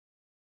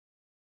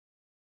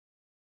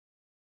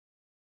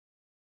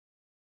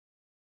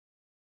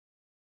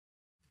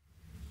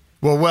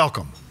Well,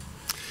 welcome,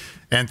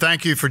 and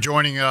thank you for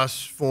joining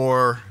us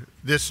for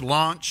this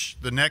launch,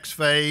 the next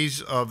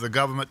phase of the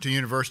Government to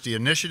University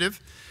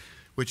Initiative,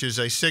 which is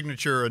a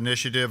signature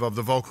initiative of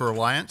the Volcker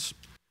Alliance.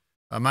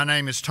 My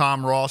name is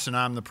Tom Ross, and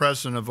I'm the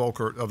president of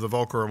the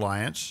Volcker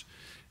Alliance.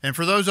 And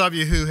for those of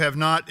you who have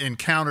not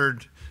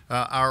encountered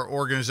our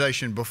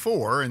organization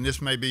before, and this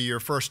may be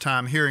your first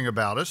time hearing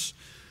about us,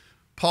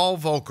 Paul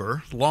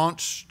Volcker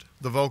launched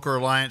the Volcker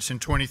Alliance in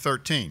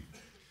 2013.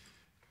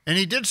 And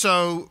he did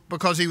so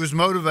because he was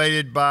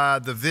motivated by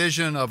the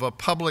vision of a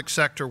public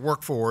sector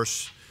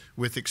workforce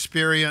with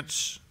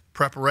experience,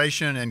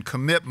 preparation, and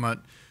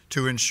commitment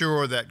to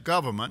ensure that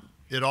government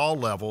at all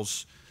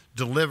levels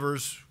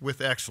delivers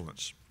with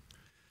excellence.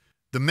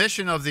 The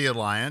mission of the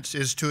Alliance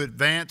is to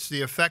advance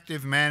the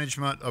effective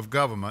management of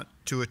government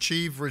to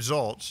achieve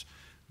results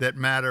that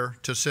matter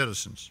to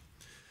citizens.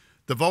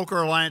 The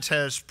Volcker Alliance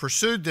has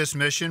pursued this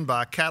mission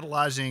by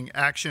catalyzing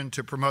action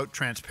to promote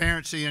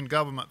transparency in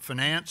government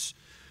finance,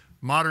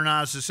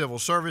 modernize the civil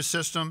service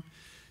system,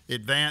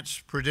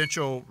 advance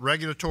prudential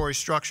regulatory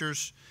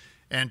structures,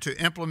 and to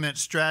implement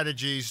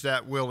strategies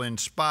that will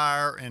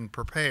inspire and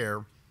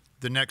prepare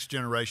the next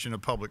generation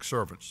of public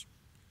servants.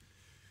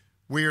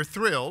 We are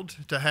thrilled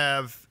to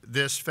have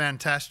this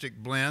fantastic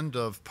blend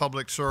of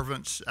public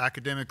servants,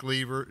 academic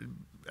leaders,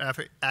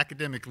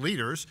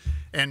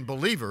 and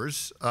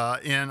believers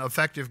in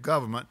effective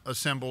government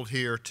assembled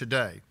here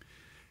today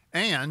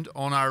and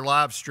on our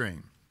live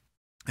stream.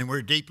 And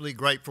we're deeply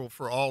grateful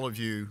for all of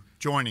you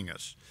joining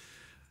us.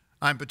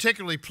 I'm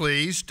particularly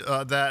pleased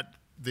that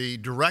the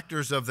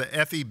directors of the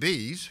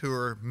FEBs who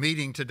are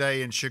meeting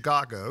today in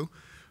Chicago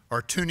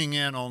are tuning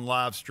in on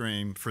live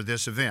stream for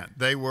this event.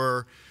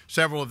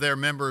 Several of their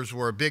members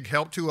were a big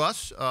help to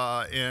us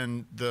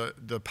in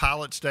the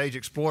pilot stage,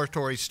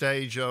 exploratory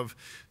stage of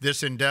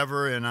this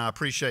endeavor, and I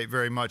appreciate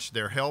very much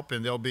their help,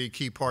 and they'll be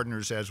key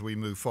partners as we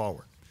move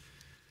forward.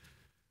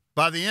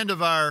 By the end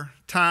of our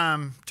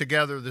time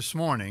together this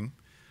morning,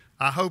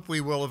 I hope we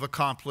will have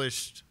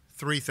accomplished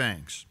three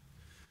things.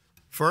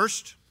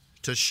 First,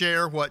 to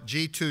share what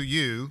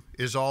G2U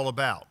is all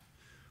about,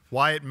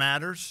 why it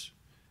matters,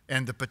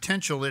 and the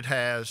potential it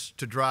has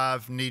to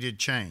drive needed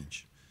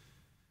change.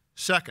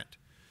 Second,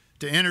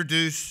 to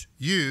introduce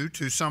you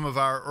to some of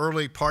our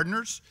early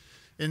partners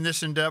in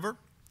this endeavor,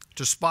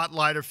 to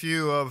spotlight a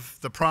few of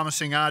the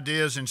promising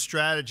ideas and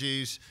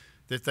strategies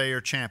that they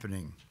are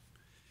championing.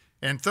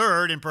 And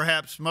third, and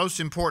perhaps most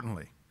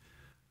importantly,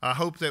 I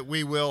hope that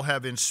we will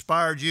have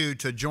inspired you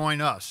to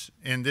join us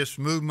in this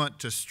movement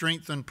to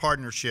strengthen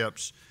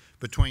partnerships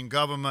between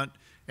government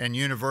and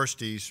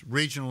universities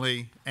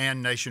regionally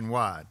and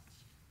nationwide.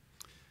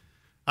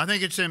 I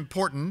think it's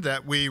important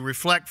that we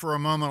reflect for a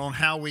moment on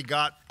how we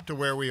got to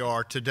where we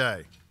are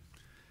today.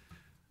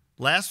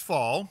 Last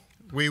fall,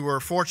 we were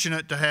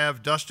fortunate to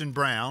have Dustin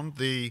Brown,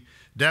 the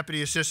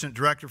Deputy Assistant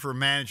Director for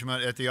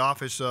Management at the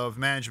Office of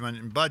Management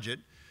and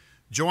Budget,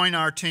 join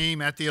our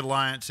team at the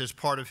Alliance as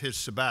part of his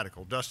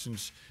sabbatical.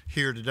 Dustin's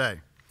here today.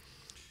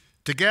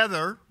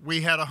 Together,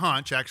 we had a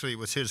hunch, actually it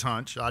was his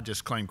hunch, I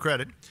just claim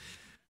credit,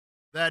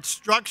 that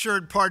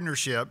structured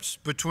partnerships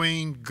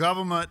between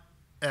government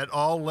at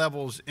all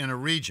levels in a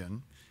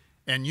region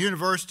and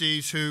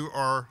universities who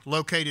are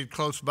located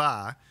close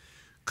by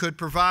could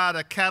provide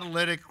a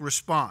catalytic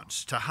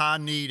response to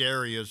high-need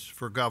areas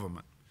for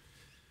government.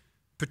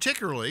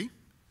 Particularly,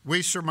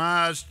 we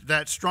surmised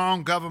that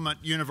strong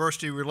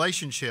government-university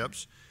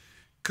relationships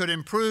could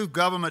improve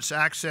government's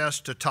access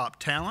to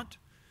top talent,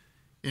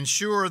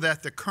 ensure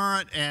that the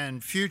current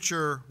and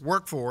future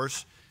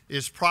workforce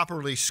is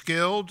properly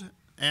skilled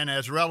and,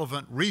 as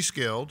relevant,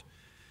 reskilled,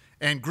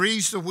 and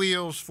grease the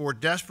wheels for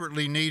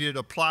desperately needed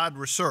applied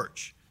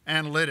research,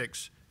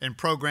 analytics, and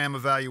program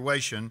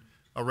evaluation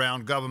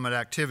around government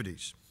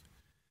activities.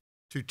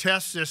 To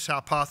test this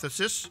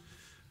hypothesis,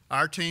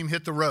 our team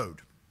hit the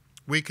road.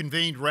 We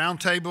convened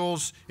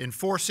roundtables in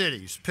 4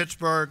 cities,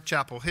 Pittsburgh,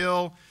 Chapel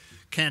Hill,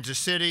 Kansas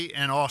City,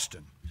 and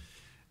Austin,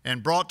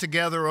 and brought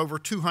together over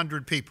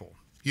 200 people,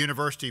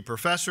 university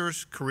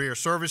professors, career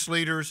service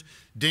leaders,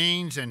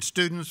 deans, and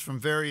students from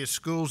various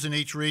schools in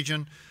each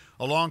region,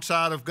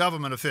 alongside of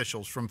government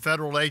officials from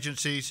federal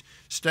agencies,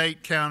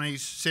 state,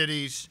 counties,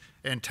 cities,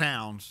 and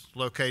towns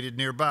located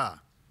nearby.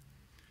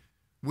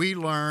 We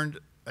learned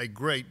a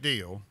great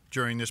deal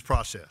during this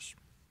process.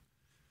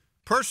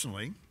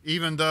 Personally,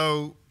 even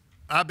though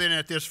I've been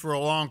at this for a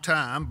long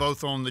time,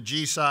 both on the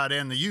G side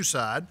and the U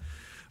side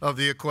of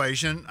the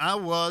equation, I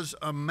was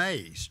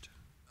amazed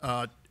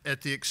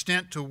at the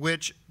extent to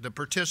which the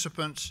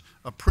participants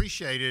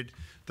appreciated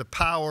the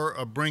power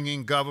of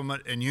bringing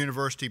government and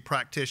university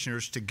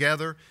practitioners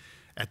together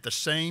at the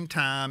same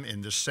time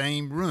in the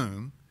same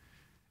room,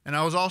 and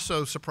I was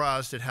also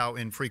surprised at how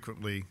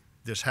infrequently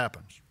this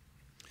happens.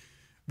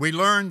 We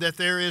learned that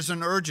there is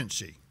an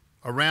urgency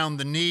around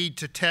the need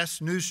to test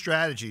new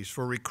strategies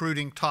for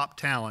recruiting top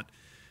talent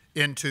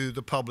into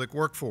the public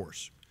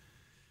workforce.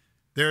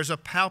 There's a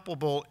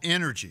palpable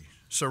energy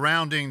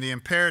surrounding the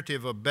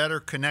imperative of better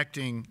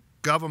connecting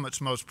government's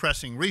most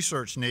pressing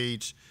research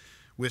needs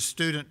with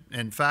student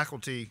and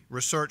faculty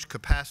research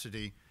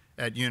capacity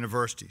at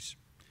universities.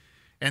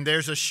 And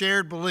there's a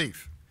shared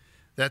belief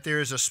that there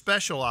is a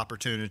special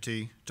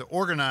opportunity to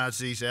organize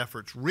these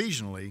efforts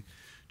regionally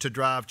to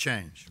drive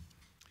change.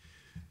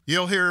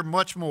 You'll hear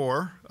much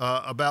more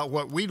about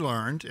what we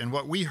learned and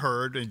what we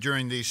heard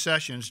during these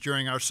sessions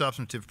during our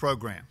substantive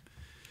program,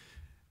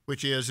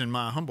 which is, in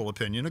my humble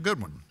opinion, a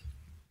good one.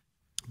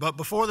 But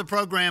before the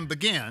program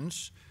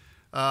begins,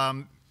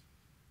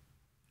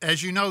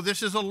 as you know,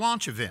 this is a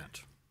launch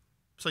event.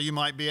 So you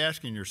might be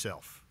asking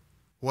yourself,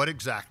 what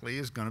exactly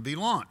is going to be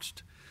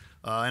launched?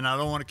 And I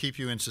don't want to keep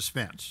you in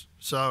suspense.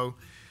 So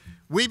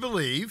we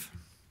believe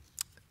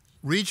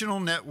regional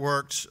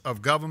networks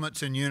of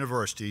governments and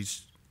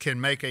universities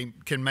can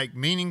make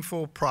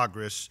meaningful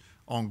progress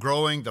on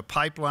growing the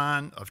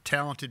pipeline of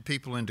talented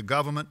people into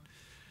government,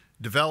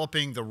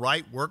 developing the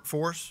right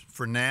workforce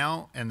for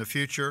now and the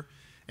future,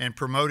 and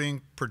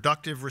promoting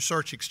productive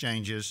research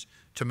exchanges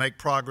to make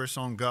progress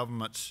on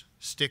government's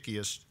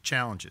stickiest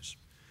challenges.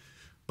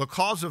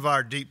 Because of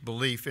our deep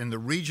belief in the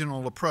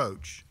regional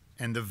approach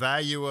and the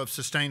value of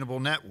sustainable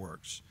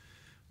networks,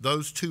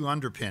 those two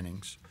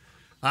underpinnings,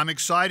 I'm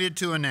excited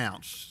to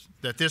announce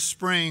that this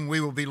spring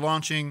we will be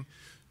launching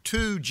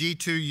 2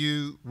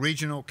 G2U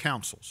regional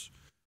councils,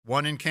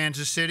 one in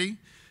Kansas City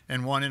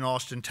and one in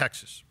Austin,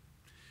 Texas.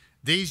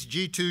 These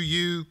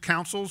G2U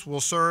councils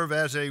will serve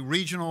as a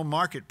regional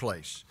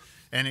marketplace,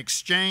 an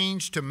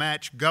exchange to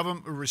match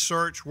government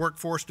research,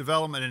 workforce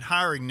development, and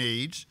hiring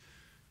needs,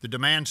 the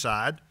demand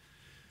side,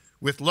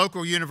 with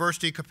local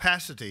university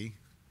capacity,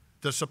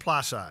 the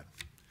supply side.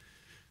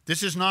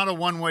 This is not a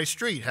one-way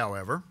street,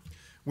 however.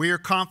 We are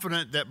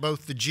confident that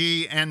both the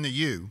G and the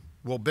U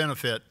will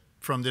benefit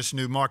from this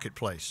new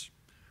marketplace.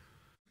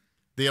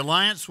 The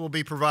Alliance will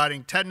be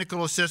providing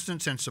technical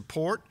assistance and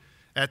support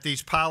at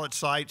these pilot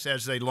sites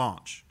as they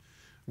launch.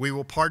 We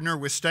will partner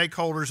with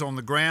stakeholders on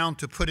the ground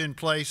to put in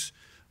place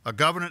a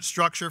governance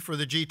structure for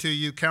the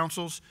G2U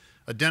councils,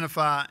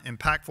 identify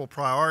impactful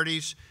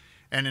priorities,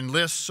 and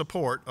enlist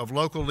support of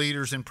local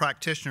leaders and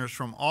practitioners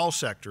from all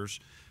sectors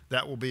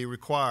that will be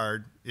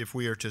required if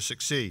we are to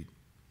succeed.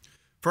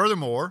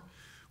 Furthermore,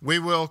 we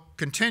will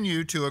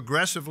continue to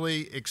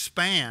aggressively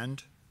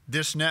expand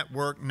this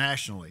network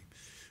nationally.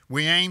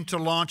 We aim to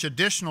launch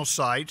additional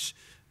sites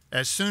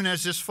as soon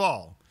as this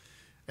fall,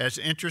 as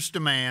interest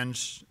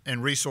demands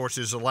and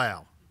resources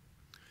allow.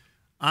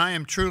 I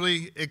am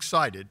truly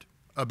excited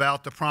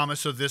about the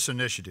promise of this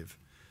initiative.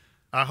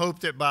 I hope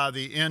that by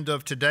the end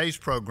of today's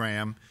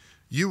program,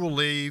 you will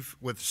leave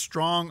with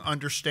strong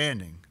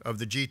understanding of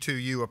the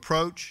G2U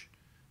approach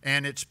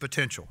and its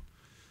potential,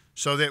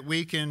 so that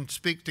we can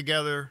speak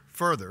together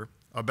further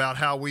about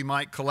how we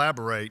might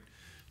collaborate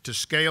to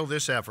scale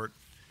this effort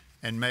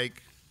and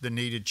make the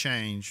needed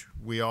change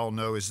we all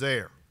know is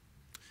there.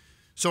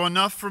 So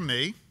enough from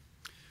me.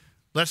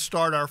 Let's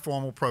start our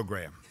formal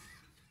program.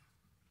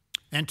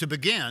 And to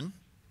begin,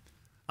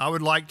 I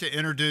would like to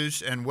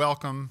introduce and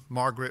welcome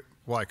Margaret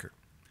Weichert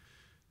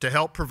to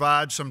help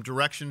provide some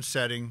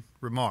direction-setting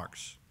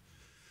remarks.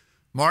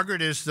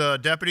 Margaret is the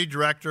Deputy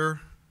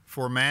Director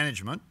for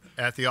Management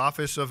at the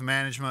Office of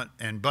Management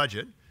and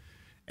Budget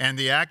and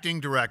the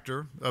Acting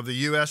Director of the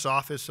U.S.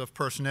 Office of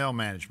Personnel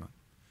Management.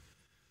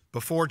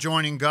 Before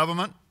joining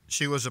government,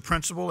 she was a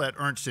principal at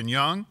Ernst &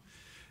 Young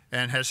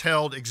and has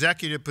held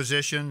executive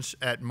positions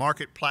at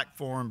Market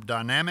Platform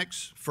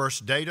Dynamics,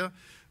 First Data,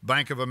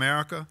 Bank of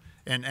America,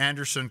 and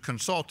Anderson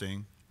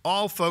Consulting,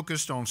 all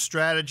focused on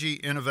strategy,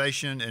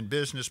 innovation, and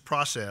business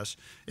process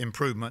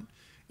improvement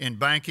in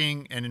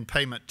banking and in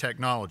payment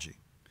technology.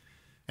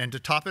 And to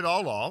top it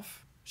all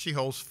off, she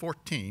holds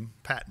 14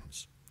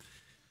 patents.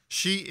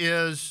 She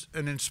is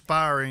an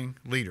inspiring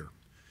leader,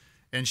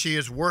 and she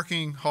is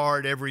working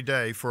hard every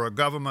day for a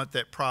government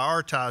that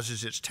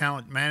prioritizes its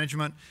talent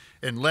management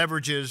and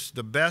leverages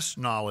the best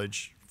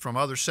knowledge from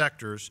other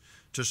sectors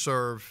to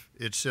serve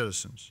its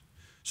citizens.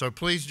 So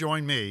please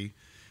join me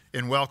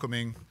in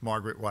welcoming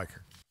Margaret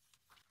Weichert.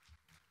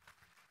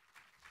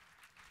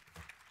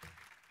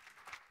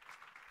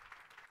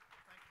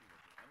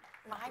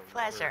 My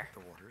pleasure. The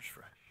water is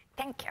fresh.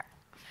 Thank you.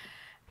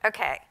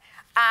 Okay,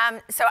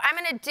 so I'm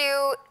going to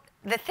do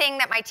the thing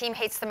that my team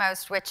hates the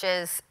most, which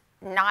is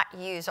not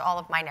use all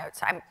of my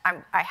notes.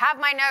 I have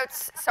my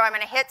notes, so I'm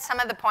going to hit some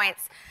of the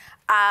points.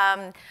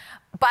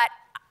 But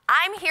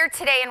I'm here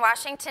today in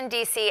Washington,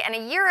 D.C., and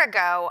a year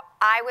ago,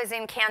 I was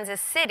in Kansas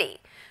City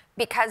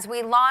because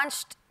we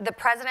launched the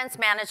President's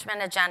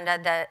Management Agenda,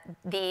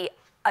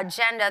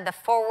 the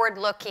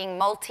forward-looking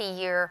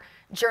multi-year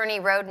journey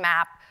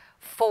roadmap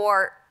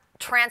for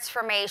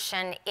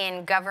transformation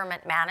in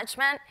government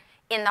management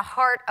in the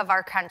heart of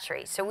our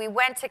country. So we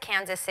went to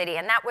Kansas City,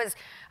 and that was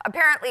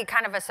apparently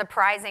kind of a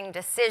surprising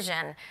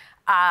decision.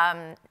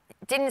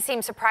 Didn't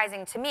seem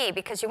surprising to me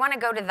because you want to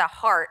go to the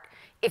heart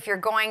if you're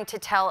going to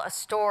tell a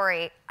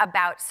story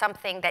about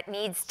something that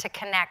needs to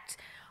connect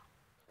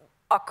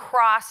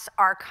across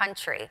our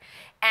country.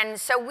 And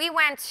so we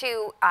went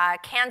to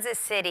Kansas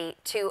City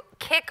to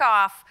kick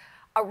off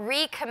a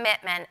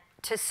recommitment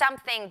to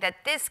something that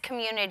this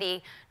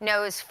community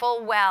knows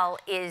full well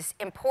is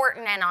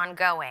important and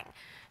ongoing.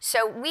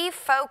 So we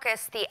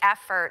focus the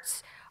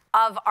efforts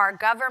of our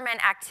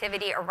government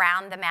activity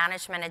around the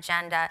management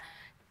agenda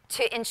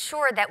to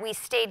ensure that we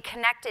stayed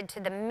connected to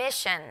the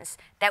missions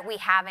that we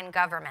have in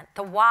government,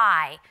 the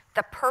why,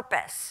 the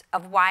purpose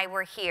of why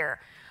we're here.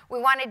 We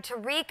wanted to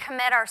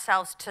recommit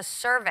ourselves to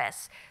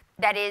service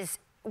that is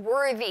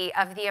worthy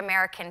of the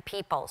American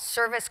people,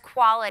 service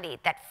quality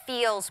that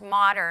feels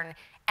modern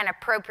and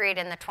appropriate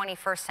in the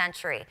 21st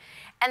century.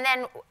 And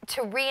then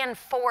to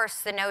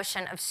reinforce the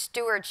notion of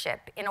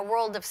stewardship in a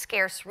world of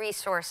scarce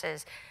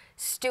resources,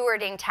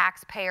 stewarding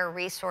taxpayer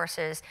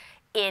resources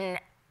in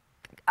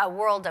a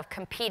world of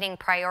competing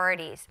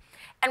priorities.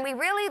 And we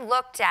really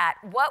looked at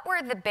what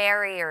were the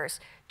barriers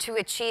to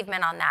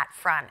achievement on that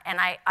front. And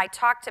I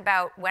talked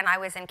about, when I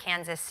was in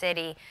Kansas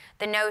City,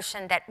 the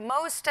notion that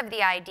most of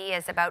the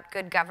ideas about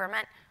good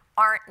government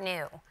aren't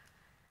new.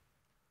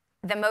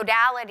 The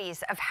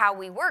modalities of how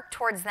we work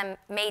towards them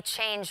may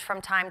change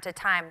from time to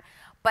time,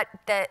 but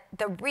the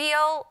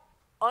real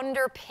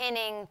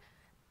underpinning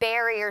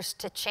barriers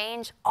to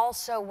change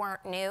also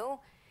weren't new,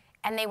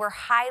 and they were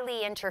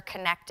highly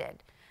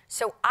interconnected.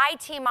 So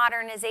IT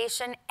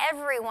modernization,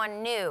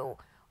 everyone knew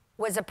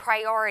was a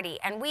priority,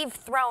 and we've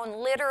thrown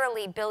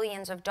literally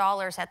billions of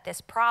dollars at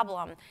this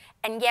problem,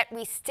 and yet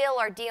we still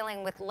are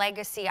dealing with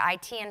legacy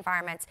IT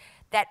environments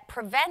that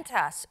prevent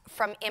us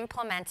from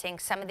implementing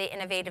some of the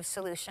innovative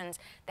solutions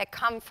that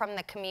come from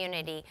the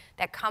community,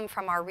 that come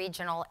from our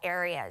regional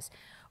areas.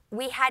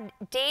 We had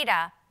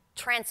data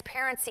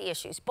transparency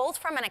issues, both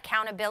from an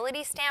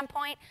accountability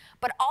standpoint,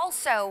 but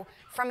also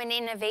from an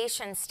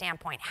innovation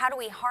standpoint. How do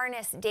we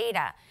harness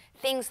data?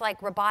 Things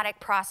like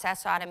robotic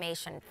process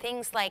automation,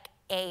 things like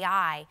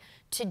AI,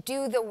 to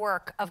do the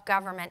work of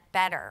government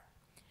better.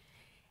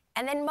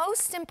 And then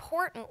most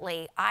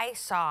importantly, I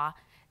saw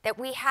that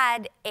we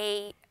had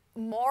a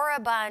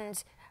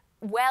moribund,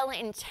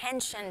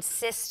 well-intentioned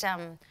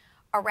system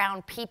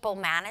around people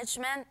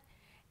management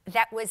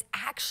that was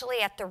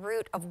actually at the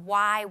root of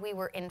why we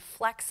were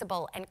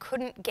inflexible and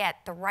couldn't get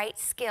the right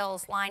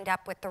skills lined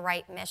up with the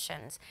right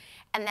missions,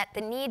 and that the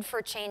need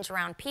for change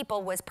around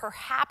people was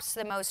perhaps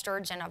the most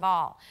urgent of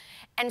all.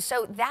 And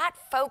so that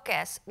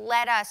focus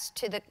led us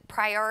to the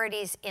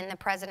priorities in the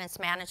President's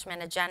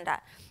management agenda.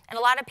 And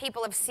a lot of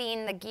people have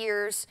seen the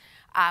gears.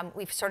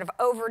 We've sort of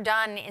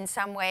overdone, in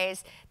some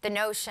ways, the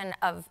notion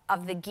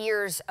of the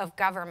gears of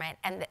government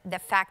and the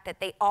fact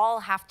that they all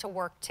have to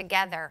work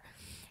together.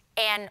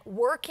 And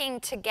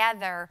working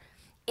together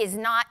is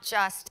not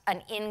just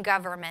an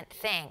in-government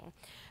thing.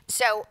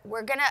 So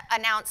we're going to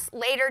announce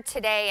later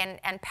today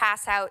and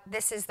pass out,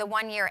 this is the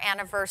one-year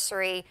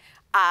anniversary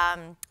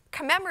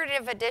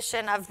commemorative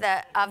edition of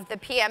the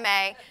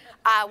PMA,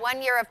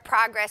 1 year of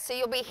progress. So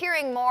you'll be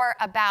hearing more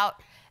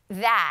about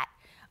that.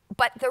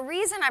 But the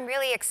reason I'm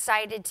really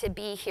excited to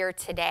be here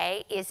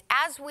today is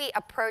as we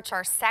approach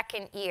our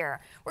second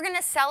year, we're going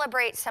to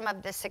celebrate some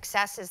of the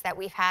successes that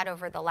we've had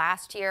over the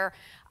last year,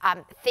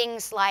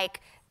 things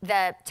like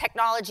the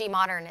Technology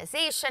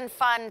Modernization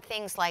Fund,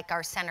 things like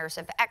our Centers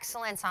of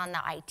Excellence on the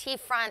IT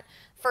front,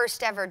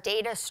 first ever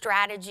data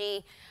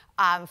strategy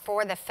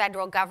for the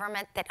federal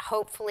government that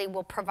hopefully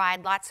will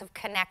provide lots of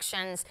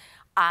connections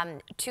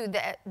to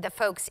the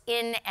folks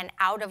in and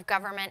out of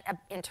government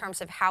in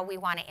terms of how we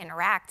want to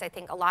interact. I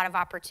think a lot of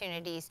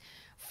opportunities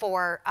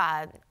for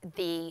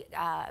the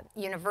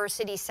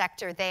university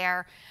sector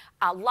there.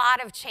 A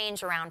lot of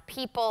change around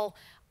people,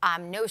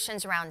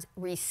 notions around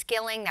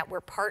reskilling that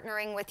we're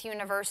partnering with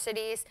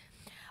universities.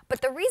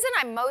 But the reason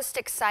I'm most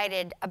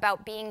excited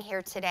about being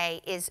here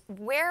today is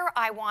where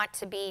I want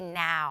to be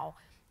now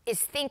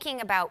is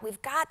thinking about,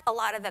 we've got a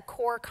lot of the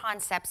core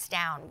concepts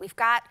down. We've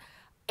got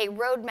a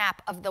roadmap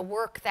of the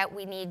work that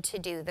we need to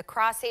do. The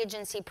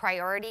cross-agency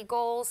priority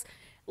goals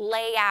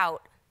lay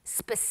out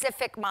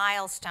specific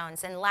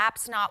milestones, and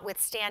lapse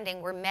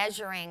notwithstanding, we're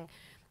measuring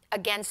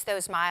against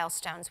those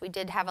milestones. We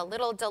did have a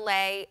little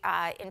delay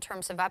in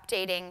terms of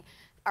updating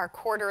our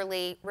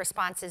quarterly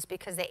responses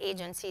because the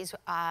agencies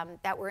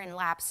that were in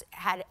lapse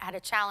had a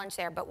challenge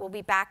there, but we'll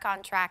be back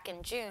on track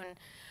in June.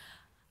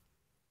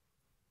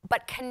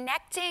 But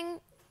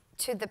connecting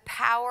to the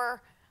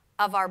power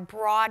of our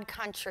broad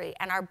country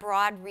and our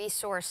broad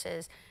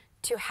resources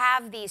to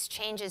have these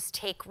changes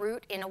take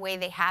root in a way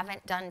they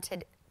haven't done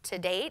to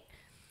date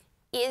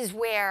is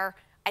where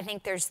I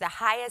think there's the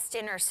highest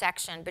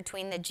intersection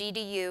between the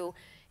G2U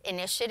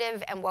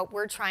initiative and what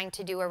we're trying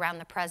to do around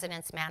the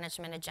President's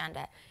management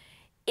agenda.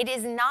 It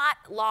is not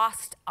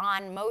lost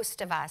on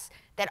most of us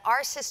that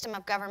our system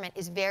of government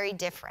is very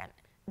different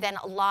than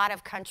a lot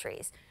of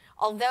countries.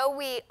 Although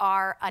we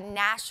are a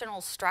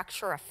national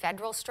structure, a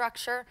federal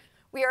structure,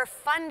 we are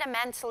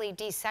fundamentally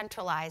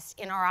decentralized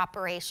in our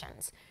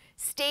operations.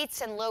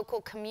 States and local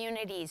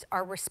communities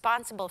are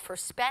responsible for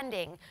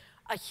spending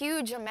a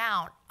huge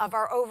amount of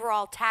our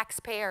overall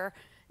taxpayer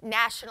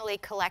nationally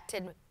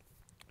collected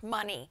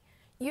money.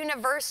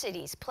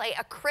 universities play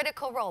a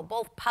critical role,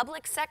 both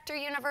public sector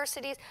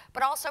universities,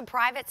 but also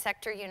private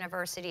sector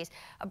universities,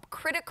 a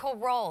critical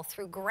role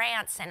through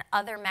grants and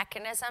other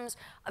mechanisms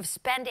of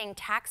spending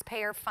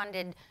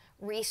taxpayer-funded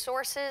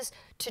resources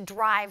to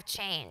drive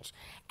change.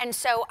 And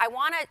so I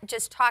want to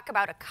just talk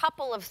about a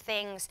couple of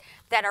things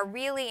that are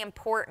really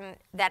important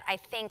that I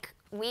think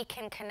we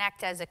can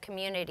connect as a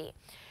community.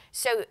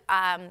 So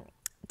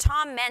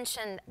Tom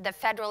mentioned the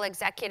federal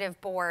executive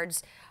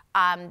boards.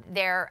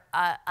 They're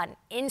an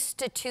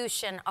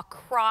institution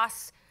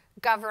across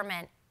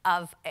government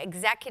of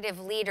executive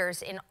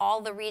leaders in all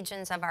the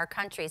regions of our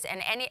countries.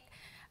 And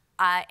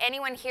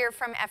anyone here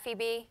from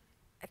FEB?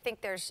 I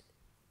think there's,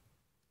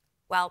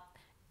 well,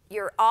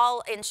 you're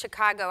all in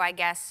Chicago, I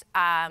guess,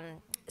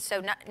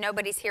 so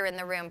nobody's here in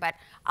the room, but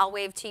I'll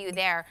wave to you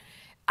there.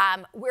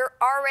 We're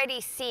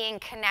already seeing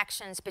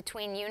connections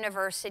between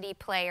university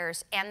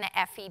players and the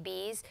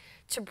FEBs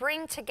to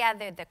bring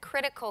together the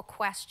critical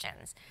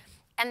questions.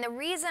 And the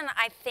reason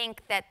I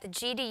think that the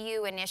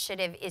G2U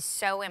initiative is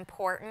so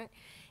important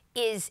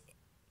is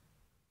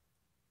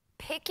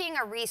picking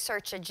a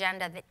research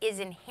agenda that is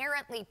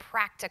inherently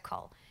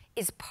practical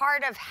is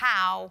part of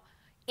how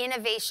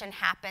innovation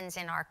happens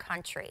in our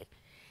country.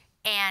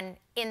 And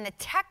in the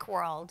tech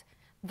world,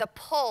 the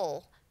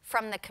pull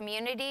from the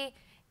community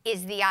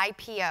is the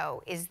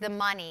IPO, is the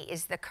money,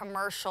 is the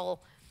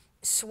commercial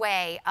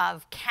sway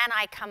of, can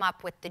I come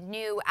up with the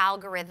new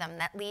algorithm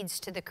that leads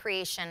to the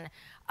creation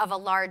of a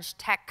large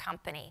tech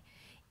company?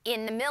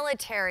 In the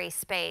military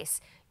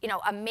space, you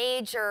know, a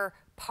major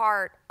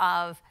part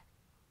of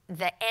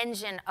the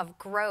engine of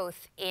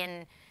growth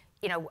in,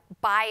 you know,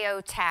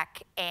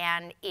 biotech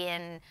and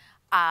in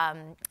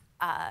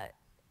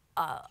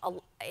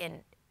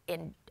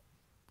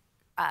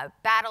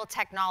battle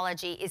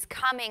technology is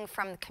coming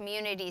from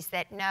communities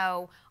that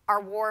know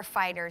our war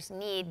fighters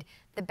need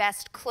the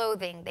best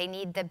clothing, they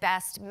need the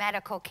best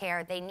medical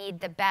care, they need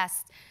the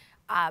best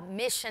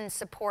mission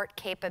support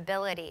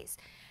capabilities.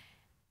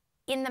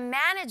 In the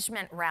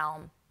management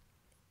realm,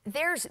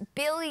 there's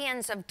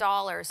billions of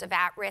dollars of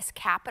at-risk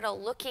capital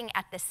looking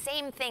at the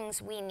same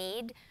things we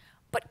need,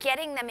 but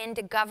getting them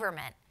into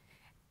government.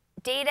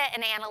 Data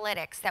and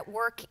analytics that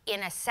work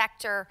in a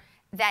sector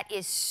that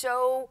is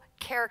so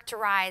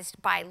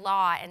characterized by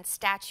law and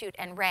statute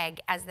and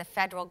reg as the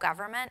federal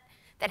government,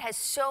 that has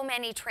so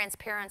many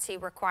transparency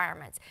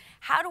requirements.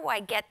 How do I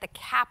get the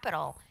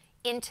capital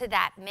into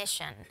that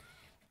mission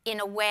in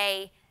a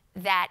way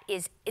that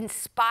is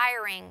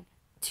inspiring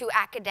to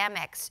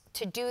academics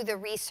to do the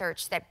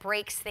research that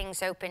breaks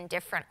things open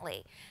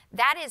differently?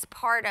 That is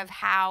part of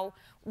how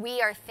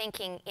we are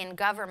thinking in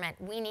government.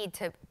 We need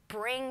to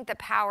bring the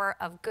power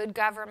of good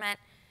government,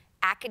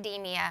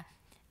 academia,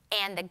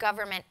 and the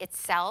government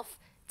itself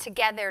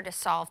together to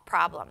solve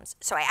problems.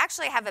 So I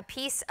actually have a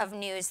piece of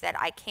news that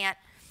I can't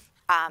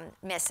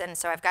miss, and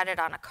so I've got it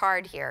on a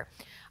card here.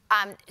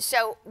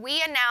 So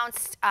we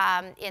announced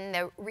in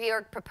the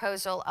reorg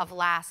proposal of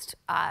last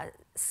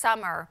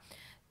summer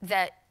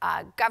the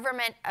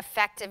Government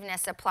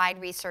Effectiveness Applied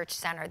Research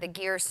Center, the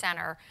GEAR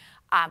Center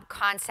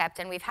concept,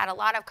 and we've had a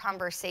lot of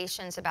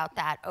conversations about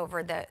that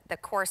over the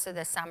course of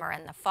the summer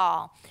and the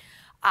fall.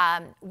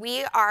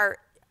 We are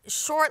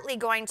shortly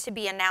going to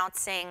be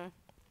announcing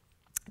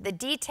the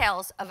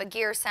details of a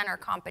GEAR Center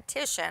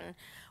competition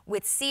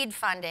with seed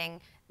funding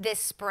this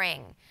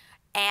spring.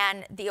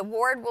 And the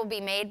award will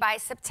be made by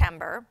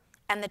September,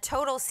 and the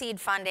total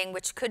seed funding,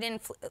 which could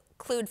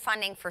include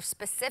funding for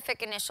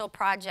specific initial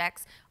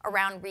projects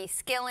around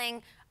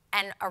reskilling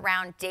and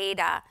around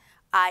data,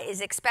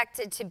 is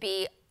expected to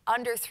be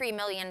under $3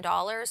 million,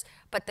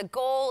 but the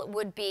goal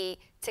would be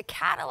to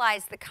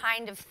catalyze the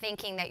kind of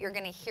thinking that you're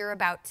going to hear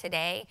about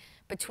today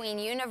between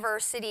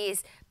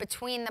universities,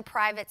 between the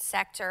private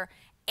sector,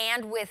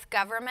 and with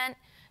government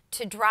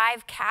to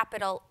drive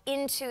capital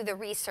into the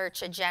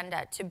research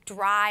agenda, to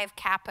drive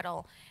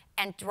capital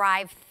and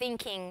drive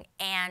thinking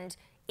and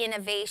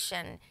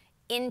innovation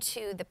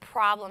into the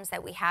problems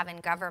that we have in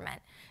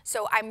government.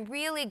 So I'm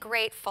really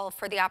grateful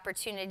for the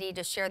opportunity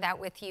to share that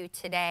with you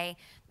today.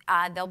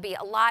 There'll be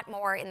a lot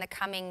more in the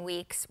coming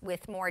weeks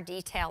with more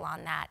detail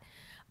on that.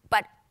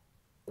 But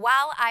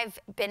while I've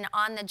been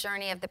on the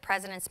journey of the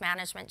President's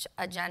management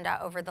agenda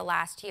over the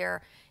last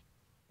year,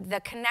 the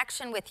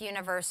connection with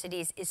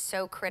universities is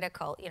so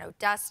critical. You know,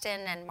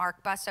 Dustin and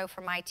Mark Busso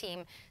from my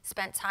team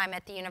spent time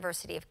at the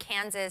University of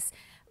Kansas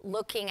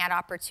looking at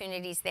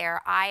opportunities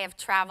there. I have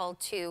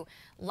traveled to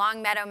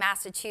Longmeadow,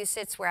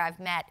 Massachusetts, where I've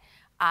met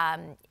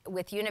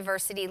with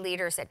university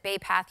leaders at Bay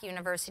Path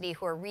University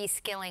who are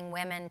reskilling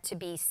women to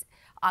be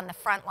on the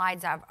front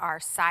lines of our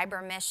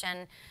cyber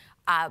mission.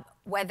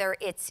 Whether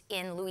it's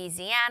in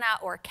Louisiana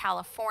or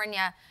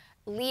California,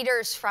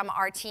 leaders from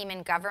our team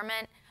in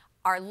government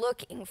are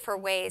looking for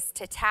ways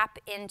to tap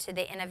into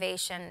the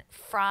innovation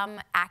from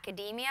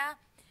academia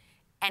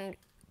and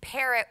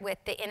pair it with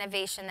the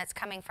innovation that's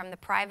coming from the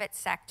private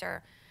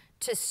sector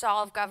to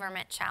solve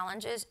government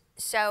challenges.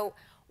 So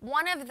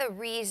one of the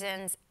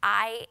reasons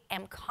I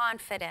am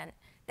confident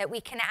that we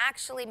can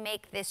actually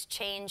make this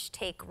change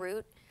take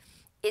root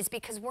is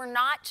because we're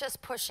not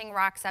just pushing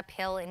rocks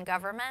uphill in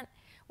government.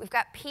 We've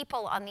got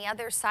people on the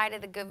other side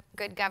of the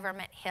good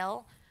government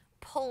hill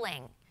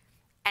pulling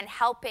and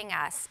helping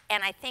us.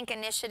 And I think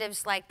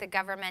initiatives like the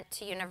Government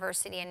to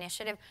University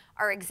Initiative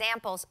are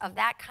examples of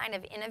that kind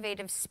of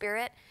innovative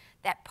spirit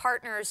that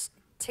partners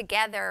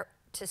together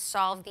to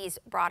solve these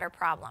broader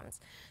problems.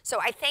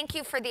 So I thank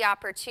you for the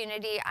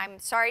opportunity. I'm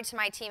sorry to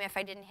my team if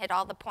I didn't hit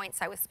all the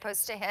points I was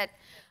supposed to hit.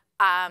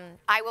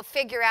 I will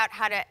figure out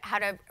how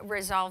to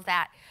resolve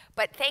that.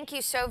 But thank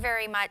you so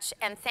very much,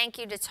 and thank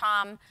you to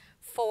Tom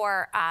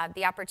for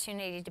the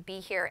opportunity to be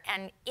here.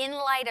 And in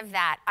light of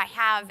that, I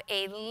have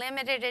a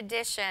limited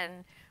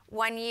edition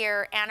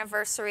 1-year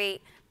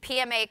anniversary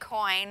PMA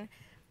coin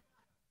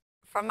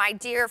from my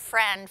dear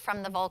friend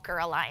from the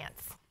Volcker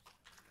Alliance.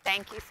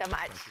 Thank you so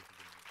much.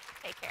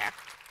 Take care.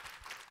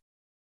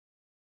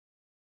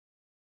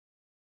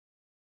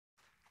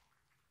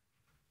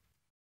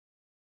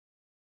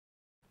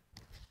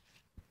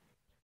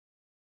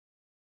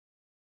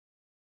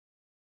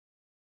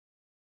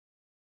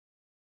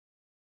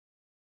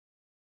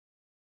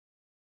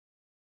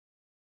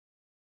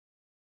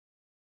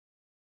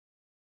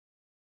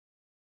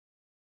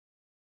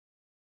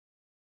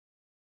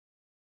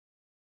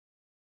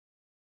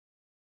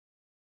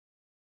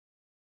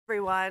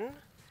 Everyone.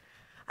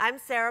 I'm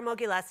Sara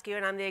Mogulescu,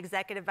 and I'm the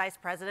Executive Vice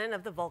President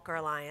of the Volcker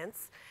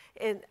Alliance.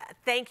 And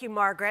thank you,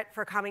 Margaret,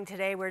 for coming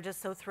today. We're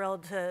just so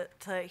thrilled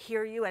to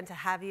hear you and to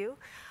have you.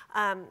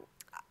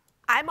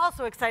 I'm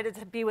also excited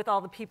to be with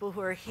all the people who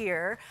are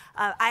here.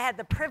 I had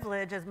the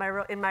privilege, in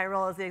my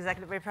role as the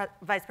Executive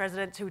Vice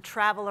President, to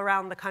travel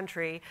around the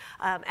country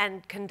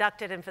and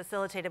conducted and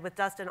facilitated with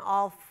Dustin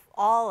all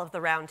of the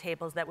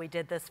roundtables that we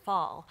did this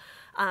fall.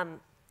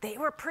 They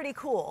were pretty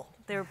cool.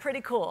 They were pretty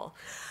cool.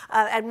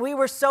 And we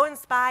were so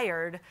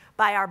inspired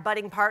by our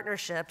budding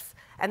partnerships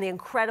and the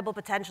incredible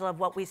potential of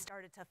what we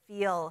started to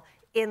feel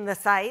in the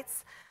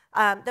sites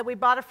that we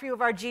brought a few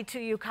of our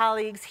G2U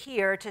colleagues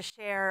here to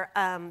share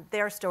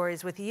their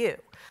stories with you.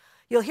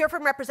 You'll hear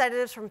from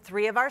representatives from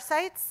 3 of our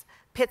sites,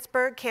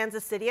 Pittsburgh,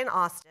 Kansas City, and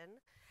Austin.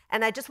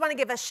 And I just want to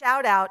give a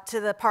shout out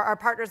to our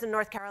partners in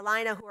North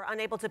Carolina who are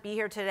unable to be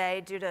here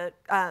today due to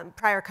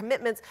prior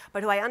commitments,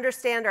 but who I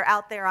understand are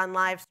out there on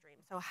live stream.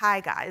 So hi,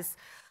 guys.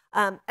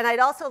 And I'd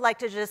also like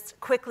to just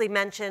quickly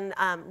mention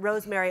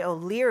Rosemary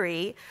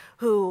O'Leary,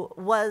 who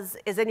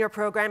is in your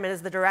program and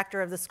is the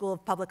director of the School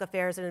of Public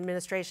Affairs and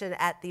Administration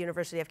at the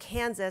University of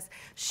Kansas.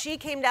 She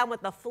came down with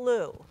the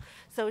flu,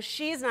 so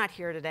she's not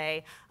here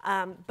today.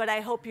 But I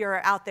hope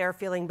you're out there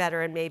feeling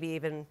better and maybe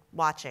even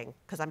watching,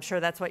 because I'm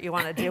sure that's what you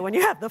want to do when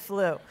you have the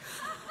flu.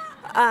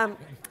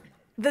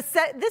 This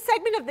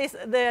segment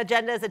of the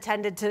agenda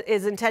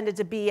is intended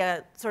to be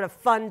a sort of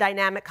fun,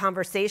 dynamic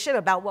conversation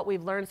about what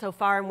we've learned so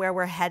far and where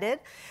we're headed.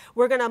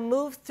 We're going to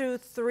move through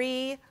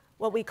 3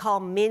 what we call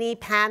mini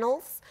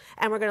panels,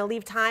 and we're going to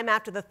leave time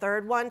after the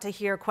 3rd one to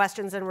hear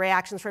questions and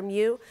reactions from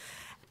you.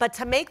 But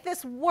to make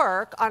this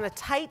work on a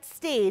tight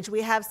stage,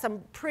 we have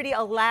some pretty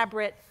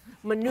elaborate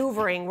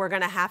maneuvering we're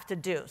going to have to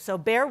do. So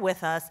bear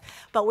with us,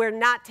 but we're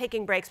not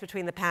taking breaks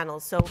between the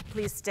panels, so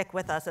please stick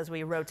with us as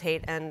we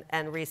rotate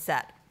and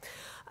reset.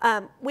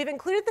 We've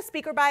included the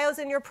speaker bios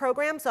in your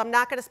program, so I'm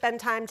not going to spend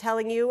time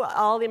telling you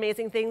all the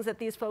amazing things that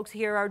these folks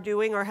here are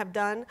doing or have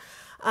done.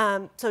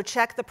 So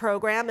check the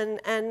program,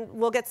 and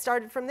we'll get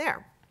started from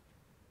there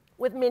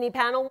with mini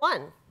panel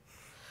 1.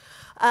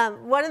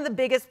 One of the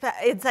biggest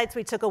insights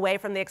we took away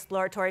from the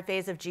exploratory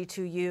phase of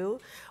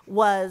G2U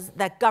was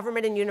that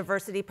government and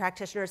university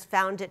practitioners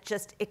found it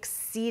just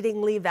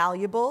exceedingly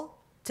valuable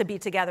to be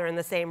together in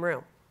the same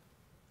room,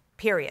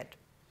 period.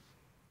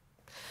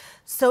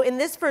 So in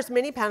this first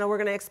mini panel, we're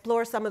going to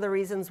explore some of the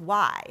reasons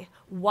why.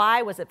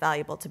 Why was it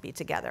valuable to be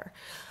together?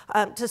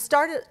 To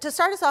start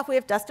us off, we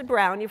have Dustin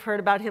Brown. You've heard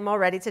about him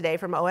already today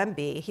from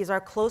OMB. He's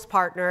our close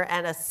partner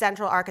and a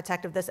central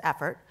architect of this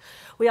effort.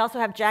 We also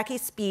have Jackie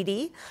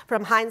Speedy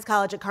from Heinz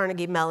College at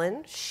Carnegie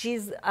Mellon.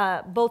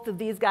 Both of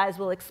these guys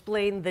will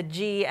explain the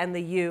G and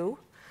the U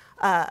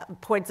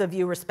points of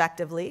view,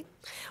 respectively.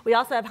 We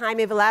also have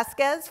Jaime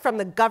Velasquez from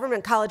the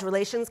Government College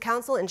Relations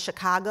Council in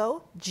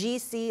Chicago,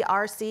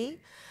 GCRC.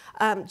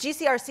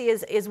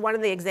 GCRC is one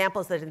of the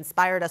examples that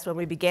inspired us when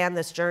we began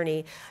this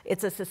journey.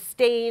 It's a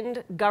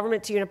sustained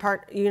government to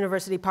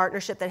university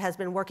partnership that has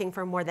been working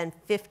for more than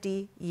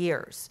 50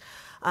 years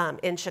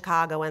in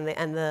Chicago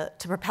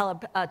to propel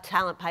a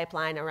talent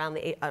pipeline around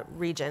the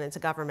region into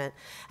government.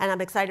 And I'm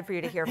excited for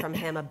you to hear from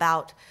him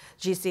about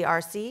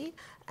GCRC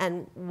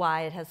and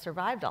why it has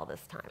survived all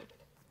this time.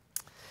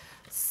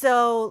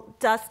 So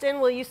Dustin,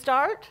 will you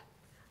start?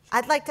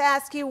 I'd like to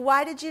ask you,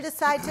 why did you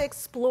decide to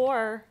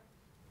explore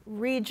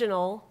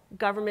regional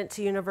government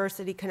to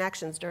university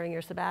connections during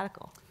your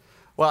sabbatical?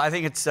 Well, I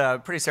think it's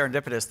pretty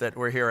serendipitous that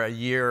we're here a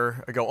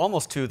year ago,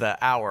 almost to the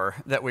hour,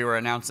 that we were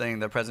announcing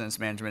the President's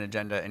Management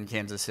Agenda in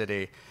Kansas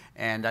City.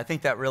 And I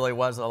think that really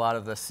was a lot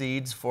of the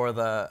seeds for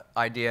the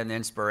idea and the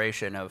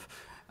inspiration of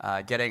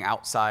getting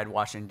outside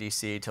Washington,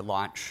 D.C. to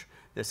launch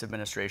this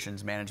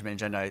administration's management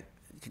agenda.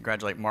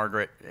 congratulate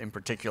Margaret in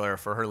particular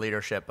for her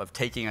leadership of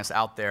taking us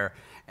out there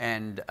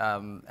and,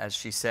 as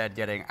she said,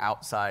 getting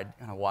outside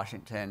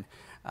Washington.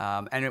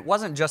 And it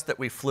wasn't just that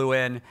we flew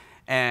in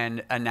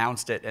and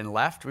announced it and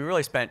left. We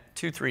really spent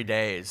 2-3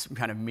 days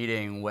kind of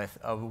meeting with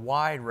a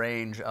wide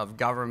range of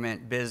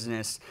government,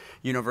 business,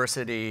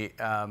 university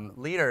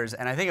leaders.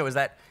 And I think it was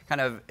that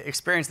kind of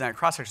experience in that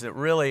cross-section that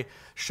really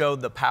showed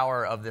the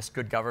power of this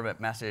good government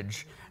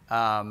message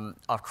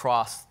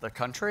across the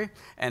country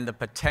and the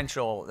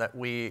potential that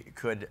we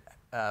could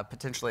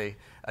potentially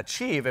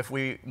achieve if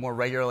we more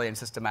regularly and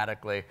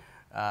systematically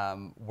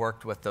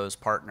worked with those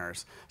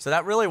partners. So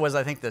that really was,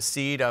 I think, the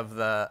seed of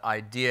the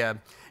idea.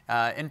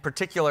 In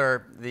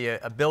particular,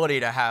 the ability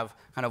to have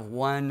kind of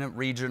one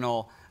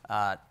regional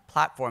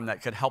platform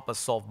that could help us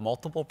solve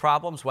multiple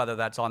problems, whether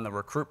that's on the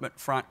recruitment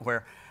front,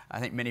 where I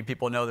think many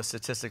people know the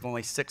statistic,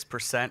 only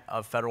 6%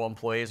 of federal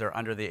employees are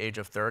under the age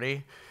of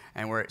 30.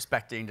 And we're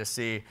expecting to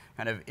see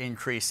kind of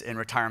increase in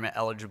retirement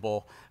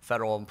eligible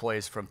federal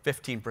employees from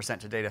 15%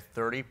 today to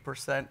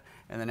 30%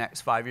 in the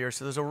next 5 years.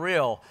 So there's a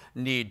real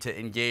need to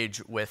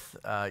engage with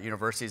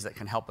universities that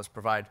can help us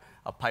provide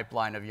a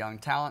pipeline of young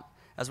talent,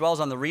 as well as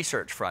on the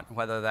research front,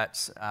 whether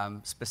that's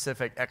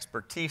specific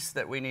expertise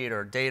that we need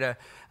or data.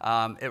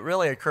 It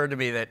really occurred to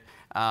me that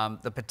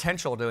the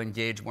potential to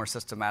engage more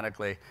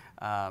systematically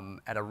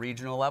at a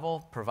regional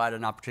level provided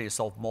an opportunity to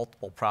solve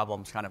multiple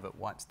problems kind of at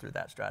once through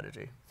that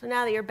strategy. So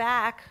now that you're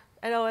back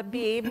at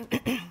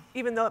OMB,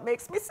 even though it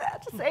makes me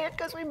sad to say it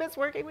because we miss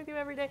working with you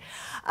every day,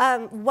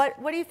 what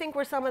do you think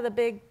were some of the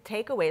big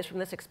takeaways from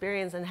this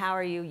experience, and how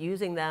are you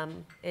using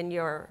them in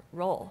your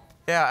role?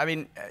 Yeah, I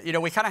mean,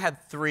 we kind of had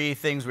 3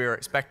 things we were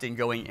expecting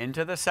going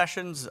into the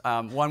sessions.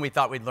 One, we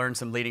thought we'd learn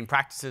some leading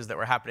practices that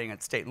were happening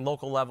at state and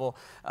local level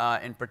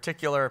in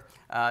particular.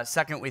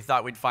 Second, we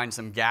thought we'd find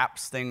some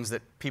gaps, things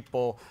that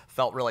people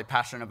felt really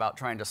passionate about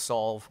trying to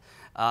solve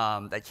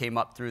that came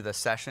up through the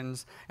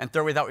sessions. And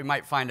third, we thought we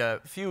might find a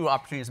few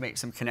opportunities to make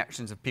some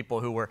connections of people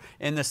who were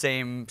in the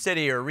same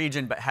city or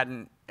region but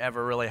hadn't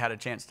ever really had a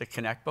chance to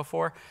connect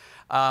before.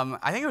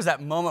 I think it was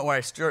that moment where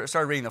I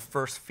started reading the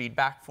first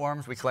feedback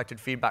forms. We collected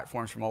feedback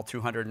forms from all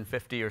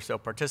 250 or so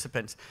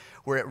participants,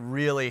 where it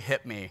really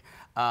hit me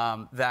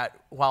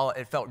that while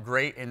it felt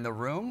great in the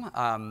room,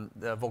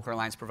 the Volcker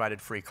Alliance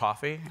provided free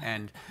coffee.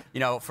 And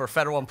for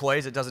federal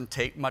employees, it doesn't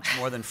take much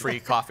more than free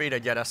coffee to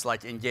get us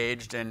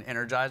engaged and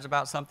energized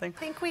about something. I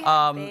think we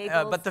have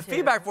bagels but the too.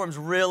 feedback forms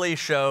really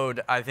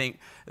showed, I think,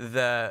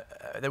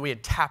 that we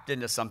had tapped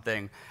into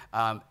something.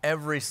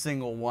 Every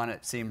single one,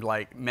 it seemed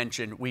like,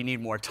 mentioned we need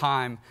more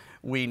time,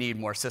 we need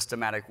more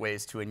systematic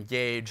ways to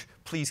engage.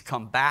 Please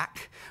come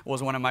back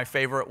was one of my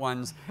favorite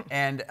ones.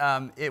 And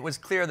it was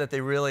clear that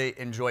they really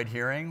enjoyed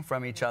hearing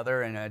from each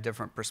other in a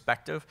different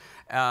perspective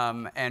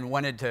and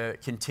wanted to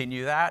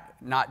continue that,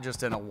 not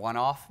just in a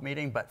one-off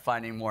meeting, but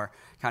finding more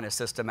kind of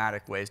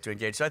systematic ways to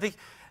engage. So I think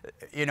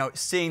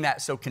seeing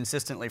that so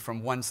consistently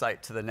from one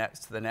site to the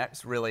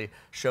next really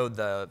showed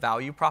the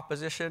value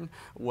proposition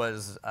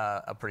was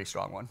a pretty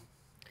strong one.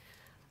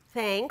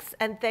 Thanks,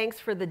 and thanks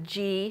for the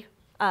G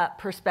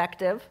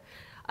perspective.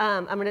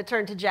 I'm going to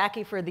turn to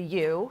Jackie for the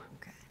U.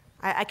 Okay.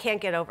 I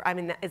can't get over,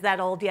 is that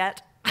old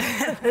yet?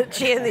 The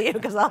G and the U,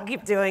 because I'll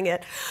keep doing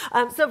it.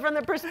 So from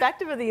the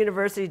perspective of the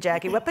university,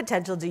 Jackie, what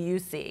potential do you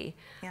see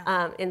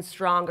in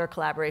stronger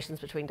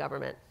collaborations between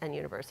government and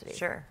universities?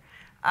 Sure.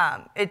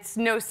 It's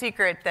no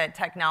secret that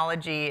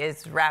technology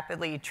is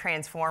rapidly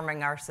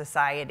transforming our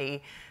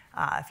society.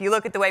 If you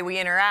look at the way we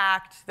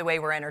interact, the way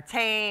we're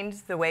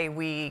entertained, the way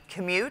we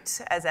commute,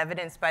 as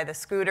evidenced by the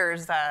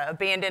scooters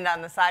abandoned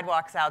on the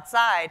sidewalks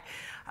outside,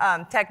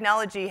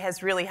 technology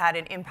has really had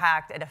an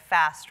impact at a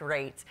fast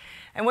rate.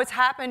 And what's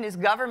happened is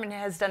government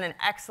has done an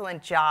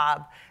excellent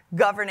job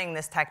governing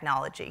this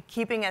technology,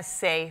 keeping us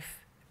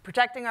safe,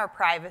 protecting our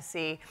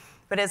privacy,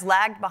 but has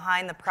lagged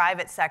behind the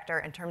private sector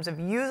in terms of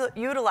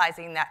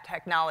utilizing that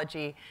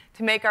technology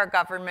to make our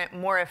government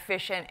more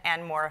efficient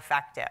and more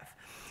effective.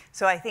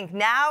 So I think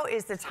now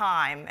is the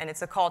time, and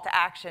it's a call to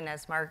action,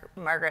 as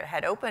Margaret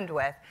had opened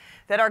with,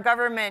 that our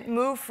government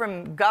move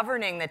from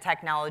governing the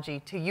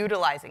technology to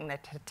utilizing the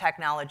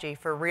technology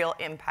for real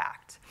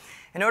impact.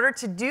 In order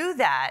to do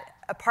that,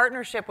 a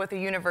partnership with a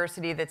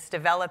university that's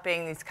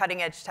developing these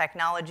cutting-edge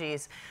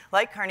technologies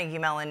like Carnegie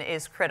Mellon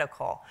is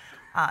critical.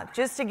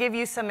 Just to give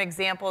you some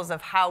examples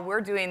of how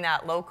we're doing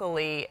that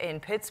locally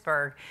in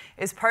Pittsburgh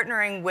is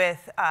partnering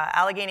with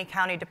Allegheny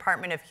County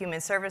Department of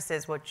Human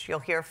Services, which you'll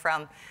hear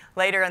from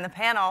later in the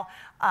panel,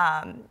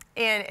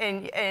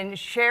 and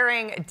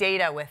sharing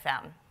data with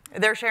them.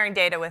 They're sharing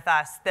data with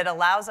us that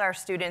allows our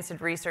students and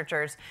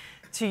researchers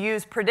to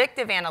use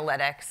predictive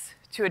analytics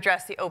to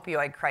address the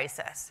opioid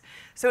crisis.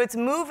 So it's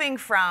moving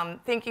from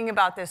thinking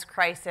about this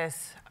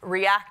crisis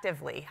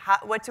reactively,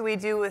 what do we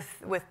do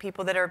with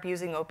people that are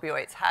abusing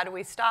opioids? How do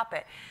we stop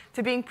it?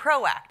 To being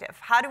proactive.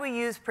 How do we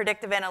use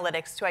predictive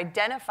analytics to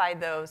identify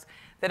those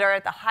that are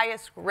at the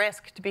highest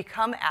risk to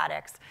become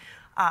addicts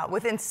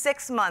within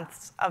 6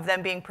 months of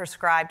them being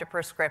prescribed a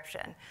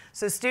prescription.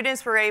 So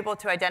students were able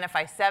to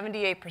identify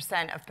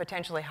 78% of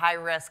potentially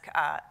high-risk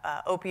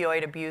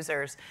opioid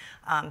abusers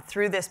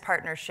through this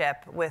partnership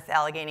with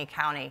Allegheny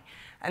County.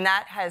 And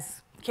that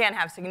can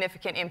have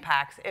significant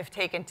impacts if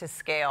taken to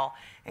scale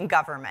in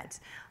government.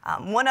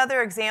 One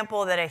other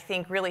example that I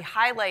think really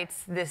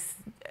highlights this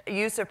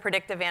use of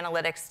predictive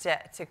analytics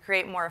to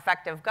create more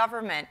effective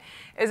government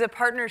is a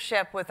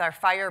partnership with our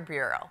Fire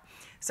Bureau.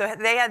 So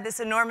they had this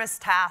enormous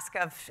task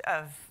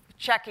of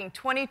checking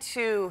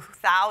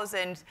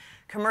 22,000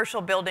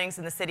 commercial buildings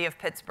in the city of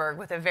Pittsburgh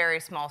with a very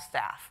small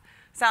staff.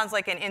 Sounds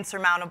like an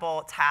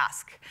insurmountable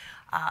task.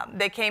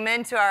 They came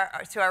into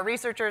our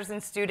researchers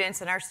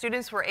and our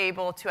students were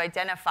able to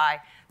identify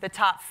the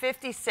top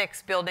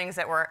 56 buildings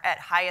that were at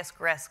highest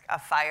risk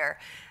of fire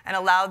and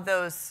allowed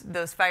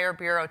those Fire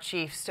Bureau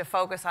chiefs to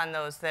focus on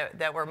those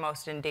that were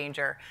most in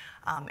danger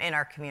in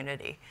our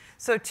community.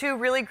 So 2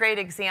 really great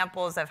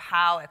examples of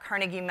how at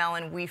Carnegie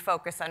Mellon we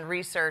focus on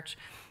research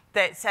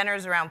that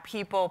centers around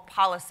people,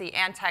 policy,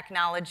 and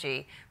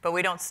technology, but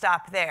we don't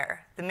stop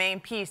there. The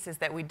main piece is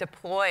that we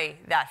deploy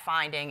that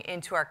finding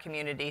into our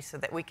community so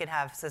that we can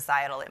have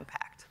societal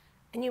impact.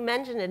 And you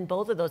mentioned in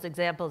both of those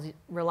examples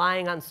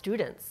relying on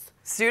students.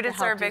 Students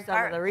are a big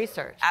part of the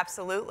research.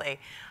 Absolutely.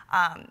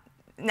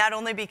 Not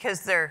only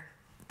because they're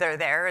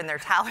there and they're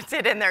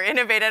talented and they're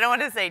innovative. I don't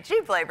want to say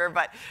cheap labor,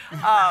 but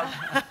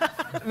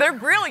they're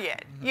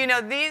brilliant. You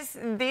know,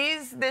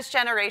 this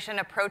generation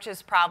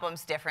approaches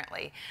problems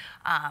differently.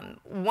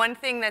 One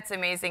thing that's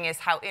amazing is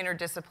how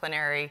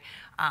interdisciplinary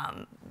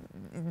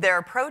their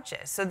approach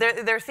is. So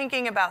they're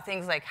thinking about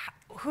things like,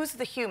 who's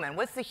the human?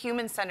 What's the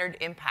human-centered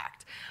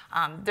impact?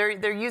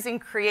 They're using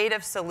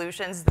creative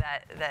solutions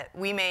that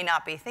we may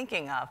not be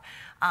thinking of.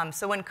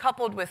 So when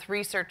coupled with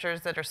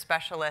researchers that are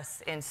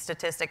specialists in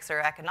statistics or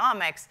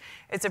economics,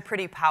 it's a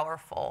pretty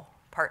powerful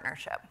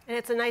partnership. And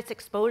it's a nice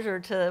exposure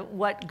to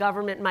what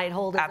government might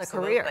hold as a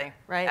career,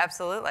 right?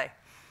 Absolutely.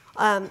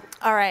 All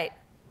right,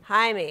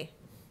 Jaime,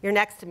 you're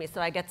next to me,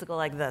 so I get to go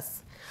like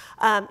this.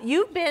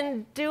 You've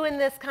been doing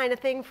this kind of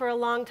thing for a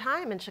long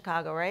time in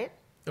Chicago, right?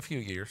 A few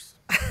years.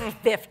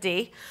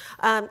 50.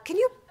 Can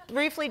you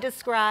briefly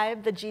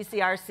describe the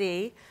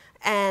GCRC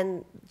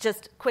and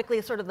just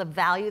quickly sort of the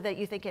value that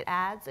you think it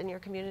adds in your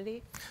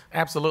community?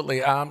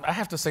 Absolutely. I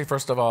have to say,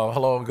 first of all,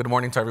 hello and good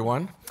morning to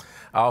everyone.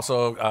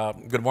 Also,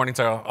 good morning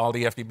to all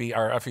the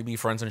our FEB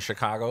friends in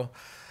Chicago.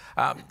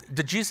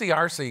 The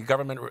GCRC,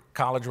 Government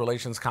College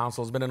Relations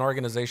Council, has been an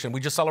organization.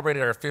 We just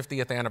celebrated our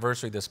 50th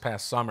anniversary this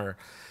past summer.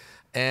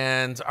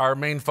 And our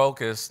main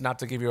focus, not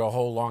to give you a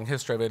whole long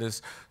history of it,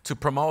 is to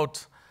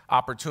promote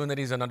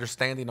opportunities and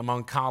understanding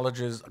among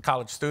college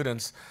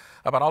students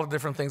about all the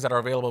different things that are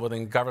available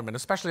within government,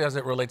 especially as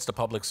it relates to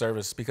public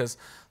service, because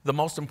the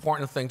most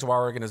important thing to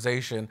our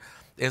organization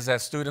is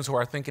that students who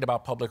are thinking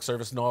about public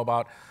service know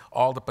about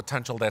all the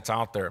potential that's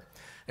out there.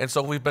 And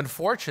so we've been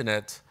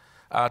fortunate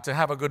to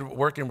have a good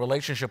working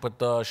relationship with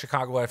the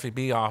Chicago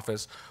FEB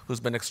office, who's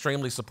been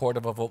extremely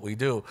supportive of what we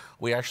do.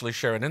 We actually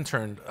share an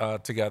intern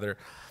together.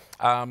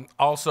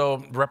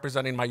 Also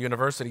representing my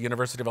university,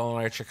 University of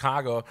Illinois at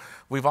Chicago,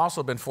 we've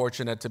also been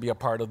fortunate to be a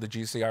part of the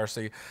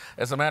GCRC.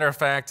 As a matter of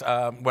fact,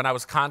 when I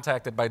was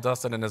contacted by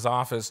Dustin in his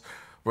office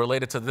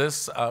related to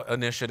this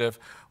initiative,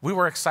 we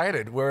were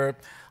excited.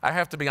 I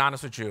have to be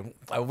honest with you,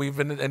 we've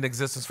been in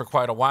existence for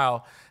quite a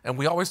while, and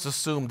we always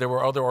assumed there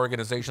were other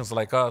organizations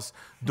like us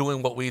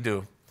doing what we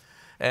do.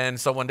 And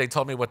so when they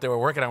told me what they were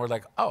working on, we're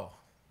like, oh,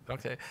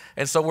 okay.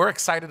 And so we're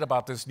excited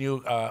about this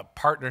new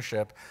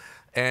partnership.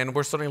 And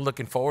we're certainly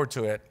looking forward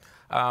to it.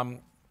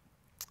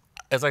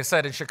 As I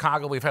said, in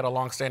Chicago, we've had a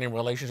long-standing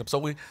relationship.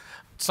 So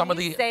Can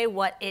you say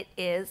what it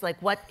is?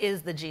 Like, what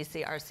is the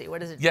GCRC?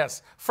 What does it do?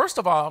 Yes. First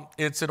of all,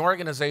 it's an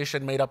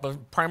organization made up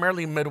of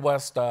primarily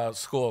Midwest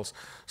schools.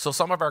 So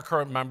some of our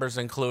current members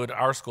include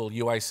our school,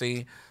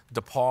 UIC,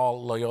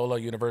 DePaul, Loyola,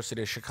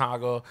 University of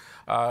Chicago,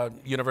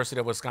 University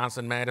of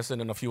Wisconsin-Madison,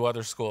 and a few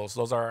other schools.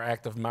 Those are our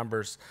active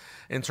members.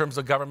 In terms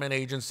of government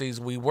agencies,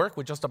 we work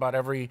with just about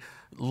every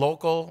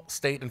local,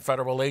 state, and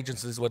federal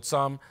agencies, with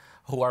some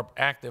who are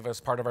active as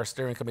part of our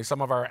steering committee.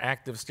 Some of our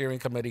active steering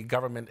committee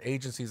government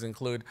agencies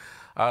include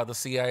the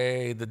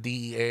CIA, the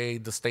DEA,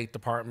 the State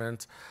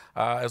Department,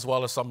 as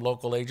well as some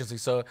local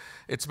agencies. So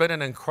it's been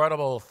an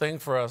incredible thing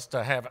for us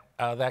to have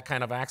that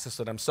kind of access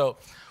to them. So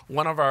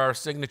one of our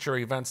signature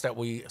events that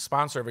we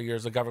sponsor every year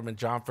is the Government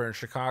Job Fair in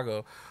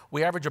Chicago.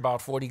 We average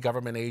about 40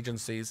 government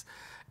agencies.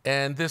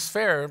 And this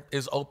fair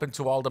is open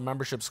to all the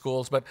membership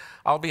schools, but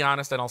I'll be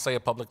honest, and I'll say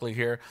it publicly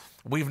here,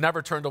 we've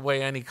never turned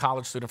away any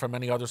college student from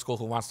any other school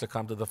who wants to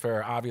come to the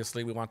fair.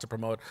 Obviously, we want to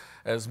promote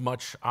as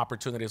much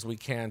opportunity as we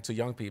can to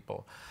young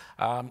people.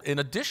 In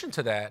addition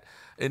to that,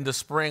 in the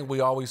spring, we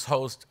always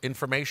host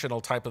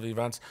informational type of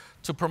events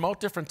to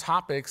promote different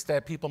topics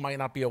that people might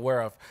not be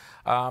aware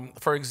of.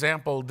 For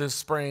example, this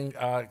spring,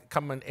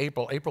 coming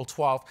April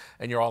 12th,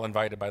 and you're all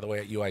invited, by the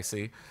way, at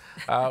UIC,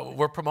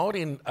 we're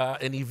promoting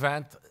an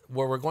event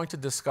where we're going to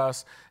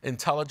discuss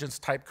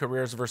intelligence-type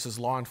careers versus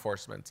law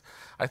enforcement.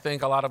 I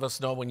think a lot of us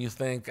know when you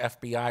think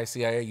FBI,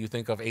 CIA, you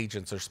think of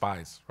agents or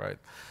spies, right?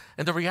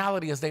 And the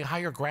reality is they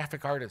hire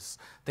graphic artists,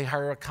 they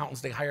hire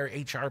accountants, they hire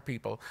HR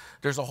people.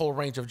 There's a whole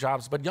range of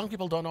jobs, but young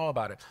people don't know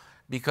about it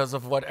because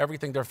of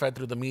everything they're fed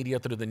through the media,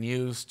 through the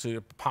news,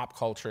 to pop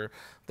culture.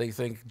 They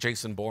think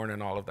Jason Bourne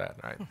and all of that,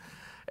 right?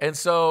 And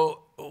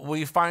so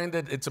we find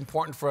that it's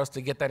important for us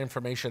to get that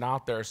information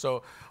out there.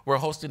 So we're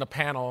hosting a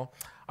panel.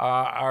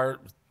 Our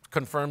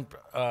confirmed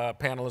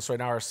panelists right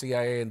now are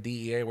CIA and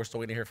DEA. We're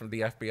still waiting to hear from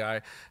the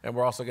FBI. And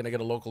we're also going to get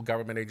a local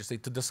government agency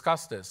to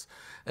discuss this.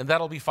 And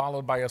that'll be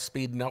followed by a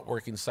speed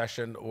networking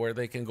session where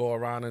they can go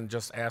around and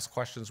just ask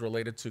questions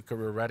related to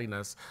career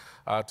readiness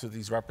to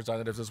these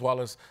representatives, as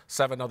well as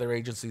 7 other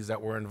agencies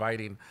that we're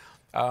inviting.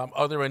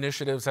 Other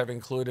initiatives have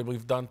included,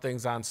 we've done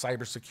things on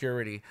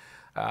cybersecurity,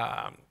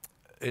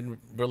 in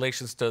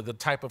relations to the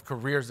type of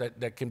careers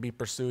that can be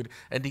pursued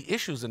and the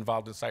issues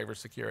involved in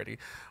cybersecurity.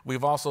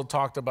 We've also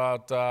talked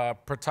about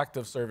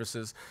protective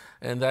services,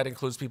 and that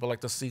includes people like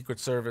the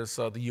Secret Service,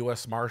 the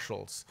U.S.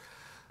 Marshals.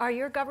 Are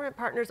your government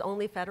partners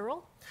only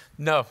federal?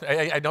 No,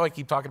 I know I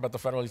keep talking about the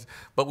federal,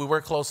 but we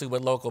work closely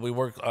with local. We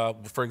work,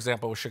 for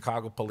example, with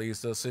Chicago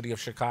Police, the city of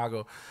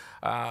Chicago.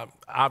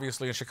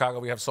 Obviously, in Chicago,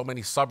 we have so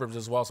many suburbs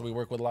as well, so we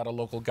work with a lot of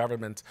local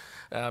government.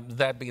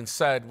 That being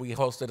said, we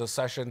hosted a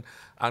session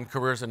on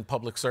careers in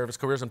public service,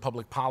 careers in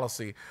public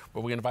policy,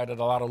 where we invited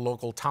a lot of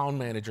local town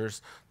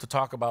managers to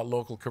talk about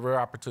local career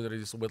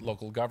opportunities with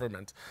local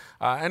government.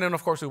 And then,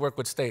 of course, we work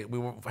with state.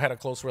 We had a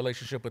close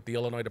relationship with the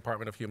Illinois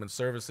Department of Human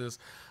Services,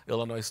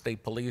 Illinois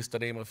State Police, to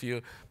name a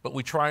few. But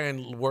we try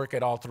and work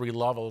at all 3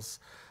 levels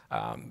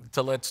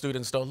to let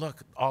students know,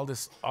 look, all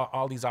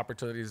these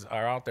opportunities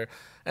are out there.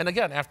 And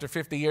again, after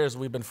 50 years,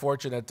 we've been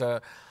fortunate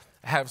to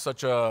have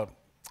such a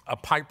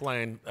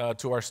pipeline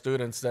to our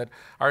students that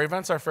our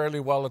events are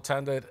fairly well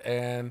attended,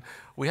 and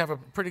we have a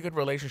pretty good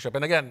relationship.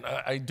 And again,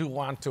 I do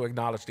want to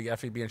acknowledge the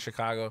FEB in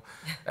Chicago,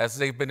 as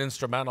they've been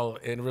instrumental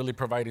in really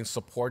providing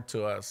support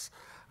to us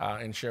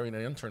and sharing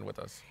an intern with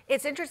us.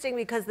 It's interesting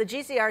because the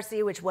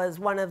GCRC, which was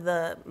one of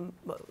the,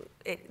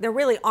 there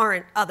really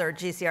aren't other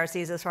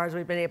GCRCs as far as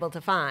we've been able to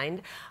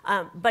find,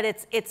 but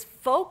its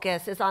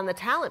focus is on the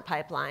talent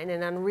pipeline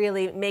and on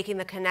really making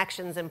the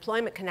connections,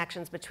 employment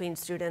connections between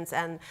students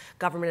and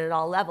government at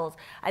all levels.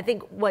 I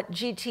think what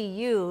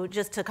G2U,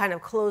 just to kind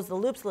of close the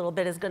loops a little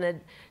bit, is going to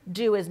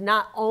do is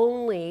not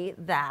only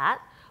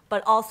that,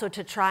 but also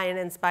to try and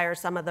inspire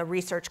some of the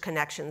research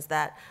connections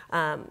that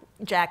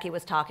Jackie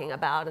was talking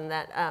about and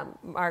that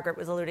Margaret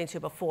was alluding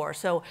to before.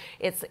 So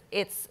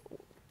it's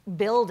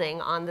building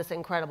on this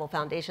incredible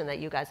foundation that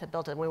you guys have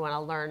built, and we want to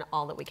learn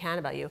all that we can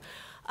about you.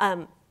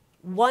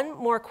 One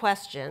more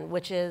question,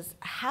 which is,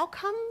 how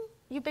come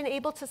you've been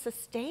able to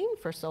sustain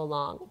for so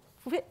long?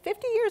 50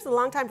 years is a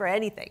long time for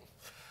anything.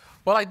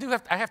 Well, I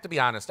have to be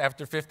honest.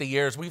 After 50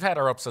 years, we've had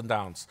our ups and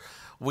downs.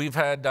 We've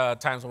had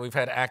times when we've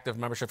had active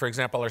membership. For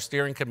example, our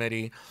steering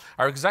committee,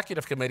 our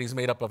executive committee is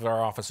made up of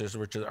our officers,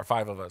 which are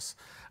 5 of us.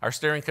 Our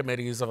steering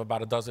committee is of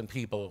about 12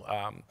 people,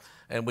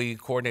 and we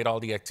coordinate all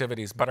the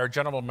activities. But our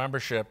general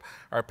membership,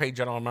 our paid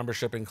general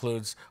membership,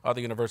 includes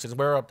other universities.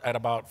 We're up at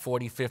about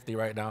 40, 50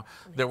 right now.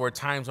 There were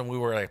times when we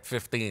were at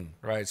 15,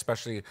 right?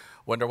 Especially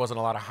when there wasn't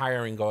a lot of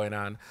hiring going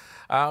on.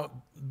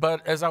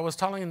 But as I was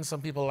telling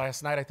some people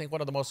last night, I think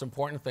one of the most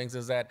important things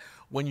is that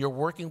when you're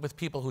working with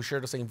people who share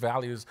the same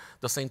values,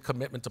 the same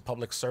commitment to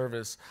public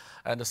service,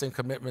 and the same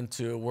commitment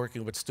to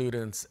working with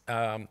students,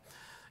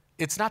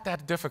 it's not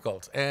that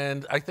difficult.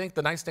 And I think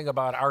the nice thing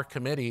about our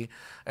committee,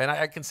 and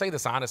I can say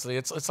this honestly,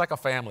 it's like a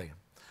family.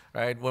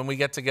 Right? When we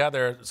get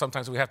together,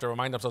 sometimes we have to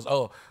remind ourselves,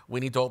 oh,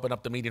 we need to open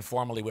up the meeting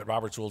formally with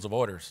Robert's Rules of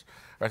Orders.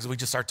 Right? So we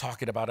just start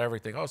talking about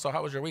everything. Oh, so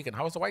how was your weekend?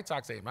 How was the White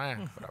Sox game?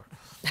 Whatever.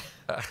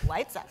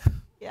 White Sox,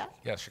 yeah?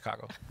 Yeah,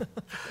 Chicago.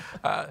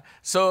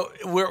 So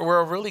we're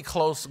a really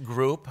close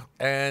group,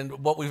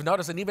 and what we've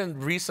noticed, and even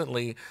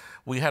recently,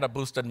 we had a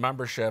boosted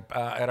membership.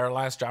 At our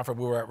last job fair,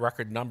 we were at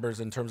record numbers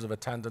in terms of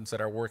attendance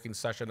at our working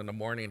session in the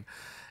morning.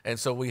 And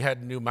so we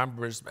had new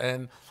members,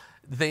 and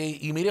they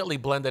immediately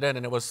blended in,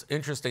 and it was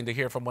interesting to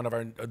hear from one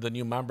of the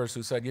new members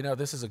who said, you know,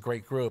 this is a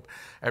great group.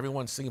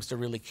 Everyone seems to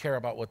really care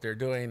about what they're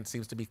doing,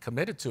 seems to be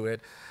committed to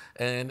it,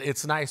 and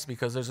it's nice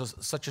because there's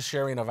such a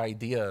sharing of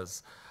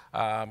ideas.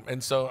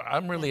 And so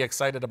I'm really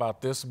excited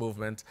about this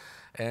movement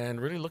and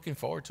really looking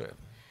forward to it.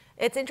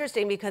 It's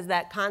interesting because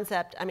that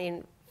concept, I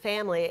mean,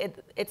 family,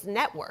 it's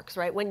networks,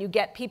 right? When you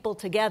get people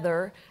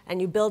together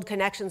and you build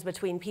connections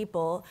between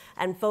people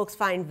and folks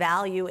find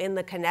value in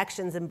the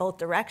connections in both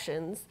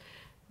directions,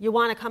 you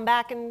want to come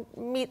back and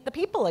meet the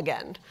people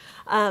again.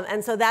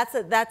 And so that's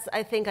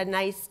I think, a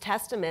nice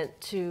testament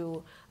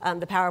to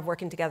the power of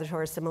working together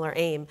toward a similar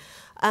aim.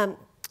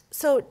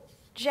 So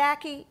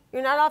Jackie,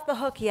 you're not off the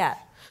hook yet.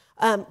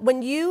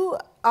 When you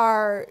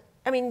are,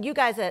 I mean, you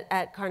guys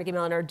at Carnegie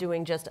Mellon are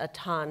doing just a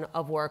ton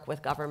of work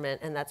with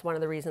government, and that's one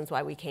of the reasons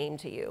why we came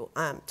to you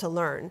to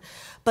learn.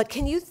 But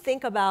can you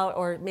think about,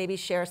 or maybe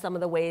share some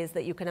of the ways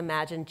that you can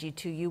imagine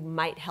G2U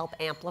might help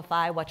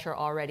amplify what you're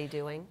already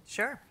doing?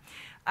 Sure.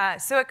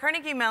 So at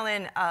Carnegie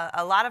Mellon,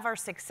 a lot of our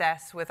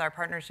success with our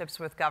partnerships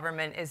with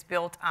government is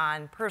built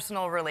on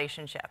personal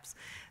relationships.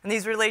 And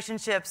these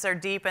relationships are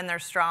deep and they're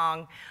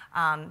strong,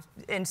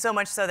 and so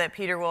much so that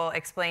Peter will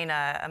explain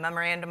a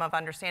memorandum of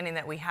understanding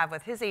that we have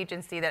with his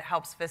agency that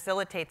helps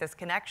facilitate this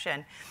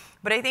connection.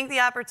 But I think the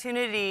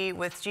opportunity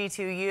with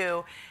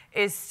G2U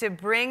is to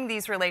bring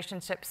these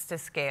relationships to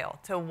scale,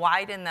 to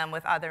widen them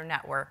with other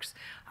networks,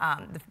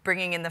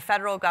 bringing in the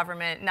federal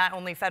government, not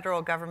only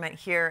federal government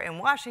here in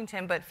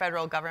Washington, but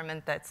federal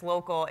government that's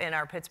local in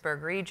our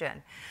Pittsburgh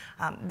region.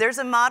 There's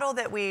a model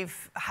that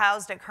we've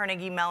housed at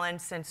Carnegie Mellon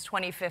since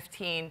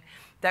 2015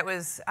 that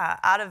was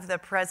out of the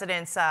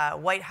president's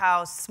White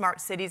House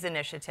Smart Cities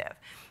Initiative.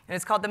 And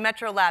it's called the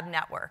Metro Lab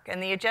Network.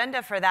 And the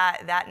agenda for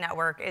that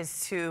network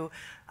is to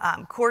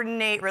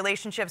coordinate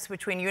relationships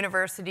between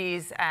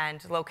universities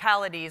and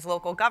localities,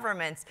 local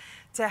governments,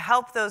 to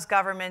help those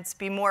governments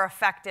be more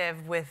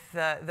effective with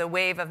the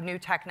wave of new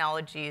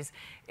technologies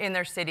in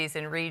their cities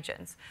and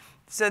regions.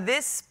 So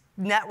this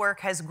network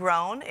has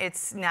grown.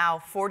 It's now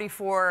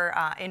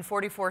 44 in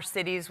 44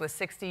 cities with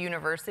 60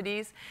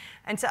 universities.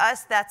 And to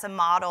us, that's a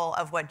model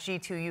of what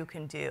G2U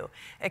can do.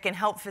 It can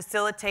help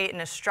facilitate in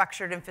a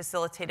structured and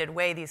facilitated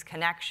way these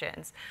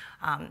connections.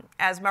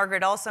 As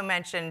Margaret also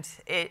mentioned,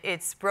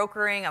 it's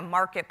brokering a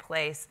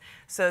marketplace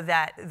so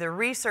that the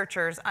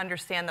researchers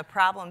understand the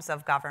problems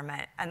of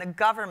government and the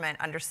government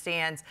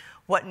understands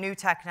what new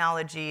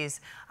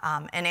technologies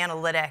and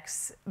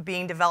analytics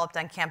being developed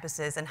on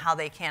campuses and how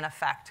they can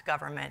affect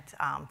government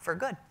for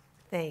good.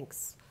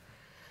 Thanks.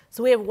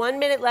 So we have 1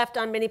 minute left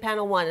on mini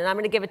panel 1, and I'm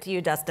going to give it to you,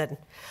 Dustin.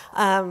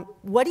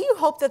 What do you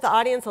hope that the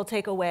audience will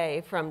take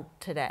away from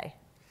today?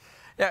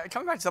 Yeah,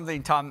 coming back to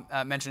something Tom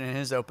mentioned in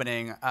his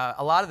opening,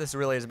 a lot of this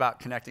really is about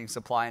connecting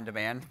supply and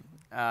demand,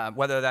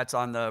 whether that's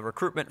on the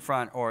recruitment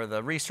front or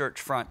the research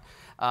front.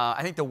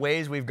 I think the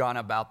ways we've gone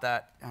about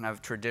that kind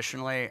of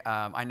traditionally,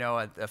 I know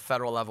at the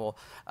federal level,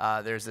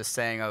 there's this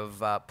saying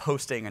of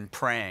posting and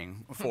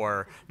praying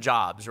for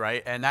jobs,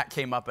 right? And that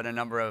came up in a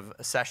number of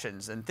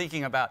sessions. And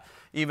thinking about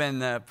even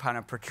the kind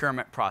of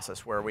procurement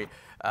process where we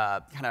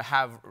kind of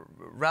have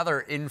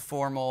rather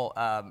informal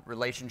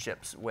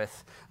relationships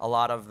with a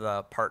lot of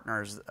the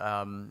partners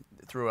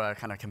through a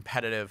kind of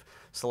competitive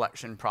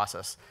selection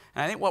process.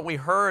 And I think what we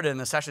heard in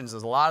the sessions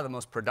is a lot of the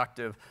most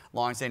productive,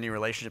 long-standing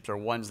relationships are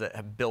ones that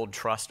have built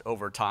trust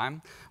over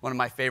time. One of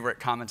my favorite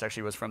comments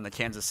actually was from the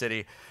Kansas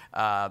City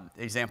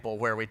example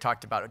where we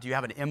talked about, do you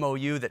have an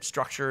MOU that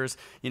structures,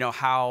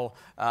 how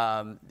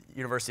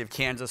University of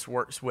Kansas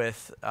works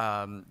with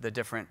the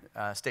different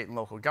state and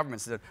local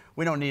governments?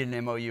 We don't need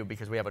an MOU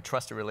because we have a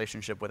trusted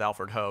relationship with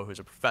Alfred Ho, who's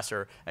a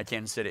professor at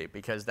Kansas City,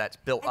 because that's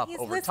built up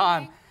over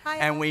time. Hi,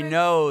 and we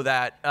know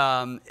that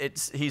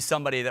he's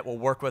somebody that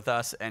will work with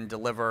us and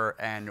deliver,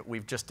 and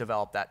we've just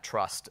developed that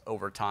trust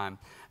over time.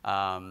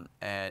 And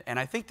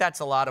I think that's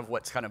a lot of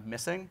what's kind of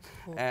missing,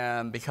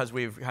 because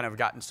we've kind of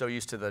gotten so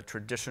used to the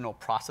traditional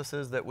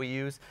processes that we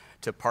use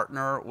to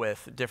partner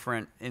with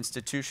different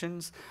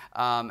institutions.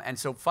 And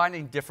so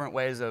finding different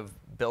ways of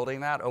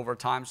building that over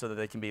time so that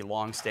they can be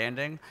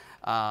long-standing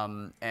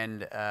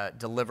and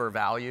deliver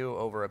value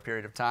over a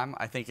period of time,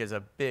 I think is a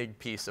big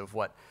piece of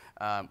what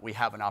we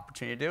have an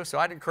opportunity to do. So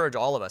I'd encourage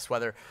all of us,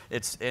 whether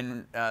it's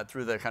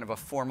through the kind of a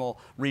formal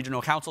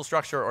regional council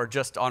structure or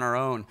just on our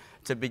own,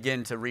 to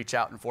begin to reach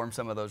out and form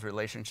some of those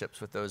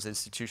relationships with those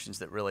institutions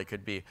that really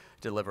could be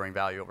delivering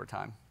value over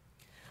time.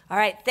 All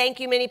right, thank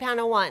you, mini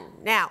panel 1.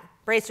 Now,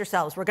 brace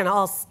yourselves. We're going to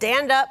all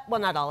stand up. Well,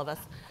 not all of us.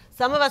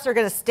 Some of us are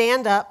going to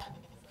stand up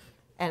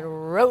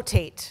and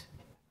rotate.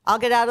 I'll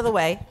get out of the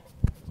way.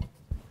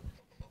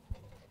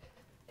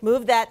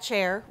 Move that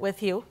chair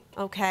with you.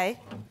 Okay,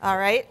 all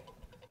right.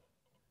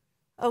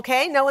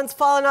 Okay, no one's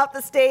fallen off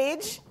the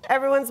stage.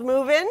 Everyone's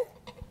moving.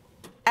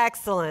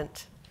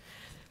 Excellent.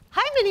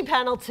 Hi, mini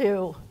panel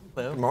 2.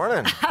 Hello. Good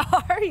morning.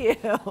 How are you?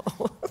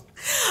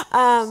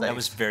 That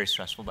was very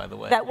stressful, by the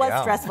way. That was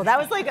stressful. That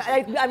was like,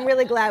 I'm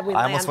really glad we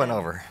landed. I almost went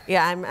over.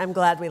 Yeah, I'm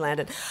glad we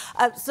landed.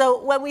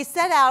 So when we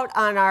set out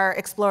on our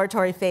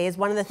exploratory phase,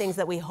 one of the things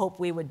that we hoped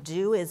we would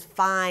do is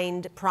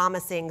find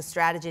promising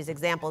strategies,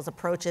 examples,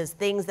 approaches,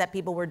 things that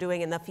people were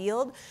doing in the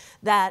field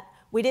that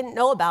we didn't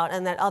know about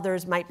and that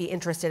others might be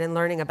interested in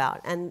learning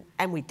about, and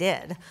we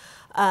did.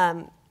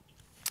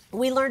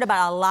 We learned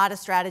about a lot of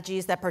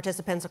strategies that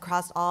participants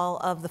across all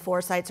of the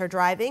 4 sites are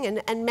driving,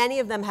 and many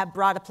of them have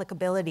broad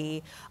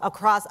applicability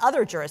across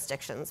other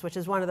jurisdictions, which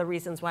is one of the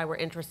reasons why we're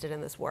interested in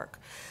this work.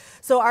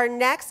 So our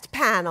next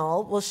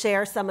panel will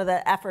share some of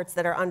the efforts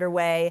that are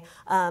underway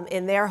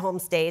in their home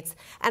states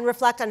and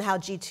reflect on how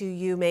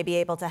G2U may be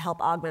able to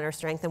help augment or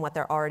strengthen what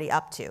they're already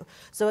up to.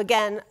 So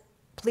again,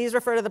 please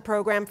refer to the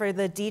program for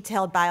the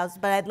detailed bios,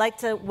 but I'd like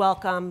to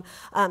welcome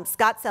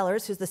Scott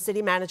Sellers, who's the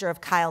city manager of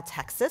Kyle,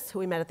 Texas, who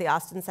we met at the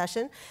Austin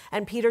session,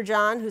 and Peter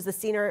John, who's the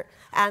senior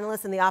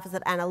analyst in the Office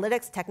of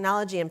Analytics,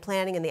 Technology, and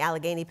Planning in the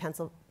Allegheny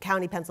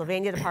County,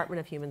 Pennsylvania Department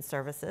of Human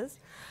Services.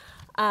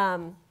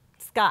 Scott.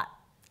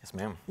 Yes,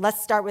 ma'am.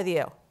 Let's start with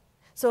you.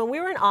 So when we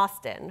were in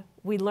Austin,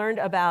 we learned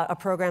about a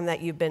program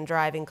that you've been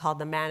driving called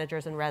the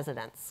Managers in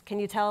Residence. Can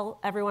you tell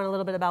everyone a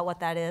little bit about what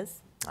that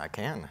is? I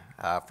can.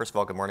 First of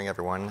all, good morning,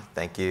 everyone.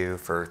 Thank you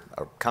for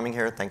coming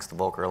here. Thanks to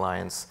Volcker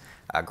Alliance.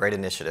 Great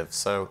initiative.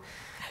 So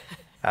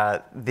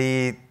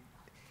the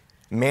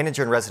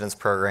Manager in Residence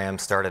program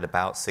started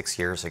about 6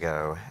 years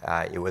ago.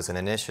 It was an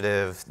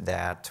initiative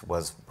that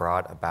was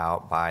brought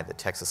about by the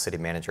Texas City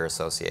Manager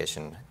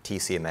Association,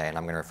 TCMA, and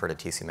I'm going to refer to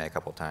TCMA a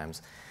couple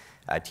times.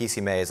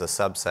 TCMA is a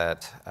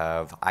subset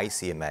of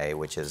ICMA,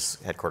 which is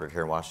headquartered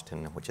here in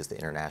Washington, which is the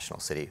International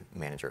City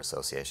Manager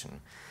Association.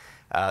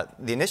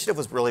 The initiative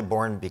was really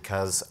born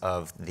because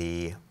of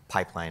the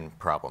pipeline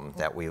problem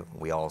that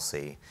we all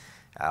see.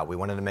 We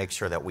wanted to make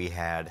sure that we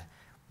had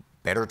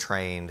better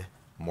trained,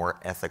 more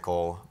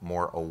ethical,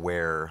 more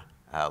aware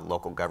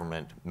local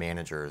government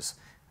managers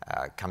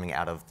coming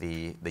out of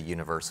the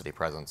university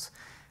presence.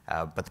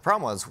 But the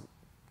problem was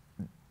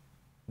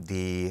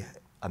the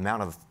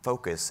amount of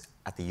focus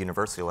at the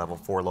university level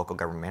for local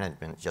government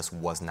management just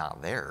was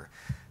not there.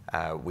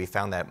 We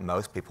found that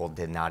most people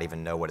did not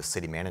even know what a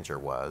city manager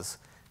was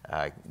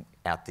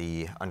at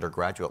the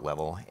undergraduate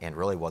level, and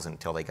really wasn't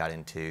until they got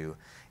into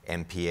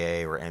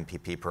MPA or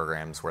MPP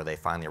programs where they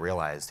finally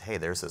realized, hey,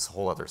 there's this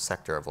whole other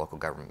sector of local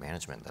government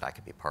management that I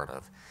could be part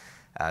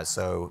of.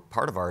 So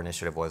part of our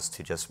initiative was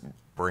to just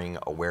bring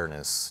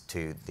awareness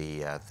to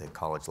the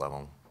college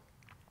level.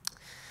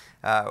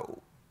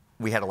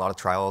 We had a lot of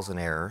trials and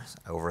errors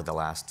over the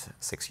last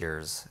 6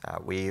 years.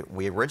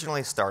 We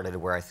originally started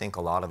where I think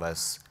a lot of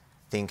us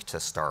think to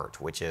start,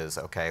 which is,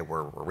 okay,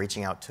 we're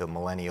reaching out to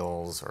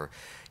millennials or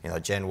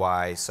Gen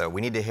Y, so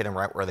we need to hit them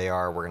right where they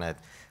are. We're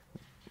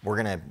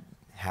gonna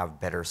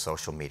have better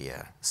social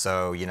media.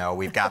 So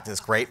we've got this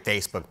great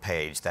Facebook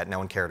page that no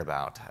one cared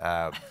about.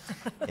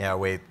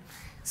 We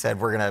said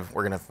we're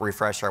gonna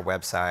refresh our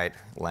website.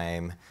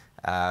 Lame.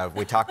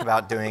 We talked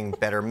about doing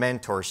better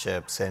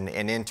mentorships and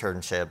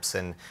internships,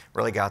 and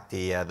really got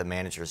the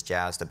managers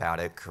jazzed about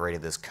it.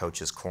 Created this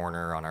coach's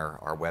corner on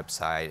our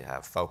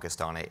website,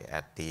 focused on it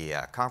at the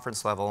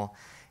conference level,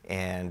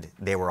 and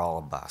they were all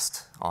a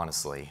bust,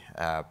 honestly.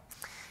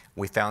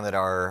 We found that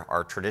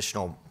our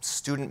traditional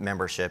student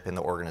membership in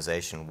the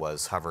organization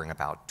was hovering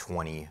about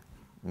 20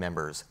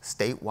 members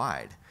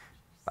statewide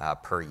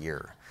per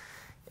year.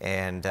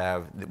 And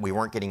we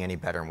weren't getting any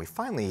better. And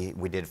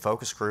we did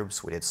focus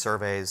groups, we did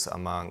surveys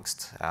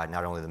amongst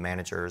not only the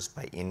managers,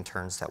 but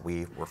interns that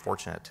we were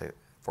fortunate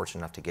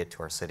enough to get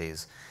to our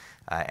cities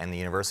and the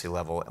university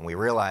level. And we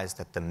realized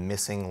that the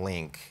missing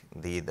link,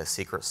 the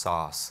secret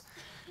sauce,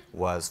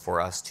 was for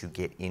us to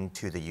get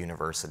into the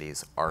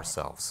universities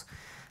ourselves.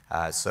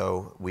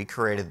 So we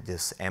created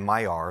this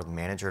MIR, the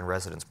Manager in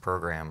Residence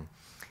program,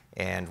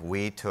 and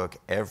we took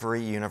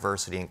every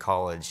university and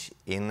college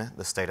in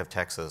the state of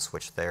Texas,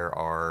 which there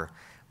are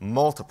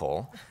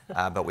multiple,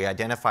 but we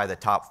identified the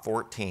top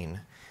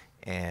 14,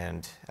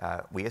 and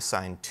we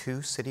assigned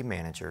 2 city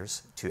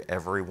managers to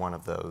every one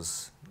of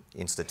those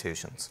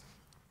institutions.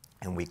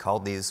 And we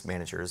called these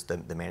managers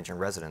the Manager in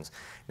Residence.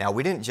 Now,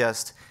 we didn't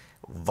just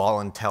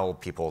volunteer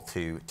people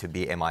to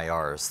be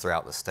MIRs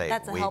throughout the state.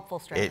 That's a helpful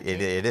strategy.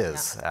 It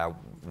is. Yeah.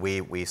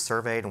 We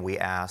surveyed and we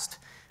asked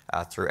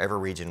through every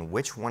region,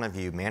 which one of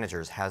you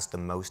managers has the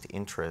most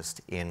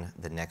interest in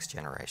the next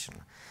generation?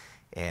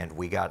 And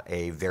we got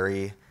a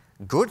very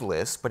good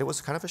list, but it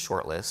was kind of a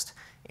short list,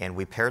 and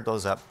we paired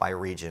those up by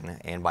region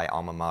and by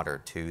alma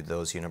mater to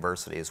those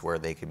universities where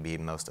they could be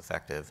most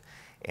effective.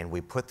 And we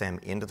put them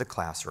into the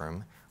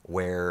classroom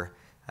where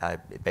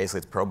basically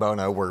it's pro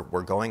bono.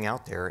 We're going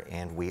out there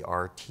and we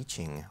are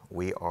teaching.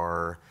 We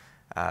are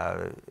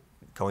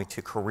going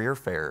to career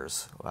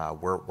fairs.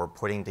 We're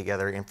putting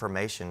together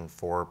information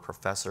for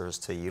professors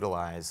to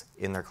utilize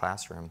in their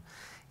classroom.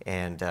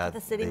 And do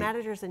the city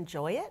managers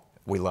enjoy it?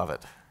 We love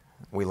it.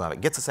 We love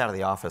it. Gets us out of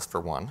the office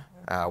for one,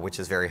 which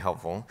is very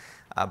helpful.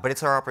 But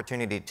it's our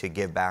opportunity to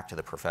give back to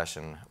the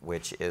profession,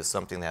 which is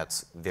something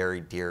that's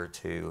very dear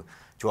to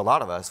a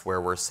lot of us,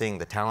 where we're seeing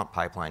the talent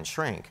pipeline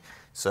shrink.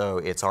 So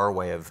it's our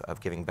way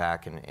of giving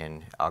back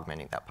and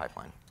augmenting that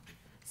pipeline.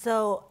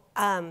 So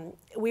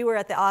we were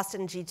at the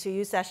Austin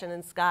G2U session,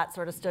 and Scott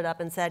sort of stood up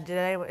and said,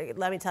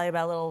 let me tell you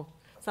about a little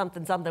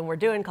something we're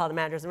doing called the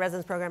Managers in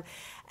Residence program.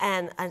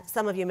 And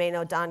some of you may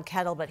know Don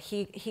Kettle, but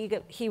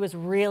he was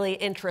really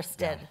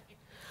interested.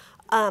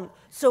 Yeah.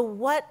 So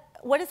what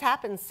has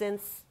happened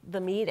since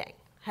the meeting?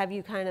 Have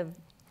you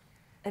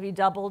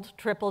doubled,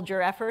 tripled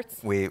your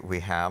efforts? We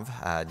have.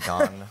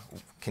 Don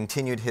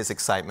continued his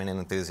excitement and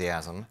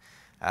enthusiasm,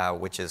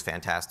 which is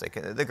fantastic.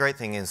 The great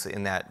thing is,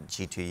 in that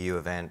G2U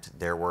event,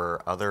 there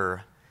were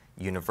other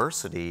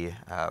university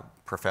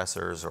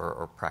professors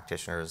or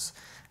practitioners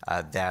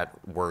that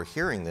were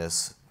hearing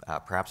this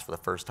perhaps for the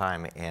first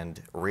time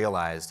and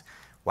realized,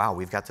 wow,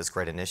 we've got this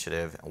great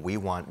initiative. We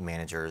want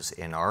managers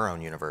in our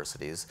own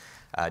universities.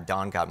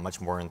 Don got much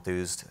more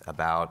enthused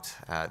about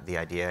the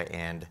idea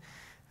and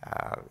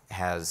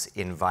has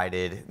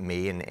invited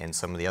me and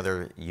some of the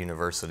other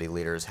university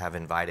leaders have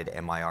invited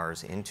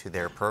MIRs into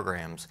their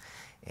programs.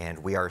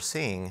 And we are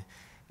seeing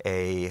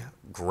a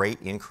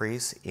great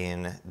increase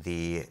in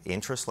the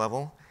interest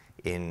level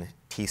in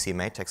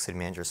TCMA, Tech City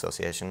Manager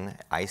Association,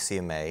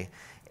 ICMA,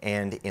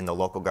 and in the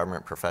local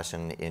government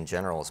profession in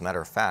general. As a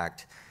matter of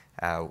fact,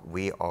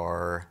 we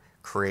are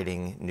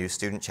creating new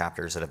student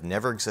chapters that have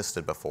never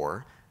existed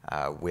before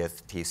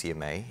with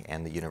TCMA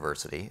and the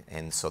university.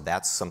 And so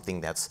that's something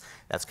that's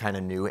kind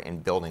of new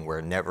and building,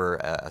 where never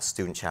a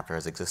student chapter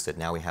has existed.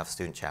 Now we have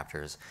student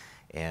chapters.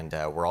 And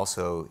we're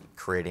also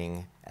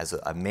creating, as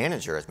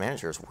managers,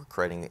 we're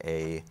creating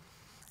a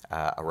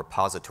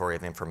repository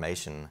of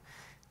information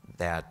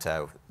that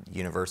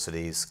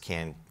universities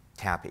can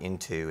tap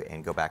into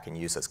and go back and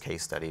use as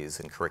case studies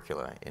and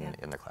curricula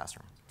in the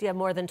classroom. Do you have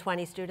more than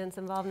 20 students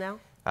involved now?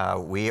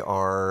 We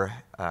are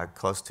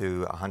close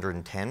to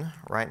 110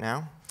 right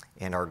now,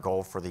 and our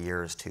goal for the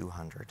year is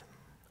 200.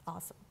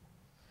 Awesome.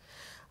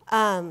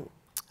 All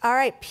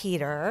right,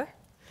 Peter.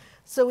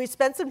 So we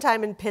spent some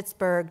time in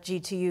Pittsburgh,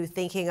 G2U,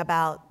 thinking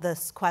about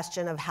this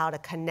question of how to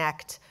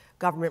connect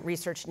government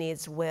research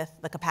needs with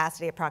the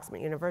capacity of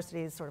proximate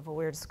universities, sort of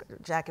what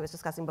Jackie was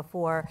discussing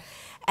before.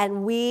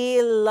 And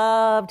we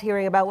loved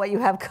hearing about what you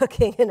have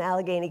cooking in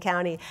Allegheny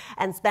County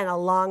and spent a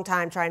long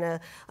time trying to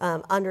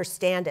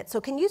understand it. So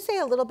can you say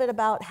a little bit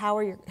about how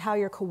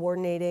you're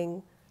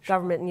coordinating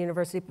government and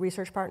university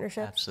research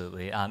partnerships?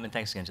 Absolutely, and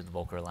thanks again to the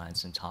Volcker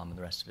Alliance and Tom and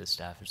the rest of his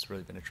staff. It's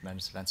really been a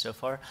tremendous event so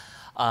far.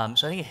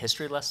 So I think a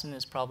history lesson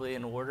is probably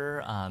in order.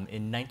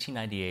 In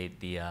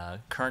 1998, the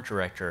current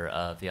director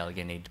of the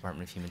Allegheny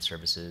Department of Human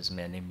Services, a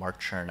man named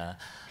Mark Cherna,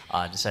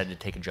 decided to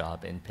take a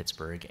job in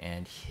Pittsburgh,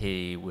 and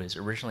he was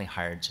originally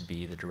hired to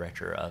be the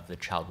director of the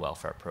Child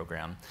Welfare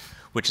Program,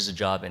 which is a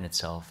job in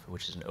itself,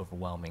 which is an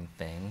overwhelming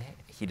thing.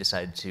 He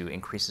decided to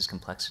increase his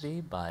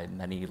complexity by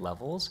many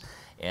levels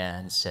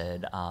and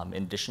said,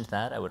 in addition to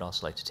that, I would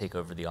also like to take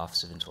over the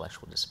Office of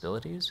Intellectual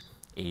Disabilities,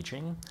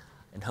 Aging,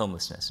 and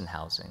Homelessness and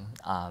Housing.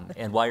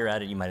 And while you're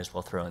at it, you might as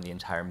well throw in the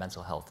entire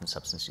mental health and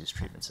substance use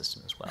treatment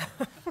system as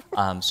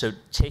well. So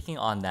taking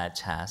on that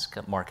task,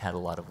 Mark had a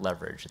lot of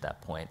leverage at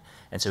that point,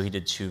 and so he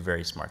did two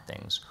very smart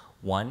things.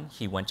 One,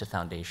 he went to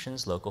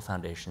foundations, local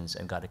foundations,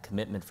 and got a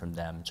commitment from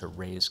them to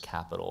raise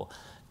capital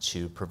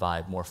to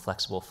provide more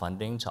flexible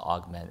funding to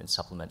augment and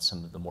supplement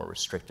some of the more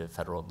restrictive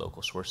federal and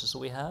local sources that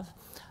we have.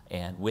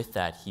 And with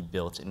that, he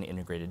built an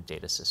integrated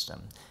data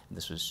system.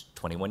 This was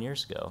 21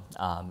 years ago.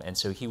 And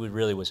so he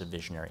really was a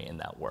visionary in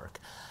that work.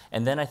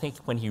 And then I think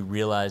when he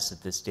realized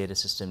that this data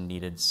system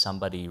needed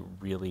somebody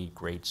really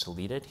great to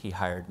lead it, he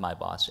hired my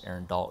boss,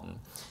 Erin Dalton,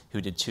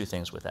 who did two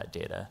things with that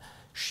data.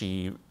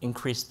 She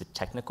increased the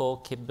technical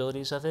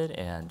capabilities of it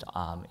and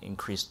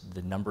increased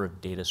the number of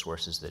data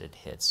sources that it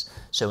hits.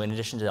 So in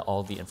addition to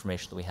all the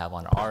information that we have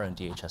on our own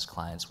DHS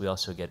clients, we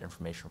also get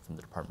information from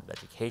the Department of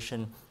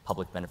Education,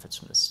 public benefits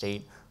from the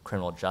state,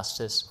 criminal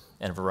justice,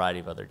 and a variety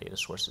of other data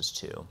sources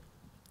too.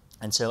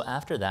 And so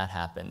after that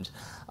happened,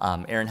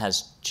 Erin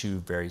has two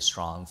very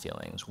strong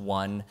feelings.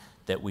 One,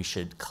 that we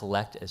should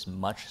collect as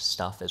much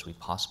stuff as we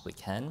possibly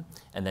can,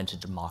 and then to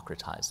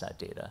democratize that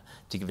data,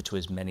 to give it to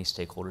as many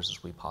stakeholders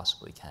as we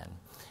possibly can.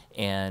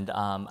 And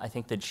I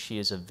think that she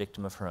is a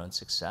victim of her own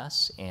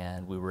success,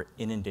 and we were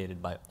inundated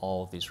by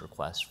all of these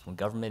requests from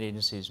government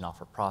agencies,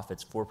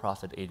 not-for-profits,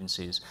 for-profit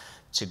agencies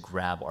to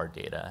grab our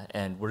data.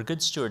 And we're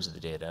good stewards of the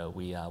data.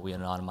 We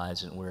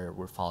anonymize it, and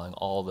we're following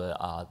all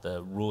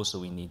the rules that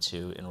we need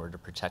to in order to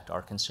protect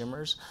our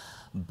consumers.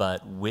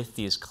 But with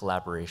these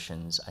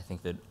collaborations, I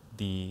think that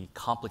the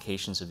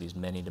complications of these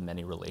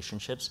many-to-many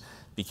relationships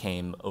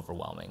became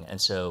overwhelming. And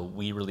so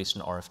we released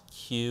an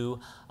RFQ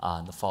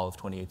in the fall of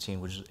 2018,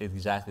 which is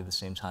exactly the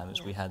same time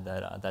as we had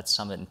that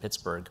summit in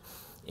Pittsburgh,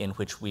 in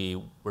which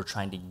we were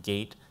trying to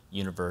gate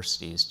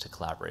universities to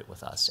collaborate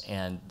with us.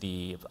 And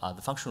the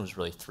function was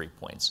really 3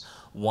 points.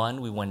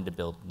 One, we wanted to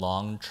build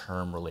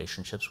long-term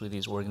relationships with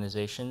these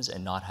organizations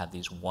and not have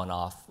these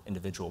one-off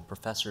individual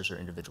professors or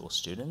individual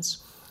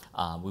students.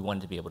 We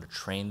wanted to be able to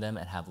train them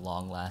and have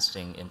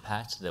long-lasting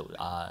impact that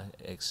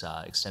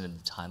extended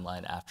the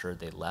timeline after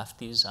they left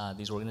these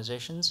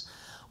organizations.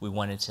 We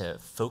wanted to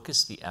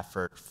focus the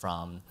effort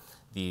from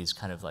these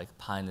kind of like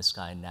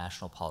pie-in-the-sky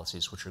national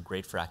policies, which are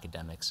great for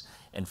academics,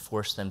 and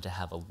force them to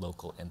have a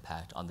local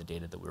impact on the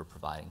data that we were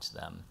providing to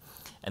them.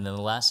 And then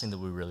the last thing that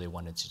we really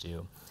wanted to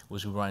do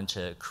was we wanted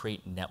to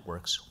create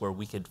networks where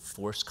we could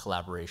force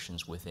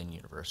collaborations within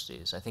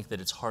universities. I think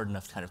that it's hard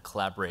enough to kind of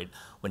collaborate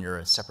when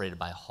you're separated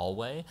by a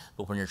hallway,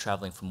 but when you're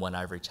traveling from one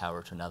ivory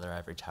tower to another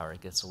ivory tower,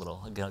 it gets a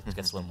little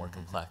more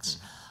complex.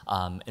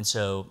 And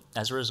so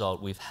as a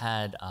result, we've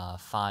had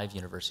 5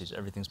 universities.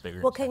 Everything's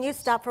bigger. Well, can you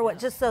stop for what?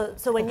 Just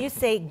so when you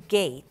say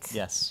gate,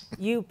 yes,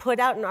 you put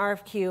out an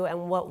RFQ,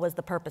 and what was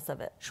the purpose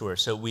of it? Sure.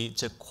 So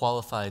to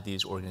qualify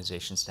these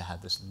organizations to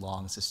have this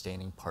long,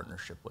 sustaining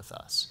partnership with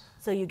us.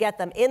 So you get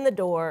them in the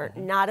door,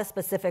 not a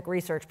specific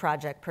research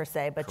project per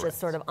se, but just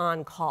sort of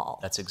on call.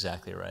 That's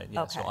exactly right.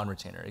 Yeah, Okay. so on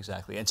retainer,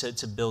 exactly. And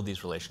to build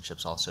these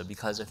relationships also,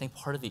 because I think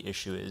part of the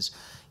issue is,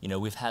 you know,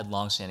 we've had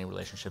long-standing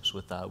relationships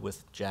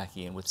with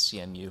Jackie and with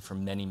CMU for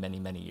many, many,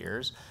 many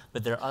years,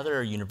 but there are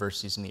other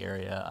universities in the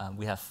area.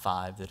 We have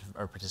 5 that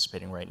are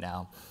participating right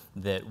now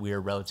that we are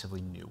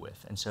relatively new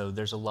with. And so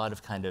there's a lot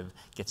of kind of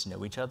get to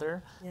know each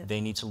other. Yeah. They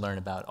need to learn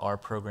about our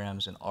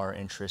programs and our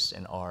interests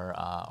and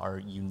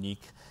our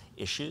unique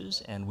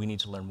issues, and we need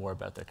to learn more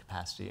about their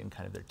capacity and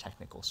kind of their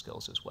technical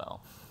skills as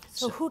well.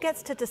 So who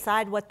gets to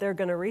decide what they're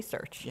going to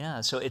research?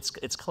 Yeah, so it's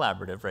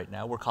collaborative right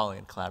now. We're calling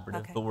it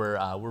collaborative, Okay. but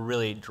we're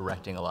really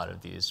directing a lot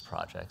of these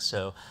projects.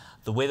 So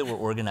the way that we're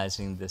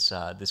organizing this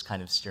this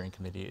kind of steering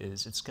committee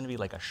is it's going to be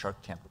like a Shark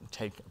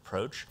Tank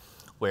approach,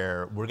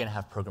 where we're going to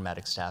have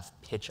programmatic staff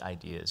pitch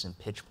ideas and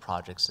pitch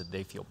projects that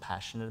they feel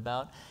passionate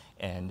about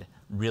and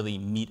really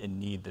meet a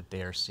need that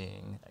they are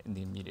seeing in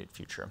the immediate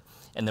future.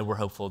 And then we're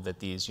hopeful that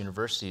these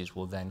universities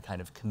will then kind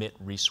of commit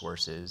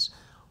resources,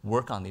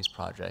 work on these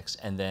projects,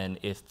 and then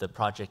if the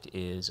project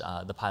is,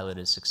 the pilot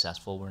is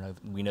successful,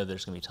 we know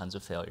there's going to be tons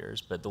of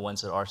failures, but the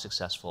ones that are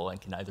successful and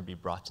can either be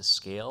brought to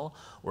scale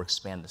or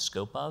expand the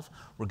scope of,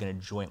 we're going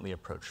to jointly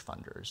approach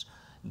funders.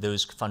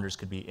 Those funders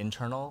could be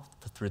internal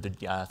through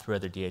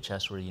other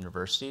DHS or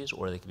universities,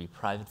 or they could be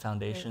private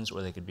foundations,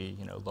 or they could be,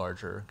 you know,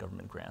 larger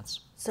government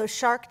grants. So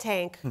Shark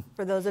Tank,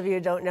 for those of you who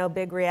don't know,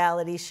 big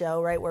reality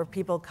show, right, where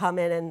people come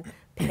in and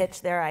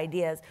pitch their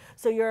ideas.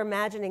 So you're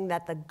imagining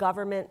that the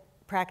government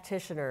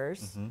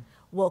practitioners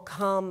will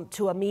come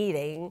to a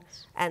meeting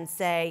and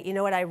say, you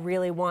know what I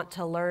really want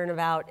to learn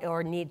about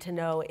or need to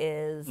know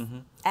is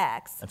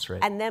X. That's right.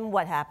 And then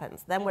what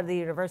happens? Then what do the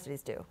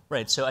universities do?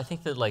 Right. So I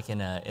think that, like,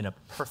 in a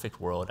perfect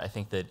world, I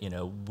think that, you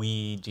know,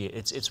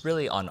 it's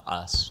really on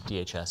us,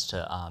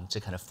 DHS, to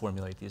kind of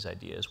formulate these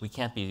ideas. We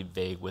can't be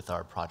vague with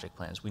our project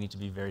plans. We need to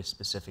be very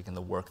specific in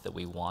the work that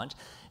we want,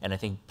 and I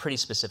think pretty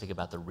specific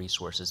about the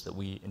resources that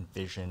we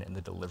envision and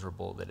the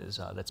deliverable that is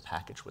that's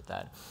packaged with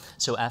that.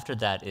 So after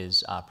that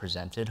is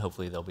presented,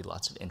 hopefully there'll be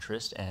lots of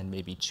interest, and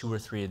maybe 2 or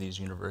 3 of these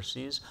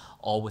universities,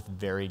 all with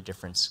very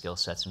different skill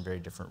sets and very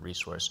different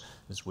resources,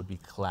 would be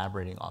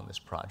collaborating on this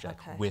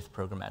project with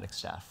programmatic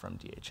staff from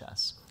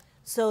DHS.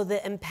 So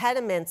the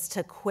impediments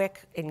to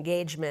quick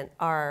engagement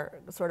are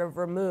sort of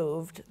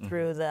removed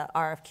through the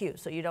RFQ.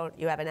 So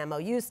you have an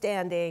MOU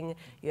standing,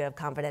 you have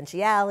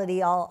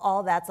confidentiality,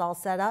 all that's all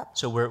set up?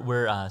 So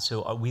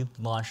we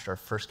launched our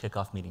first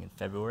kickoff meeting in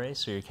February,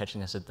 so you're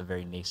catching us at the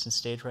very nascent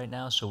stage right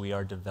now, so we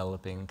are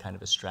developing kind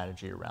of a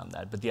strategy around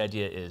that. But the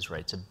idea is,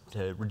 right,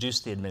 to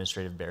reduce the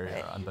administrative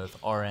barrier on both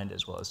our end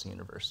as well as the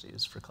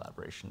universities for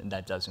collaboration, and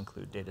that does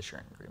include data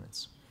sharing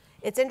agreements.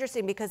 It's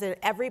interesting because in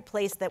every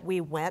place that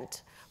we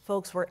went,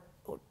 folks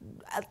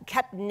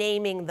kept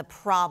naming the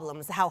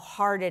problems, how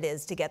hard it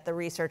is to get the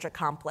research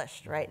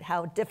accomplished, right?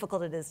 How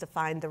difficult it is to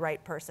find the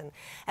right person.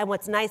 And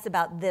what's nice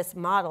about this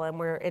model, and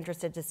we're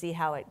interested to see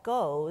how it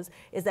goes,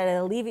 is that it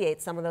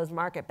alleviates some of those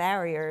market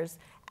barriers,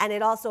 and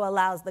it also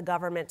allows the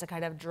government to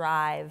kind of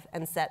drive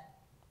and set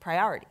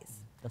priorities.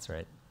 That's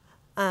right.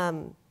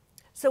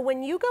 So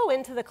when you go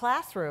into the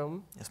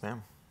classroom, Yes,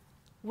 ma'am.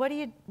 what do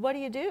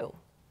you do?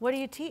 What do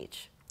you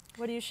teach?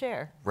 What do you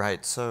share?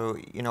 Right. So,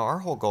 you know, our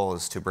whole goal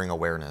is to bring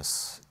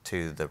awareness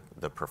to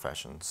the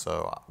profession.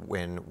 So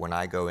when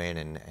I go in,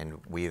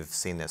 and we've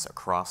seen this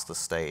across the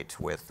state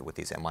with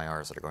these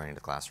MIRs that are going into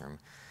the classroom,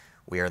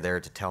 we are there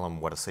to tell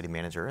them what a city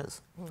manager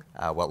is,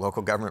 what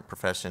local government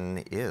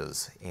profession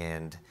is.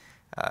 And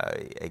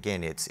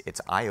again,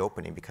 it's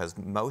eye-opening because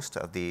most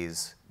of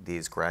these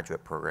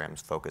graduate programs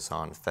focus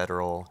on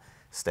federal,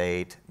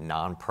 state,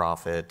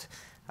 nonprofit,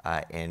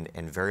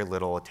 and very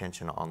little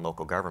attention on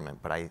local government.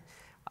 But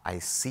I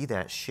see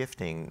that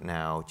shifting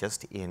now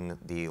just in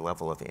the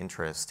level of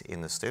interest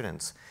in the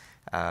students.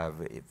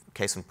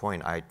 Case in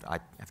point,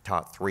 I've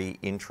taught 3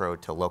 intro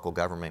to local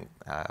government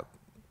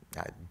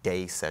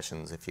day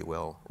sessions, if you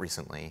will,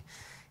 recently.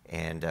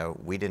 And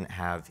we didn't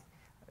have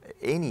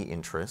any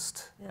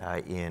interest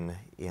in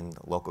the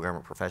local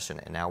government profession.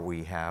 And now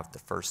we have the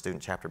first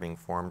student chapter being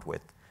formed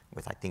with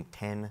I think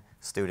 10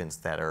 students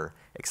that are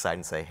excited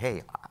and say,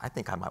 hey, I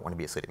think I might want to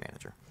be a city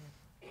manager.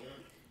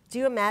 Do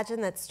you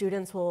imagine that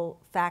students will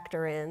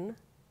factor in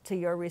to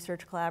your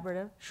research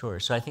collaborative? Sure.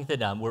 So I think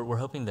that we're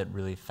hoping that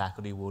really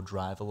faculty will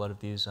drive a lot of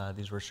these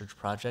research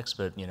projects.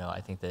 But you know,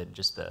 I think that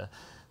just the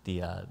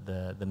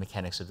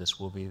mechanics of this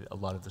will be, a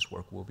lot of this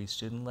work will be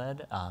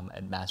student-led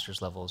at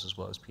master's levels as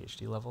well as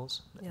PhD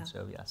levels. Yeah. And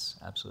so yes,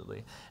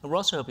 absolutely. And we're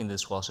also hoping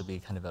this will also be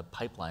kind of a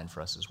pipeline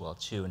for us as well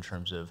too, in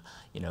terms of,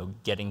 you know,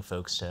 getting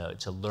folks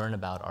to learn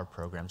about our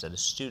programs at a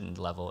student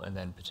level and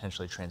then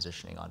potentially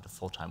transitioning onto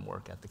full-time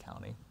work at the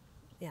county.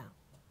 Yeah,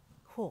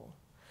 cool.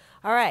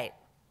 All right,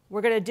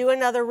 we're gonna do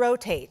another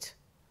rotate.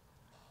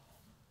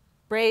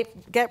 Brave,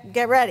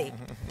 get ready.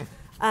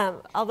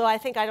 Although I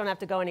think I don't have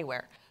to go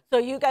anywhere. So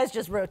you guys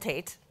just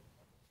rotate.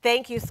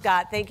 Thank you,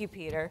 Scott. Thank you,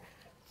 Peter.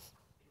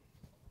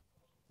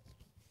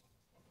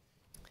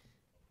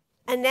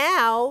 And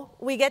now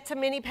we get to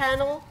mini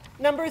panel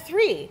number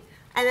 3.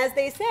 And as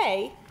they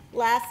say,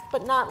 last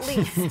but not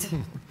least,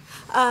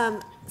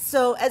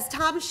 so as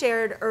Tom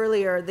shared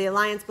earlier, the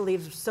Alliance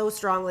believes so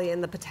strongly in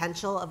the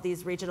potential of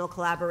these regional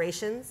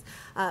collaborations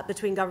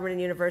between government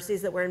and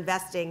universities that we're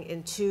investing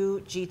in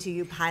 2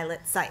 G2U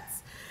pilot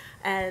sites.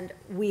 And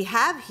we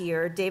have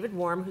here David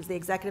Warm, who's the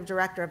executive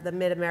director of the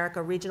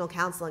Mid-America Regional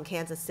Council in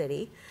Kansas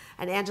City,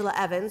 and Angela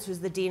Evans, who's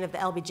the dean of the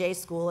LBJ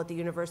School at the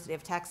University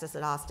of Texas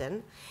at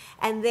Austin.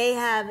 And they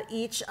have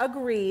each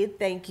agreed,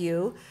 thank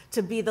you,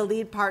 to be the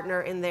lead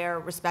partner in their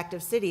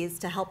respective cities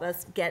to help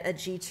us get a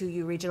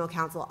G2U Regional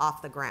Council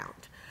off the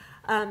ground.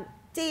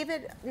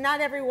 David, not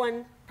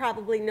everyone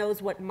probably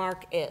knows what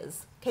MARC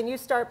is. Can you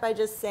start by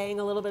just saying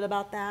a little bit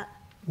about that?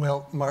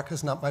 Well, MARC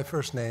is not my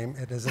first name.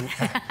 It is an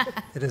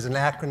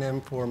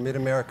acronym for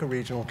Mid-America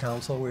Regional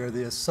Council. We are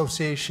the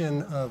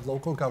Association of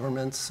Local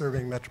Governments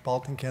serving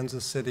metropolitan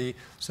Kansas City.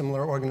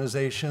 Similar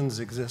organizations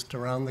exist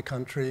around the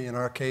country. In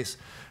our case,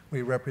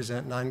 we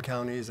represent 9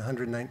 counties,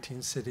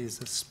 119 cities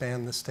that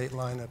span the state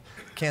line of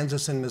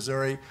Kansas and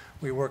Missouri.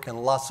 We work in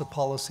lots of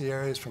policy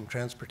areas from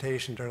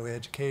transportation to early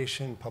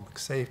education, public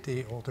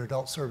safety, older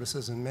adult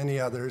services, and many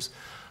others.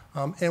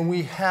 And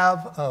we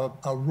have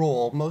a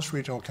role, most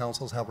regional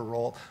councils have a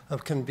role,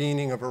 of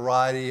convening a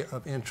variety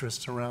of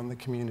interests around the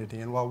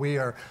community. And while we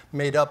are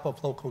made up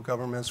of local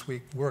governments,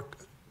 we work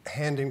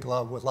hand in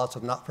glove with lots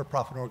of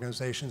not-for-profit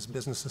organizations,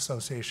 business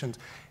associations,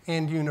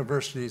 and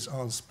universities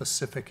on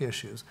specific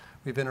issues.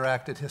 We've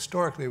interacted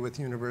historically with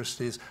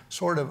universities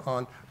sort of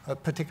on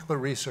particular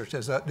research.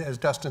 As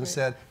Dustin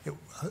said,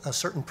 a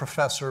certain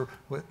professor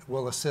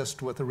will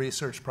assist with a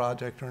research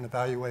project or an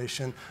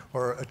evaluation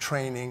or a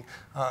training,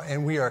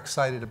 and we are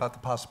excited about the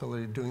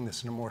possibility of doing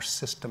this in a more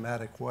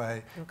systematic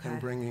way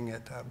and bringing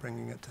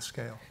it to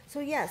scale. So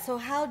yeah, so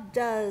how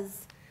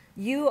does,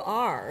 you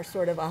are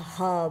sort of a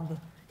hub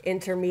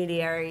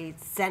intermediary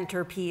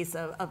centerpiece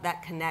of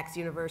that connects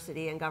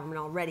university and government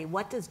already.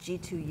 What does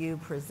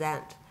G2U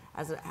present?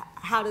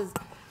 How does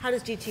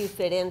G2U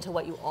fit into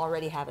what you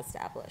already have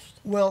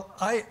established? Well,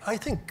 I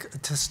think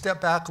to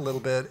step back a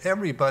little bit,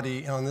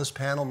 everybody on this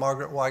panel,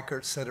 Margaret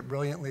Weichert said it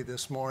brilliantly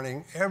this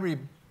morning, every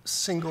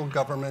single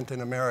government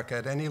in America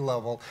at any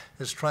level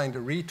is trying to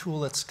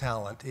retool its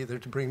talent, either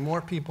to bring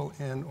more people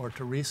in or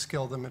to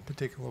reskill them in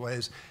particular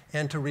ways,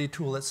 and to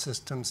retool its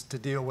systems to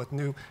deal with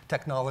new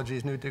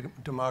technologies, new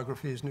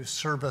demographies, new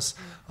service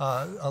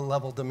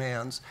level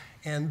demands.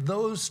 And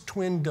those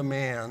twin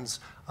demands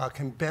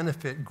can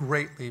benefit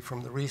greatly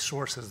from the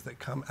resources that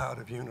come out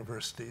of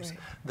universities,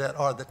 that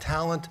are the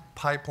talent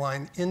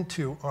pipeline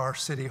into our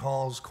city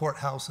halls,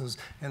 courthouses,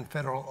 and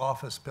federal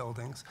office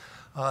buildings.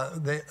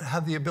 They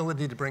have the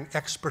ability to bring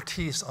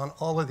expertise on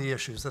all of the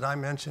issues that I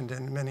mentioned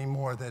and many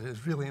more that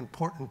is really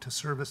important to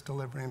service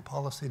delivery and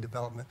policy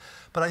development.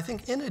 But I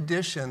think in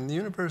addition, the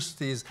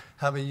universities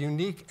have a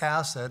unique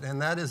asset,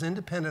 and that is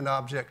independent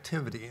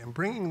objectivity. And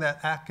bringing that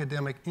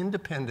academic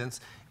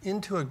independence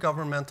into a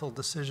governmental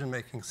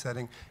decision-making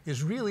setting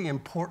is really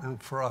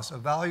important for us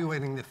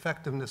evaluating the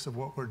effectiveness of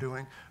what we're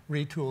doing,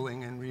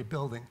 retooling and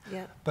rebuilding.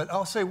 But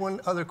I'll say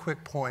one other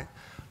quick point.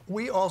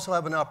 We also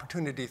have an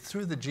opportunity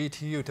through the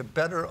G2U to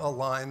better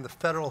align the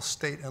federal,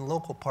 state, and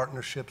local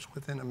partnerships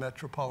within a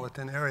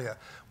metropolitan area.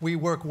 We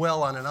work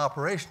well on an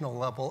operational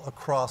level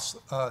across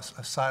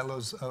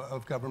silos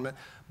of government,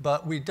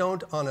 but we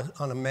don't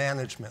on a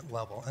management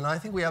level. And I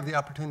think we have the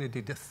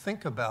opportunity to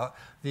think about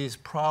these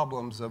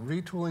problems of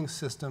retooling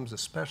systems,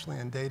 especially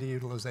in data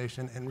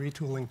utilization, and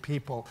retooling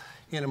people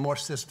in a more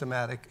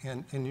systematic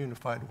and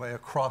unified way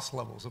across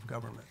levels of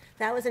government.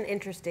 That was an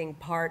interesting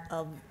part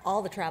of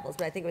all the travels,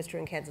 but I think it was true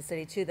in Kansas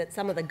City too, that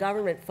some of the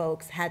government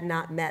folks had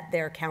not met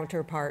their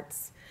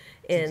counterparts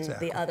in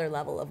the other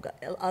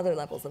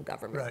levels of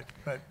government.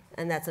 Right.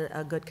 And that's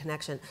a good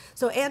connection.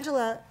 So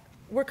Angela,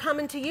 we're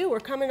coming to you. We're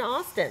coming to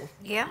Austin.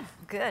 Yeah,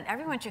 good.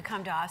 Everyone should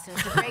come to Austin.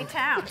 It's a great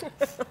town.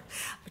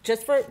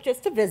 just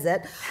to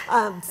visit.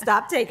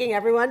 Stop taking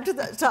everyone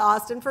to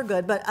Austin for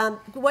good. But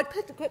what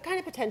kind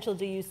of potential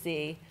do you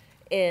see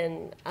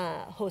in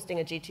hosting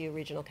a G2U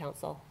Regional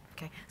Council?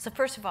 Okay, so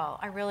first of all,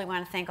 I really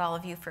want to thank all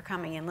of you for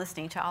coming and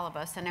listening to all of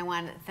us, and I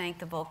want to thank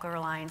the Volcker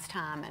Alliance,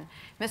 Tom, and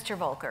Mr.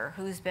 Volcker,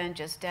 who's been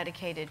just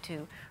dedicated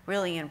to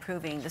really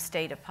improving the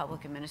state of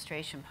public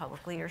administration,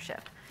 public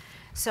leadership.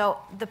 So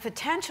the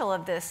potential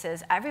of this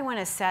is, everyone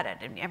has said it,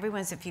 and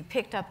if you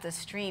picked up the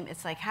stream,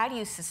 it's like, how do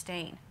you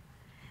sustain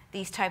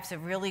these types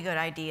of really good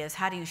ideas?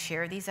 How do you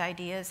share these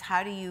ideas?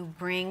 How do you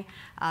bring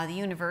the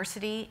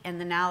university and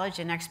the knowledge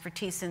and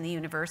expertise in the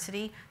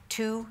university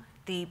to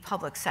the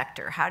public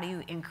sector? How do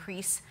you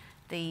increase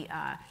the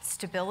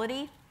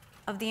stability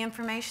of the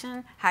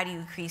information? How do you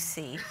increase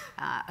the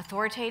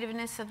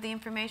authoritativeness of the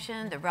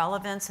information, the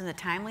relevance and the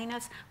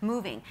timeliness?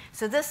 Moving.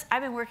 So this,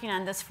 I've been working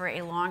on this for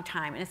a long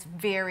time, and it's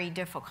very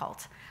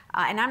difficult.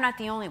 And I'm not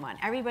the only one.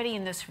 Everybody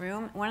in this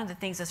room, one of the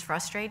things that's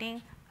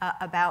frustrating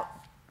about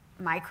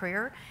my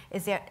career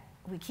is that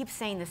we keep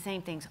saying the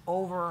same things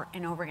over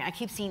and over again. I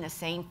keep seeing the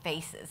same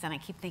faces, and I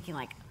keep thinking,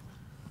 like,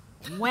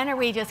 when are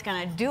we just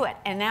going to do it?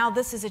 And now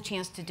this is a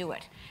chance to do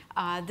it.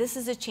 This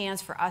is a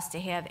chance for us to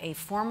have a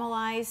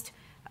formalized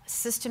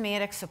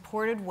systematic,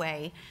 supported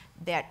way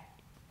that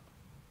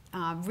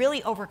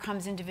really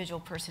overcomes individual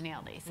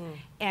personalities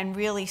and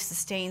really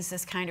sustains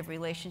this kind of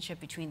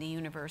relationship between the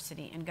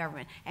university and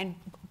government. And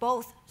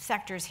both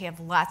sectors have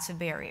lots of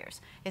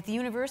barriers. At the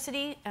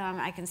university,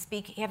 I can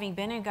speak, having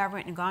been in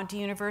government and gone to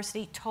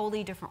university,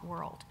 totally different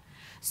world.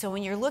 So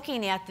when you're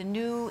looking at the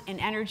new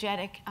and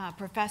energetic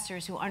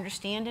professors who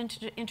understand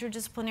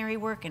interdisciplinary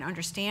work and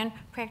understand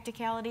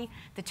practicality,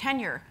 the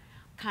tenure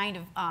kind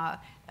of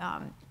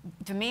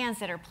demands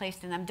that are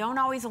placed in them don't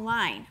always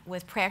align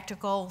with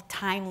practical,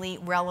 timely,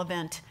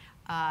 relevant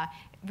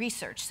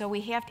research. So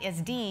we have to,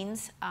 as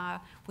deans,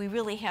 we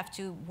really have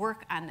to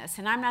work on this.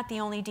 And I'm not the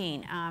only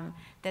dean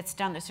that's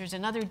done this. There's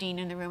another dean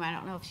in the room, I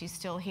don't know if she's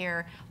still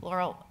here,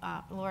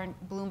 Lauren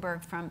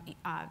Bloomberg from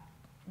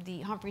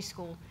the Humphrey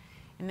School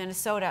in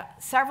Minnesota.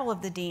 Several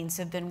of the deans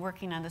have been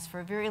working on this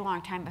for a very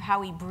long time, but how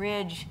we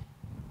bridge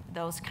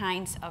those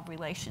kinds of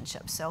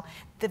relationships. So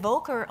the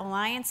Volcker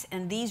Alliance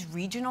and these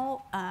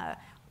regional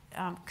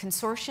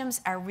consortiums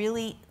are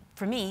really,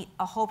 for me,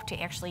 a hope to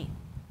actually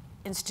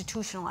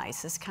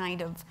institutionalize this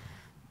kind of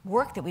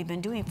work that we've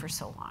been doing for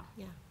so long.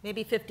 Yeah,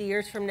 maybe 50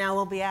 years from now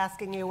we'll be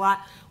asking you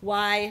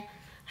why,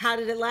 how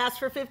did it last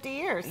for 50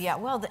 years? Yeah,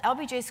 well, the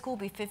LBJ school will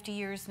be 50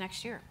 years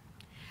next year.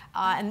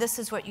 And this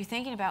is what you're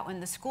thinking about when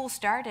the school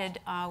started,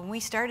 when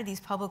we started these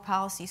public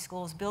policy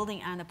schools,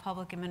 building on the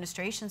public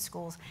administration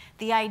schools,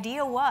 the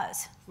idea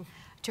was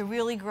to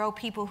really grow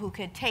people who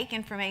could take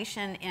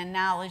information and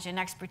knowledge and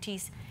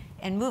expertise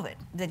and move it,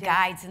 the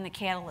guides and the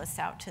catalysts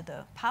out to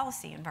the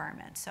policy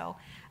environment. So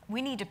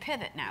we need to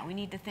pivot now. We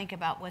need to think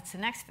about what's the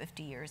next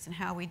 50 years and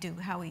how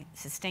we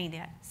sustain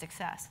that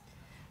success.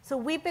 So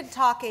we've been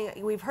talking,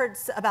 we've heard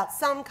about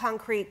some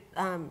concrete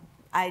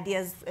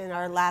ideas in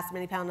our last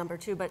mini panel number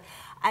 2, but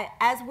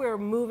as we're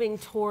moving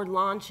toward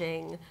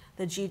launching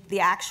the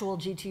actual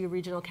G2U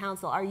Regional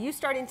Council, are you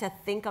starting to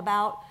think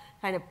about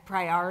kind of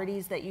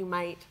priorities that you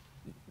might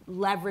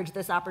leverage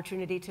this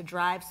opportunity to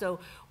drive? So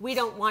we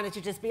don't want it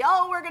to just be,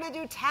 oh, we're going to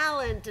do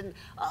talent, and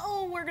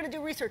oh, we're going to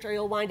do research, or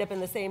you'll wind up in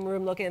the same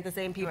room looking at the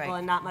same people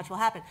and not much will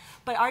happen.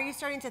 But are you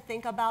starting to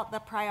think about the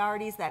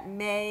priorities that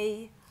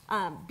may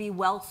be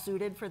well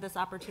suited for this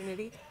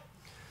opportunity?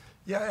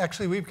 Yeah,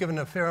 actually, we've given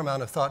a fair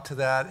amount of thought to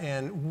that,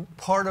 and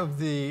part of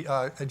the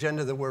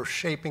agenda that we're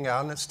shaping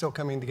out, and it's still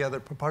coming together,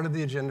 but part of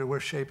the agenda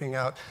we're shaping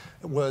out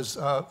was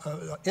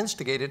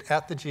instigated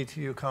at the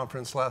G2U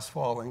conference last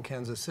fall in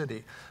Kansas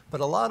City. But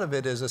a lot of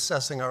it is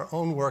assessing our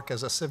own work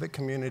as a civic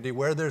community,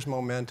 where there's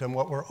momentum,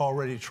 what we're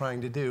already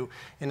trying to do.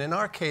 And in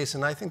our case,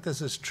 and I think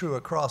this is true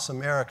across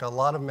America, a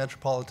lot of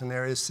metropolitan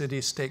areas,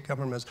 cities, state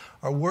governments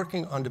are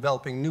working on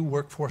developing new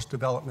workforce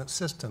development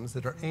systems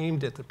that are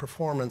aimed at the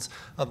performance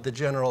of the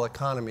general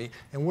economy.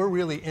 And we're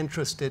really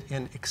interested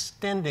in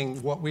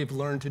extending what we've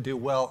learned to do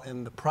well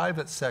in the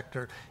private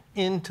sector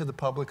into the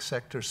public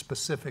sector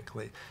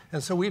specifically.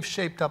 And so we've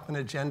shaped up an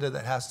agenda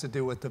that has to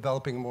do with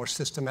developing a more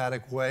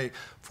systematic way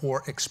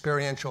for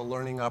experiential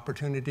learning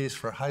opportunities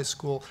for high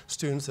school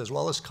students as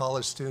well as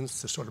college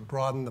students to sort of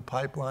broaden the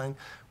pipeline,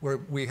 where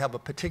we have a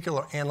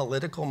particular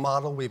analytical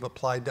model we've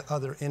applied to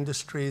other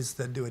industries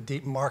that do a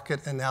deep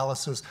market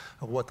analysis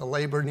of what the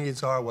labor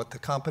needs are, what the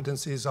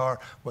competencies are,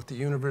 what the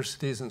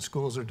universities and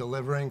schools are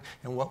delivering,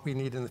 and what we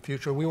need in the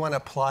future. We want to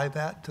apply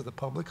that to the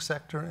public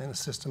sector in a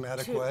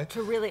systematic way.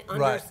 To really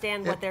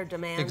understand what their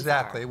demands are.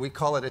 Exactly. We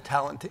call it a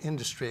talent to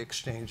industry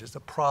exchange. It's a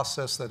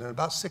process that in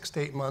about 6 to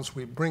 8 months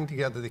we bring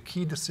together the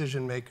key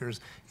decision makers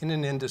in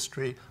an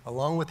industry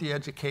along with the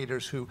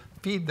educators who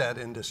feed that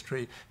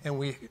industry, and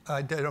we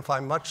identify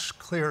much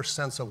clearer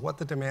sense of what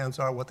the demands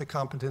are, what the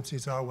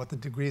competencies are, what the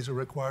degrees are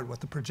required, what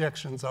the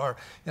projections are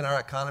in our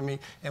economy,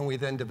 and we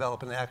then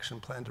develop an action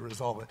plan to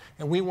resolve it.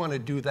 And we want to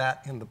do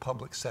that in the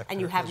public sector.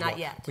 And you have not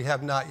yet. We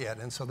have not yet,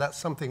 and so that's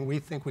something we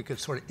think we could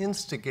sort of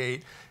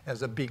instigate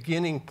as a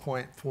beginning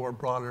point for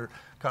broader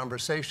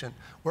conversation.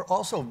 We're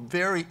also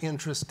very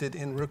interested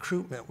in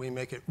recruitment. We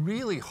make it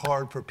really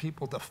hard for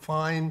people to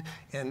find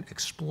and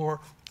explore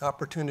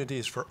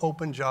opportunities for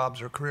open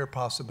jobs or career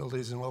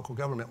possibilities in local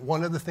government.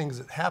 One of the things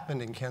that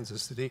happened in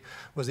Kansas City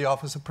was the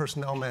Office of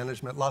Personnel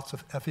Management, lots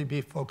of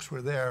FEB folks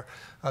were there,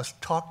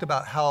 talked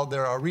about how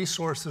there are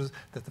resources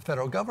that the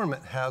federal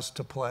government has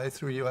to play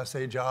through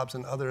USA Jobs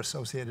and other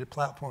associated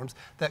platforms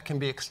that can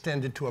be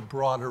extended to a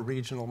broader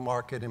regional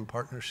market in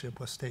partnership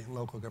with state and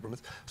local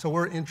governments. So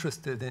we're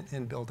interested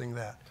in building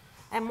that.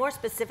 And more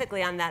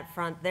specifically on that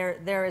front,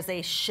 there is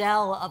a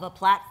shell of a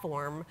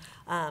platform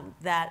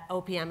that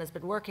OPM has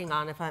been working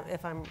on,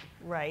 if I'm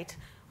right,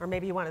 or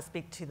maybe you want to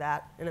speak to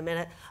that in a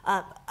minute,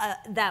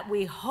 that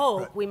we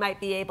hope we might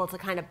be able to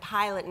kind of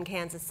pilot in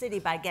Kansas City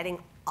by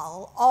getting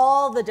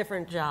all the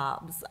different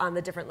jobs on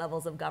the different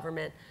levels of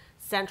government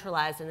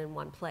centralized and in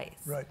one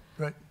place. Right.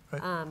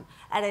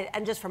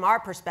 And just from our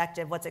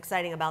perspective, what's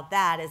exciting about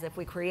that is if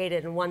we create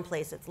it in one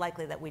place, it's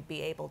likely that we'd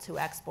be able to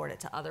export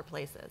it to other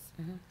places.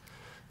 Mm-hmm.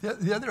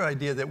 The other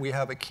idea that we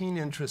have a keen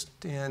interest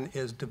in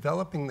is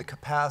developing the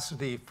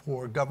capacity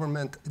for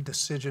government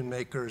decision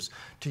makers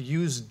to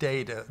use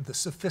data, the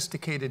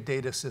sophisticated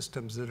data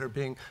systems that are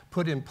being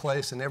put in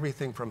place in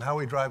everything from how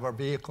we drive our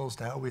vehicles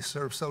to how we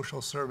serve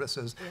social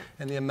services. Yeah.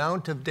 And the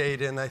amount of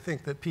data, and I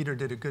think that Peter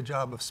did a good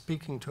job of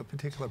speaking to a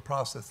particular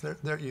process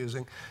they're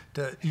using,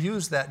 to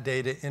use that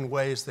data in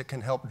ways that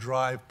can help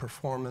drive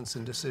performance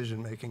and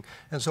decision making.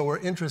 And so we're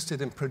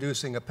interested in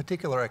producing a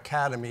particular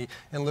academy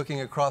and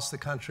looking across the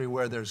country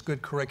where there's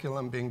good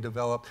curriculum being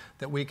developed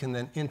that we can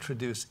then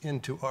introduce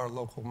into our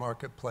local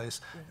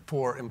marketplace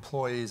for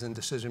employees and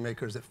decision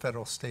makers at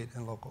federal, state,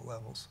 and local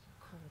levels.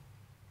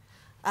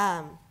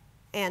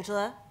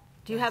 Angela,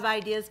 do you have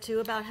ideas too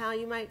about how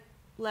you might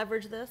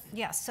leverage this?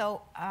 Yeah,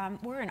 so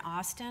we're in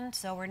Austin,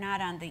 so we're not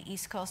on the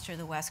East Coast or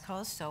the West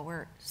Coast, so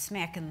we're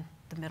smack in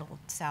the middle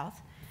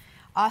south.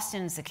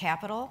 Austin is the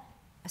capital,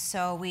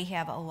 so we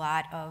have a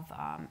lot of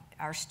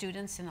our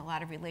students and a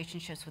lot of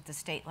relationships with the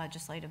state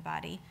legislative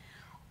body.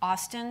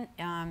 Austin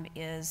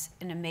is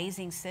an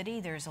amazing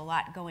city. There's a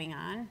lot going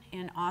on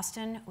in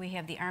Austin. We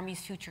have the Army's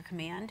Future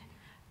Command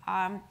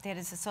that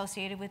is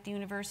associated with the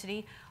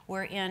university.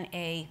 We're in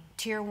a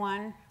Tier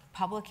 1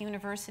 public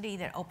university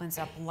that opens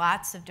up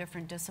lots of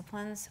different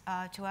disciplines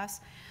to us.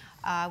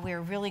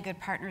 We're really good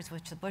partners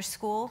with the Bush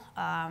School,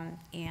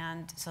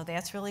 and so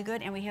that's really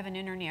good. And we have an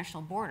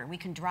international border. We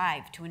can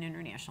drive to an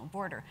international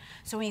border.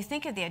 So when you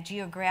think of that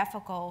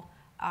geographical,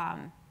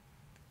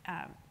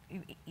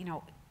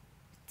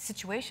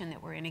 situation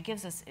that we're in, it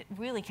gives us, it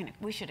really can,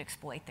 we should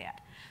exploit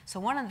that. So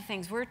one of the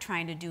things we're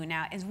trying to do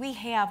now is we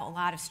have a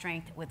lot of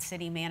strength with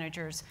city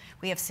managers.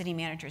 We have city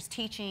managers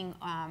teaching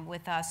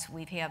with us.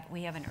 We have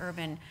an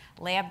urban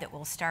lab that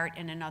will start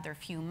in another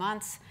few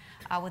months.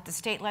 With the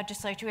state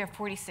legislature, we have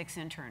 46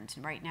 interns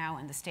right now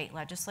in the state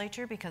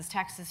legislature because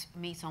Texas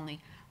meets only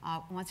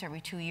once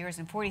every 2 years,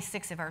 and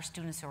 46 of our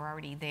students are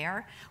already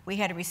there. We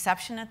had a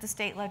reception at the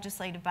state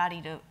legislative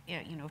body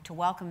to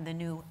welcome the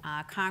new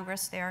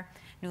Congress there,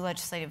 new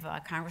legislative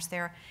Congress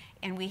there,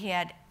 and we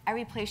had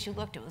every place you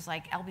looked, it was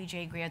like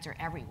LBJ grads are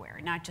everywhere,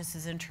 not just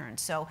as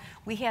interns. So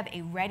we have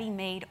a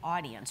ready-made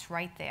audience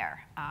right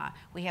there.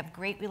 We have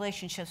great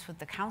relationships with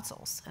the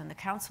councils and the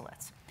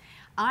consulates.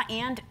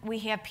 And we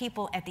have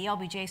people at the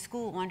LBJ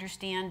school who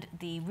understand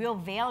the real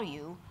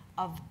value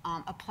of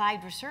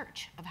applied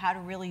research, of how to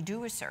really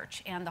do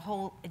research. And the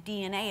whole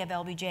DNA of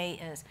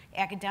LBJ is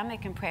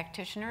academic and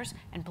practitioners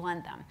and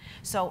blend them.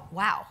 So,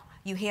 wow,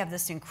 you have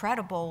this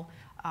incredible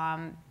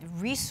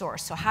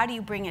resource. So how do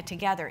you bring it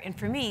together? And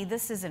for me,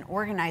 this is an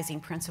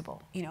organizing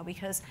principle,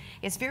 because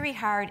it's very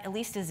hard, at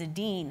least as a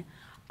dean,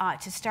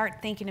 to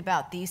start thinking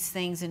about these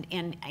things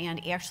and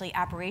actually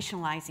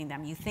operationalizing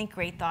them. You think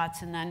great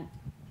thoughts and then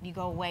you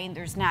go away and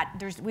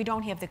we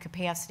don't have the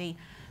capacity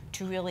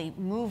to really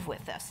move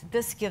with this.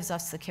 This gives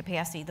us the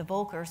capacity. The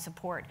Volcker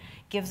support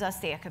gives us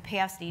the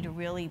capacity to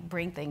really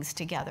bring things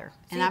together.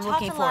 So and I'm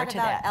looking forward to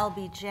that. You talked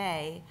a lot about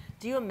LBJ.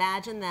 Do you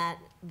imagine that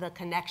the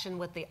connection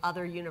with the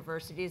other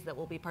universities that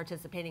will be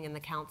participating in the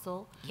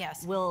council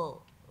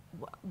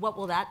what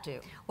will that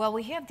do? Well,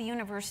 we have the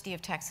University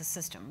of Texas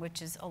system,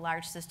 which is a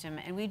large system,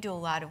 and we do a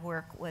lot of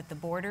work with the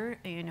border,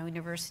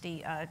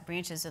 university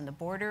branches in the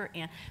border.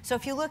 And so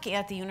if you look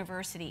at the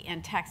university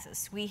in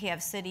Texas, we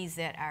have cities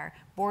that are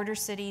border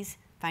cities,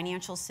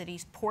 financial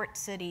cities, port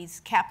cities,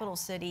 capital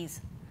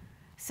cities,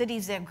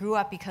 cities that grew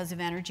up because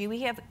of energy. We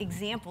have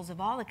examples of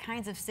all the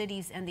kinds of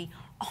cities and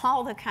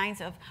all the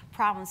kinds of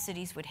problems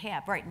cities would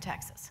have right in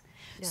Texas.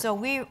 Yeah. So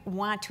we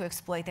want to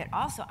exploit that.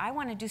 Also, I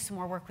want to do some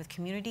more work with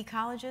community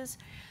colleges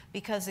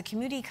because the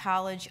community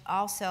college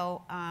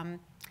also,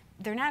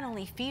 they're not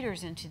only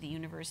feeders into the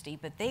university,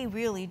 but they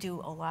really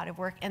do a lot of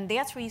work. And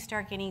that's where you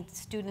start getting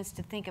students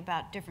to think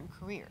about different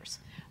careers.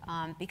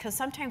 Because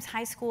sometimes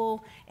high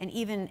school and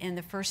even in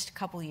the first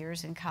couple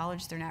years in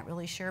college, they're not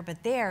really sure,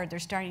 but they're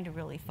starting to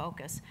really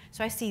focus.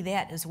 So I see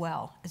that as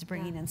well as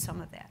bringing in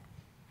some of that.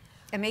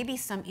 And maybe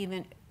some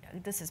even,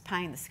 this is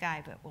pie in the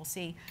sky, but we'll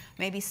see,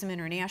 maybe some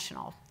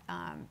international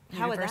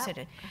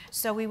university.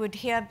 So we would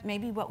have,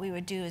 maybe what we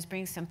would do is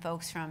bring some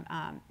folks from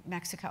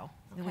Mexico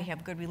that we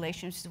have good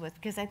relationships with,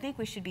 because I think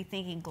we should be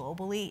thinking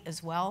globally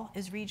as well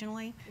as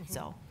regionally.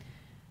 So,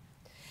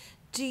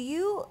 do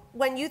you,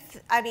 when you,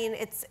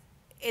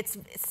 it's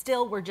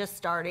still, we're just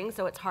starting,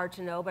 so it's hard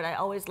to know, but I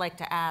always like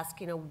to ask,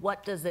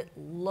 what does it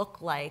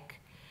look like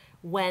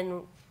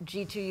when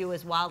G2U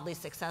is wildly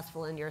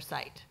successful in your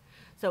site?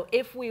 So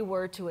if we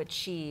were to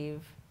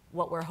achieve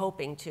what we're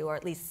hoping to, or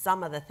at least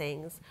some of the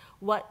things,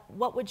 what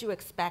would you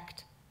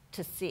expect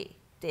to see?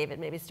 David,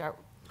 maybe start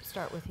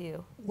with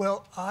you.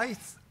 Well, I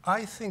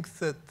think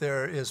that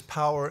there is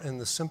power in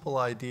the simple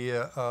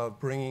idea of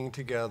bringing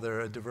together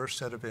a diverse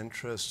set of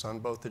interests on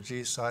both the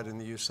G side and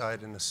the U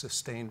side in a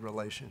sustained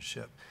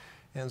relationship.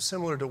 And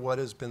similar to what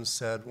has been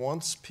said,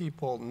 once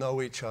people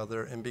know each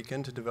other and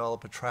begin to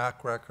develop a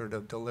track record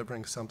of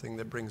delivering something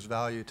that brings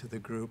value to the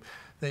group,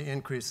 they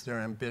increase their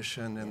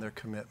ambition and their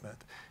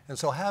commitment. And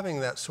so having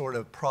that sort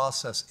of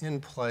process in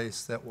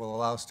place that will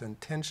allow us to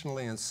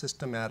intentionally and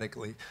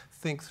systematically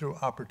think through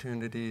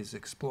opportunities,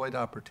 exploit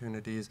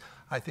opportunities,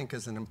 I think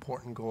is an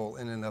important goal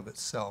in and of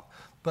itself.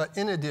 But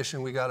in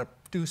addition, we got to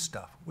do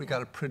stuff. We got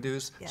to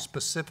produce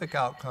specific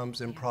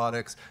outcomes and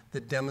products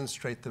that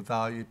demonstrate the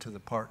value to the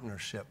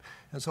partnership.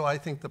 And so I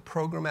think the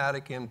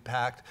programmatic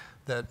impact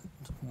that,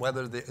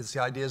 whether it's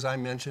the ideas I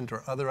mentioned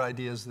or other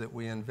ideas that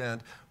we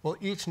invent, will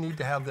each need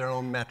to have their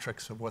own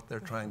metrics of what they're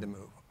trying to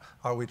move.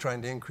 Are we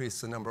trying to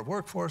increase the number of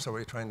workforce? Are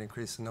we trying to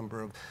increase the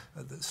number of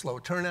the slow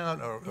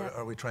turnout? Or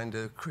are we trying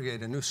to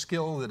create a new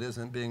skill that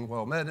isn't being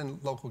well met in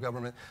local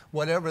government?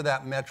 Whatever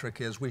that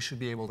metric is, we should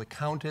be able to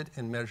count it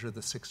and measure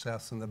the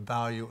success and the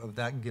value of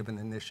that given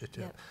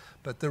initiative. Yep.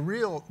 But the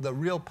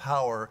real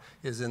power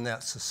is in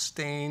that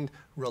sustained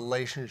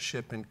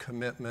relationship and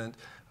commitment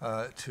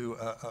to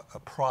a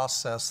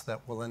process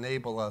that will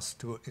enable us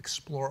to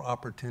explore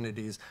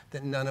opportunities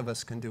that none of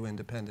us can do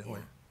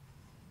independently.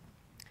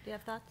 Do you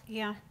have thoughts?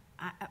 Yeah.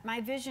 My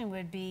vision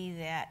would be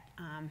that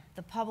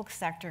the public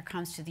sector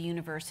comes to the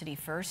university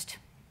first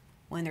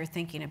when they're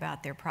thinking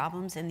about their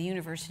problems, and the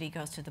university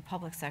goes to the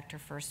public sector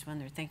first when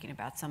they're thinking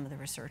about some of the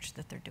research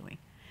that they're doing.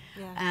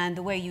 Yeah. And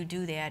the way you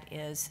do that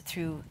is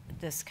through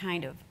this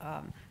kind of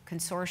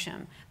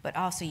consortium, but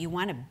also you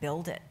want to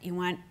build it. You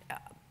want,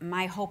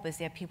 my hope is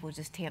that people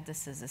just have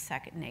this as a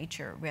second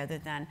nature rather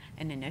than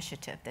an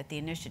initiative, that the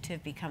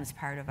initiative becomes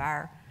part of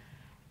our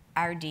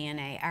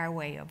DNA, our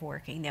way of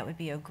working. That would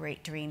be a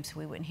great dream, so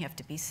we wouldn't have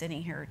to be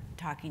sitting here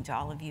talking to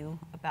all of you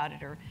about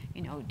it, or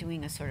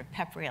doing a sort of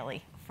pep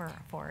rally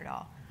for it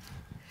all.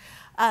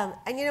 And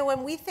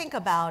when we think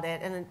about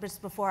it, and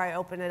just before I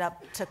open it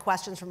up to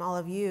questions from all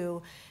of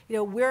you,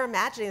 we're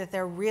imagining that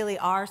there really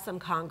are some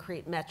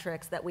concrete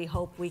metrics that we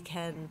hope we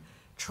can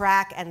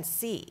track and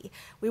see.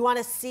 We want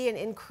to see an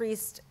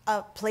increased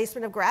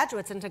placement of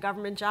graduates into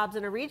government jobs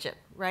in a region,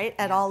 right,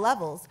 at all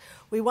levels.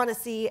 We want to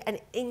see an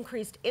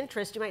increased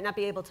interest. You might not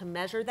be able to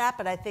measure that,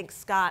 but I think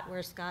Scott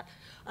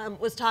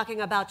was talking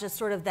about just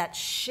sort of that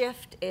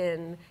shift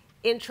in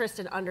interest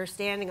and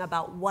understanding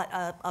about what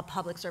a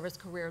public service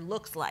career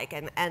looks like,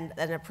 and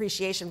an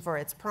appreciation for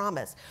its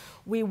promise.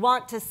 We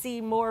want to see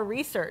more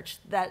research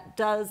that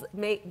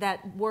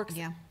works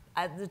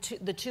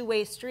the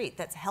two-way street,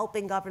 that's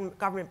helping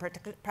government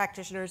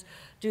practitioners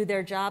do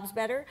their jobs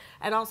better,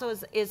 and also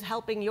is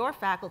helping your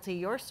faculty,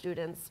 your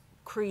students,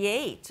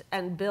 create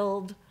and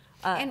build.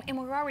 And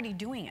we're already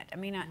doing it. I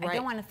mean, I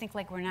don't want to think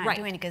like we're not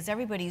doing it, because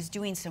everybody's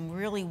doing some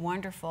really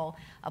wonderful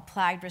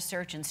applied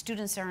research, and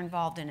students are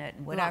involved in it,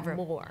 and whatever.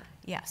 More.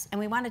 Yes, and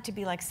we want it to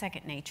be like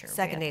second nature.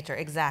 Second nature,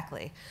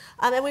 exactly.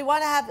 And we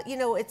want to have,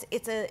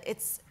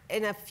 it's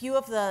in a few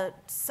of the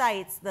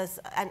sites, this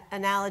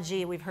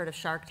analogy, we've heard of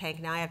Shark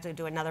Tank, now I have to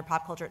do another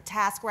pop culture,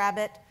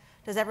 TaskRabbit.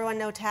 Does everyone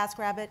know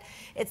TaskRabbit?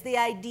 It's the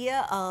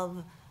idea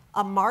of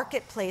a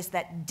marketplace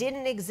that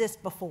didn't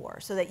exist before,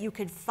 so that you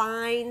could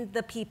find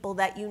the people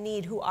that you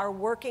need who are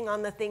working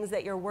on the things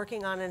that you're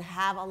working on and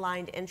have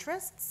aligned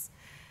interests,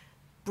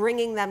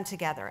 bringing them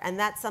together. And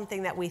that's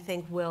something that we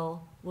think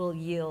will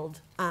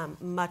yield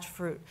much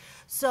fruit.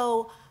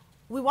 So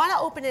we want to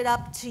open it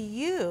up to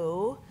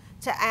you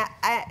to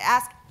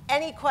ask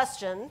any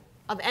question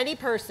of any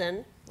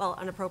person, well,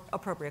 an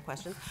appropriate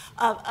question,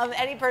 of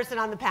any person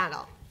on the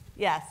panel.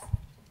 Yes.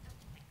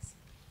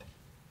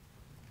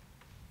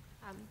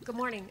 Good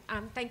morning.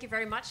 Thank you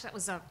very much. That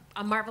was a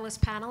marvelous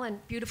panel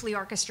and beautifully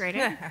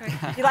orchestrated.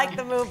 You like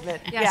the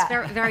movement. Yes,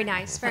 very, very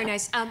nice, very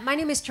nice. My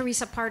name is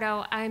Teresa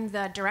Pardo. I'm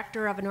the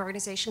director of an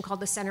organization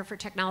called the Center for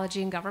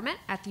Technology and Government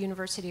at the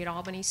University at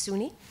Albany,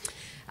 SUNY.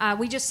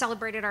 We just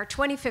celebrated our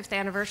 25th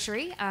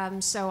anniversary,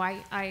 so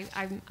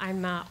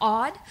I'm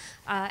awed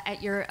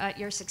at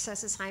your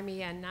successes,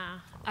 Jaime, and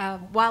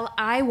while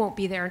I won't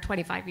be there in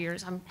 25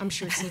 years, I'm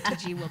sure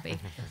CTG will be.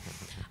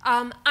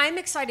 I'm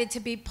excited to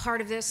be part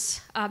of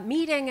this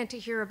meeting and to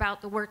hear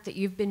about the work that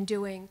you've been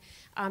doing,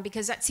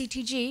 because at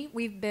CTG,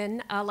 we've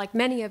been, like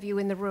many of you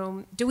in the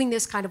room, doing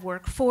this kind of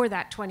work for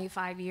that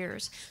 25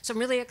 years. So I'm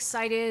really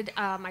excited.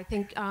 I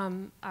think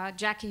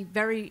Jackie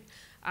very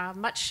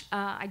much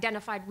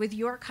identified with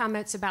your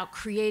comments about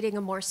creating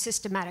a more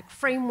systematic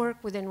framework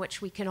within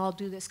which we can all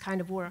do this kind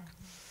of work.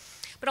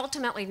 But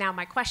ultimately, now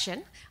my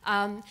question.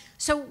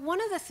 So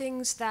one of the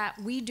things that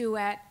we do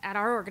at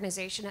our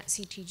organization at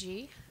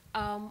CTG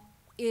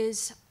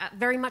is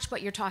very much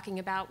what you're talking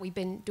about. We've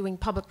been doing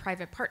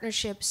public-private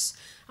partnerships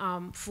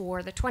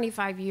for the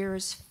 25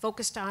 years,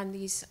 focused on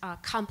these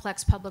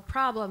complex public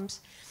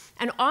problems.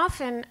 And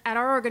often at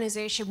our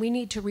organization, we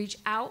need to reach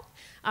out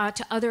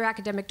to other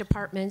academic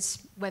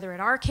departments, whether at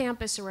our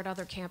campus or at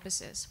other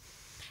campuses.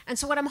 And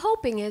so what I'm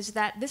hoping is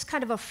that this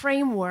kind of a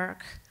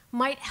framework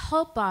might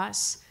help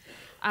us,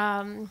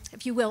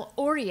 if you will,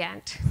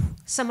 orient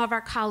some of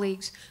our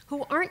colleagues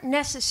who aren't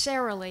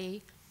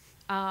necessarily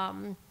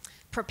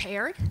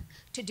prepared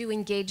to do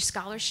engaged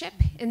scholarship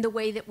in the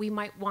way that we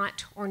might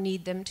want or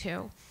need them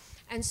to.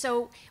 And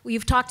so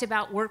we've talked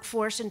about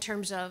workforce in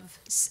terms of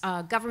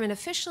government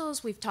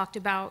officials. We've talked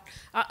about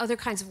other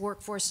kinds of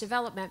workforce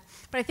development.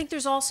 But I think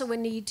there's also a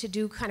need to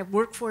do kind of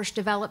workforce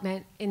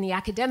development in the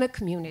academic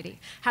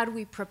community. How do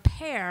we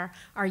prepare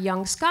our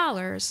young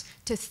scholars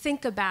to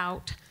think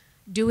about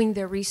doing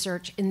their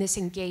research in this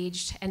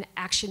engaged and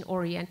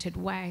action-oriented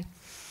way?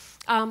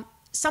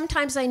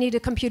 Sometimes I need a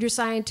computer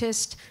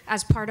scientist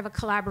as part of a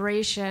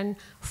collaboration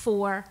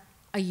for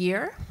a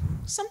year,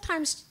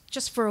 sometimes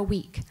just for a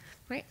week.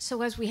 Right?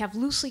 So as we have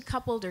loosely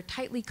coupled or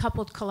tightly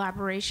coupled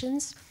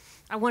collaborations,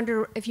 I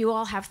wonder if you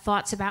all have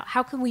thoughts about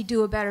how can we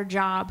do a better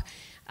job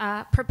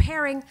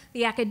preparing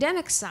the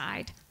academic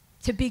side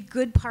to be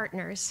good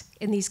partners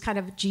in these kind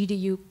of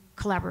G2U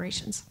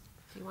collaborations.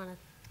 Do you want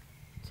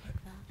to take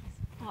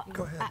that? Well,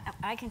 Go ahead.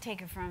 I can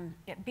take it from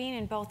being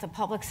in both the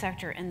public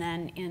sector and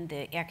then in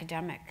the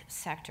academic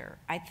sector.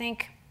 I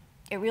think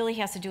it really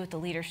has to do with the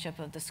leadership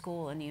of the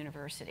school and the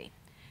university.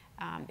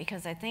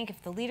 Because I think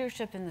if the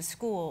leadership in the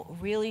school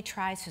really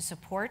tries to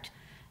support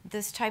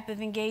this type of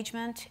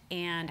engagement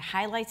and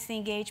highlights the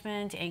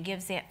engagement and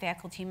gives that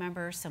faculty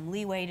member some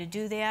leeway to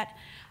do that,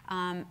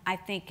 I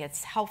think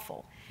it's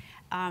helpful.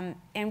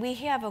 And we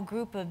have a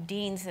group of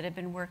deans that have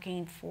been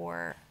working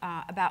for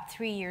about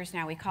 3 years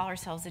now. We call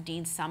ourselves the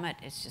Dean Summit.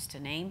 It's just a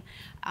name.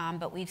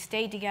 But we've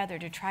stayed together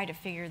to try to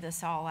figure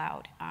this all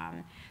out.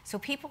 So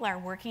people are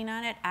working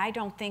on it. I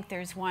don't think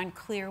there's one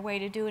clear way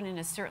to do it, and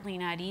it's certainly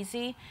not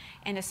easy.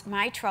 And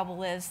my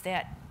trouble is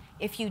that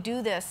if you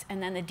do this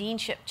and then the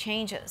deanship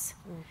changes,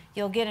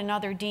 you'll get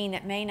another dean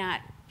that may not.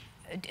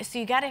 So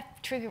you got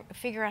to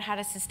figure out how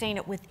to sustain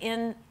it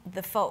within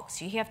the folks.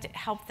 You have to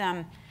help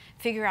them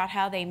figure out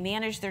how they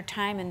manage their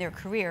time and their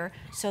career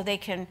so they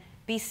can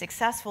be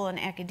successful in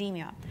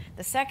academia.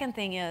 The second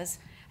thing is,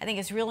 I think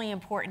it's really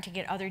important to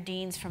get other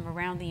deans from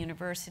around the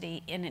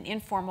university in an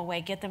informal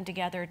way, get them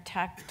together,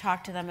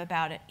 talk to them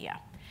about it,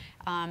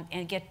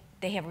 and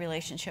they have a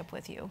relationship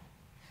with you.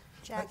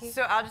 Jackie?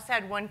 So I'll just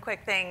add one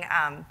quick thing.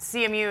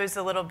 CMU is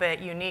a little bit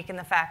unique in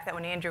the fact that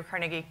when Andrew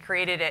Carnegie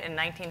created it in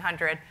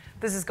 1900,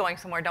 this is going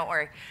somewhere, don't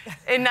worry.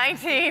 In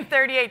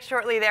 1938,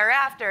 shortly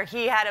thereafter,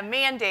 he had a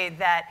mandate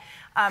that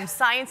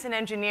science and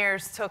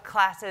engineers took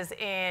classes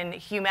in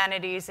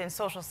humanities and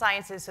social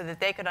sciences so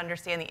that they could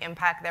understand the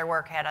impact their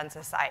work had on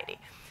society.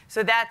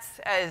 So that's,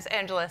 as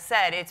Angela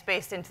said, it's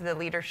based into the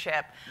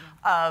leadership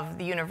of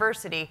the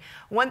university.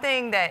 One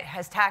thing that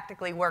has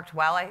tactically worked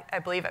well, I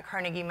believe, at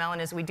Carnegie Mellon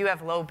is we do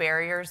have low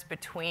barriers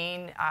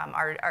between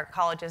our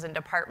colleges and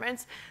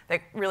departments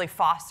that really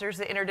fosters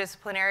the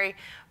interdisciplinary,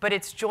 but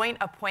it's joint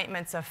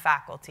appointments of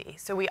faculty.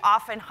 So we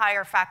often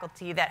hire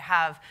faculty that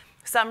have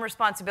some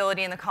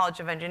responsibility in the College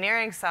of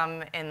Engineering,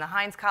 some in the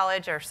Heinz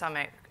College, or some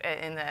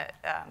in the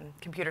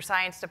computer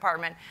science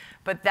department.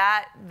 But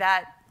that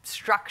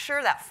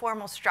structure, that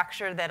formal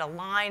structure that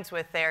aligns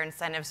with their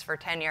incentives for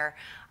tenure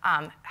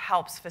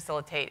helps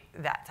facilitate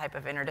that type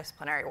of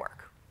interdisciplinary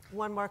work.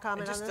 One more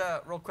comment on this?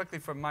 Just real quickly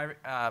from my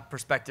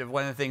perspective,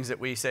 one of the things that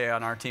we say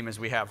on our team is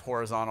we have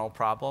horizontal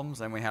problems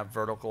and we have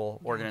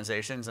vertical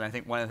organizations. And I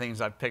think one of the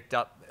things I've picked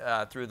up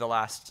through the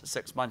last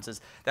 6 months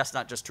is that's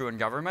not just true in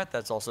government,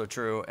 that's also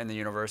true in the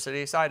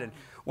university side. And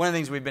one of the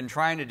things we've been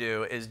trying to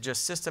do is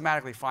just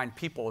systematically find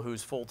people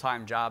whose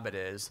full-time job it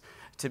is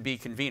to be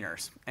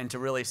conveners and to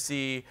really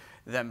see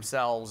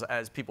themselves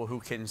as people who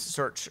can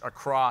search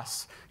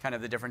across kind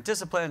of the different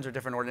disciplines or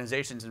different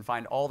organizations and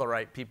find all the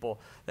right people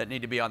that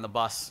need to be on the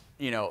bus,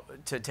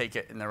 to take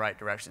it in the right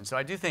direction. So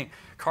I do think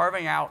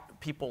carving out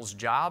people's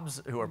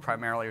jobs who are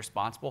primarily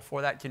responsible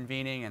for that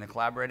convening and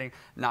collaborating,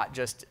 not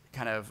just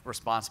kind of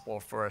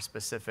responsible for a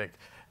specific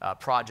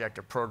project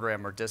or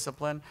program or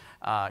discipline,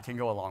 can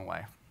go a long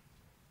way.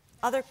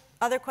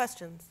 Other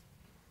questions?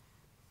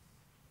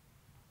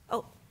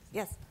 Oh,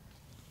 yes.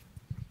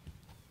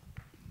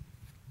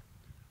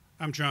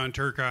 I'm John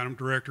Turcott. I'm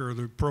director of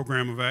the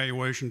Program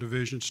Evaluation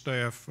Division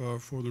staff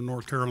for the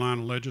North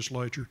Carolina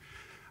Legislature.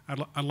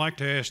 I'd like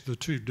to ask the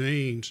two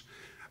deans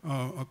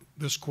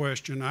this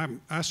question.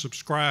 I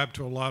subscribe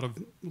to a lot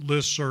of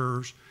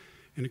listservs,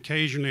 and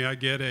occasionally I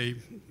get a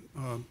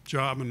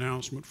job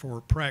announcement for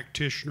a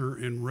practitioner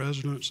in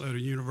residence at a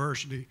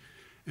university,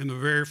 and the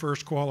very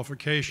first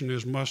qualification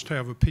is must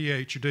have a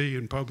PhD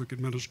in public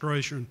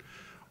administration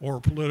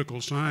or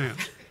political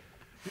science.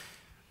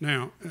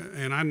 Now,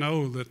 and I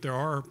know that there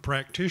are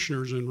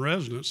practitioners in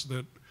residence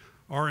that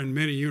are in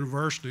many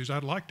universities.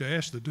 I'd like to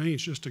ask the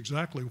deans just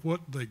exactly what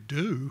they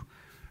do,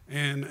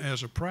 and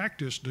as a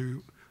practice,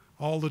 do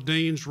all the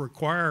deans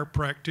require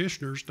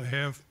practitioners to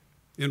have,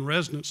 in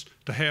residence,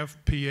 to have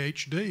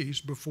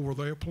PhDs before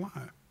they apply?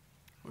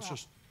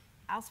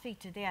 I'll speak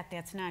to that.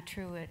 That's not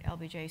true at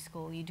LBJ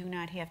School. You do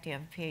not have to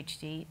have a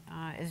PhD.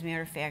 As a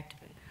matter of fact,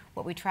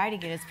 what we try to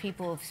get is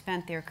people who have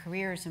spent their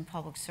careers in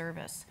public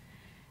service.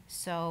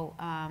 So,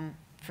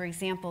 for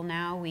example,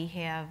 now we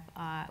have,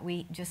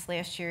 we just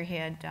last year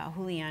had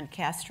Julian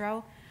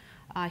Castro.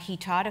 He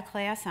taught a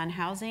class on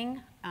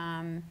housing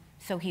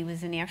So he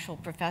was an actual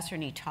professor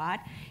and he taught.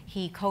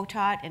 He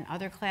co-taught in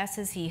other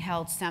classes. He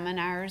held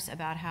seminars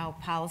about how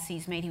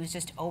policies made. He was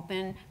just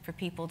open for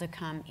people to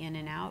come in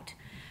and out.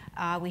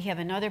 We have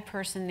another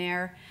person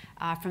there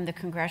from the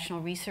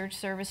Congressional Research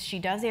Service. She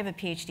does have a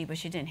PhD, but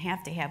she didn't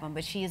have to have one.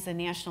 But she is the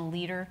national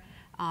leader,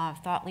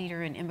 thought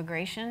leader in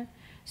immigration.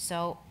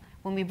 So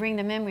when we bring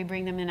them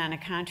in on a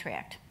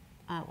contract,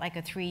 like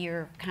a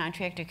 3-year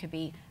contract. It could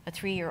be a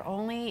 3-year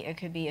only. It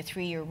could be a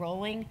 3-year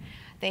rolling.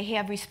 They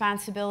have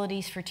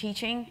responsibilities for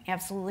teaching.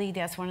 Absolutely,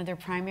 that's one of their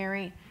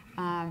primary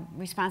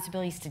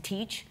responsibilities, to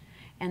teach.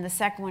 And the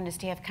second one is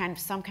to have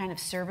some kind of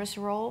service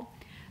role.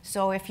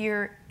 So if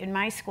you're in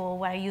my school,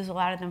 what I use a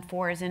lot of them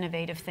for is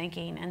innovative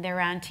thinking, and they're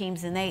on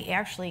teams, and they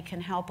actually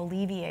can help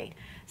alleviate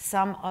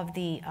some of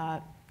the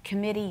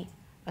committee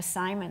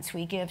assignments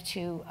we give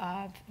to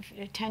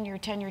tenure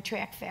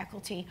track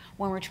faculty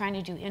when we're trying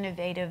to do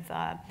innovative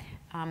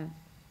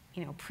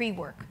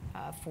pre-work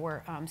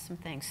for some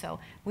things. So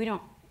we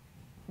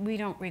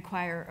don't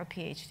require a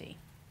PhD.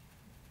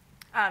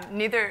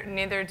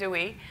 Neither do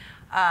we.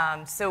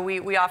 So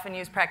we often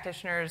use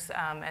practitioners,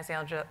 as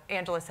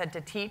Angela said,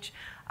 to teach.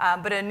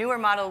 But a newer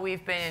model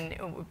we've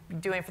been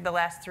doing for the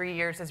last 3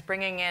 years is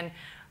bringing in,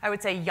 I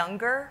would say,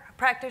 younger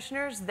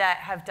practitioners that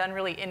have done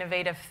really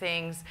innovative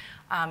things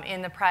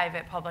in the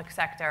private public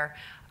sector.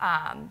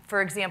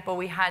 For example,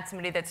 we had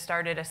somebody that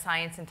started a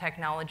science and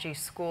technology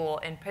school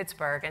in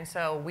Pittsburgh, and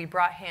so we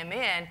brought him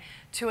in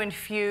to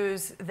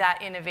infuse that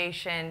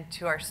innovation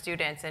to our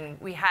students, and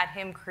we had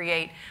him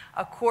create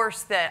a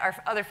course that our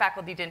other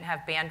faculty didn't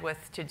have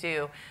bandwidth to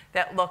do,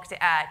 that looked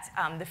at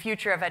the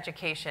future of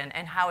education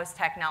and how is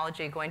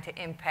technology going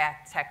to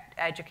impact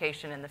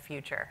education in the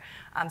future.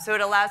 So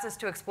it allows us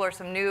to explore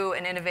some new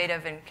and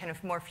innovative and kind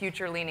of more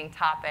future-leaning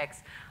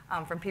topics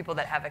from people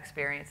that have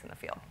experience in the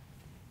field.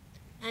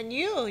 And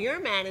you're a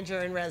manager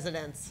in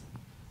residence.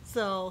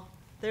 So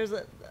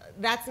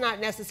that's not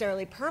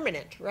necessarily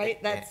permanent, right?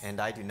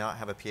 And I do not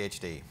have a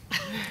PhD,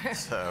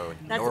 so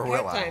that's nor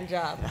will I. That's a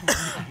part-time job.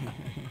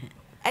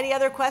 Any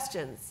other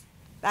questions?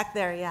 Back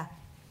there, yeah.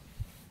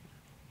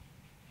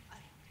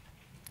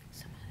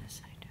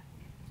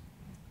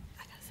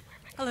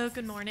 Hello,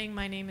 good morning.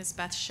 My name is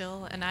Beth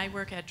Schill, and I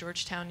work at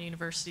Georgetown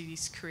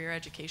University's Career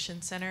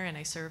Education Center, and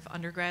I serve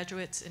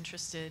undergraduates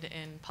interested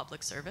in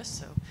public service,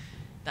 so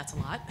that's a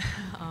lot.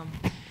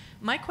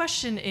 My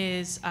question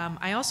is,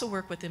 I also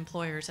work with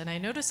employers, and I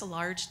notice a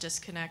large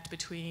disconnect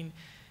between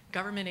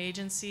government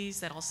agencies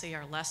that I'll say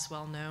are less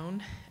well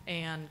known,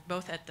 and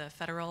both at the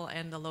federal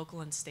and the local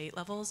and state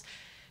levels,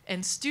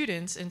 and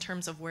students in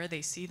terms of where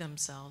they see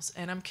themselves.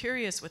 And I'm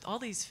curious, with all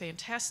these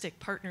fantastic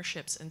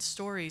partnerships and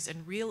stories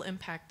and real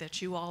impact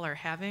that you all are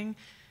having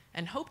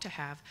and hope to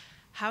have,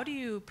 how do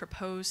you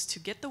propose to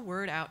get the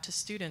word out to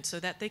students so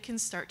that they can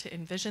start to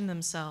envision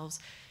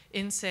themselves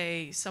in,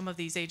 say, some of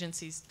these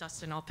agencies,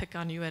 Dustin, I'll pick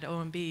on you at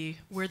OMB,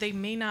 where they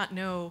may not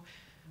know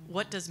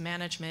what does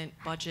management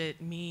budget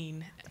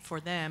mean for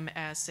them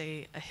as,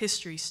 say, a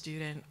history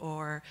student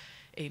or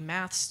a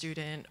math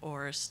student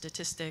or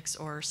statistics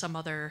or some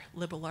other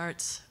liberal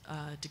arts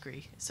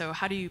degree. So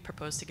how do you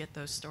propose to get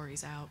those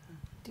stories out?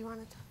 Do you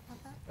want to talk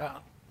about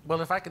that?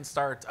 Well, if I can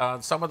start,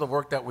 some of the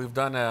work that we've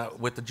done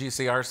with the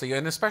GCRC,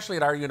 and especially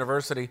at our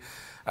university,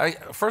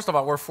 first of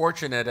all, we're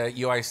fortunate at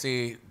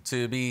UIC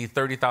to be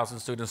 30,000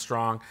 students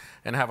strong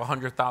and have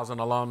 100,000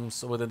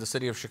 alums within the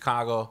city of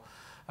Chicago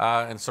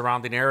and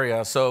surrounding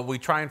area. So we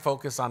try and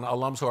focus on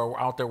alums who are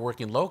out there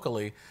working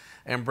locally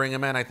and bring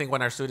them in. I think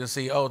when our students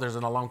see, oh, there's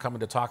an alum coming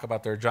to talk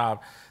about their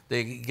job,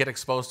 they get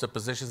exposed to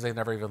positions they've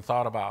never even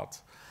thought about.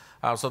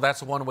 So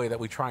that's one way that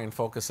we try and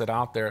focus it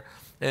out there.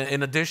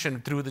 In addition,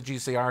 through the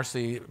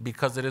GCRC,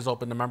 because it is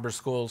open to member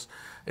schools,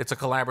 it's a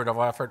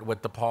collaborative effort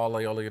with DePaul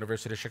Loyola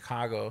University of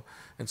Chicago,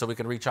 and so we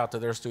can reach out to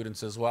their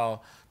students as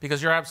well.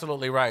 Because you're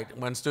absolutely right.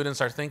 When students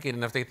are thinking,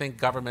 and if they think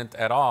government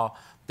at all,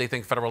 they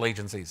think federal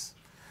agencies.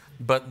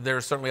 But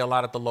there's certainly a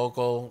lot at the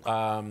local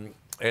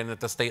and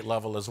at the state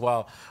level as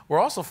well. We're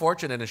also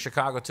fortunate in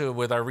Chicago, too,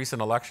 with our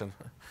recent election,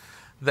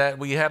 that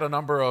we had a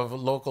number of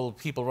local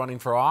people running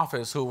for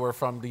office who were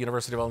from the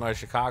University of Illinois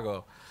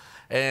Chicago.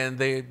 And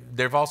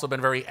they've also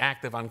been very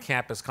active on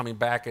campus, coming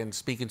back and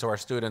speaking to our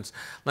students.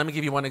 Let me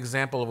give you one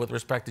example with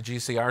respect to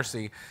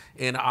GCRC.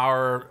 In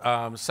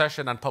our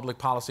session on public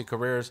policy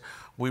careers,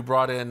 we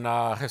brought in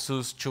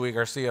Jesus Chuy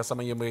Garcia. Some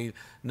of you may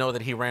know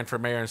that he ran for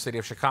mayor in the city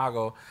of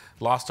Chicago,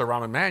 lost to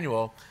Rahm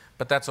Emanuel,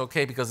 but that's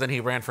okay because then he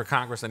ran for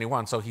Congress and he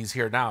won, so he's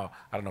here now.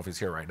 I don't know if he's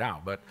here right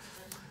now, but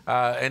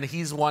and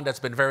he's one that's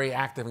been very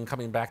active in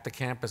coming back to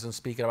campus and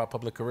speaking about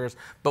public careers.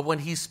 But when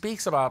he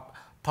speaks about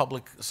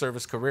public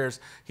service careers,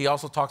 he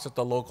also talks at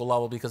the local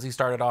level because he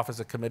started off as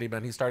a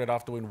committeeman. He started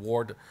off doing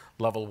ward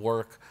level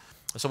work.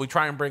 So we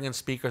try and bring in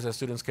speakers that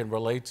students can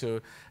relate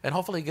to, and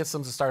hopefully it gets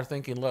them to start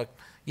thinking, look,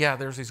 yeah,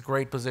 there's these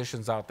great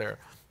positions out there,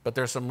 but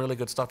there's some really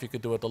good stuff you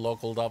could do at the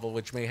local level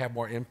which may have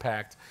more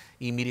impact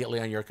immediately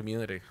on your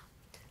community.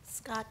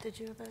 Scott, did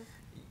you have a...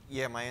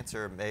 Yeah, my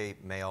answer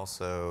may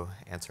also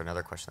answer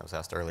another question that was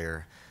asked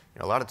earlier.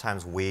 a lot of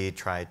times we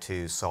try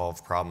to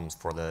solve problems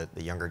for the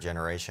younger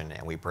generation,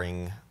 and we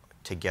bring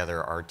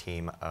together our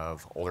team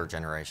of older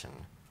generation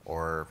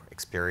or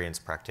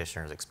experienced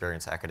practitioners,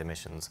 experienced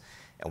academicians,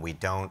 and we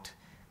don't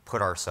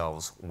put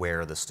ourselves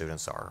where the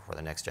students are, where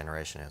the next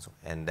generation is.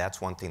 And that's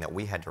one thing that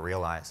we had to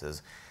realize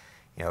is,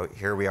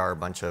 here we are, a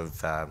bunch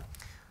of,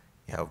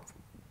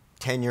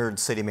 tenured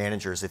city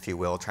managers, if you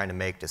will, trying to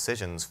make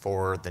decisions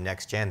for the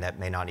next gen that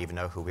may not even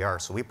know who we are.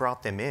 So we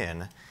brought them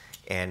in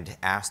and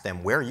asked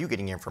them, where are you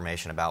getting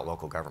information about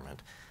local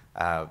government?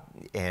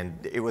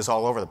 And it was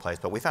all over the place,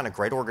 but we found a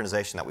great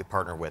organization that we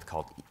partner with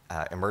called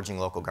Emerging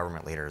Local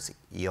Government Leaders,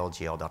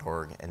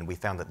 elgl.org, and we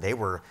found that they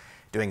were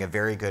doing a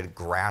very good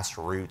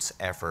grassroots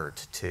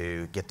effort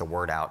to get the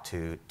word out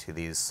to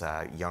these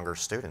younger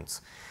students.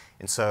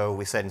 And so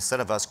we said, instead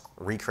of us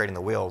recreating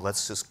the wheel,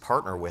 let's just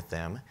partner with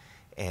them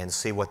and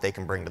see what they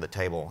can bring to the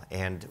table.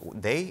 And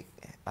they,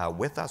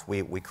 with us,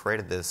 we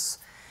created this,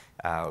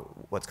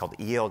 what's called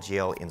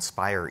ELGL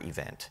Inspire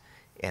event.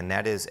 And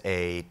that is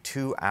a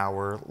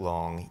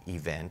 2-hour-long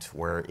event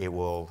where it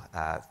will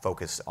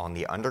focus on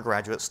the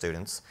undergraduate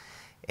students.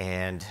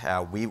 And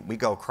we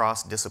go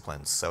across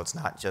disciplines, so it's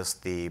not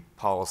just the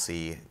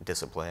policy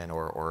discipline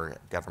or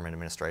government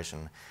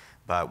administration,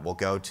 but we'll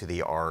go to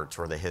the arts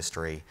or the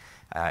history,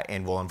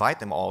 and we'll invite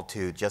them all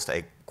to just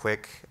a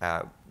quick,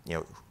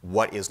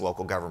 what is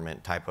local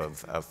government type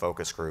of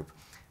focus group.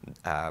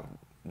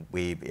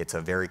 It's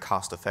a very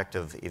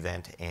cost-effective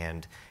event,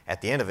 and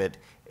at the end of it,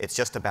 it's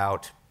just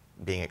about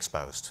being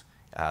exposed.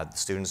 The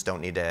students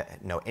don't need to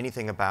know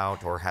anything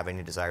about or have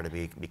any desire to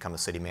become a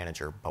city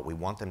manager, but we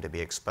want them to be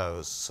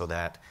exposed so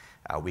that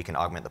we can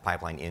augment the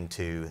pipeline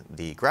into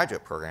the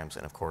graduate programs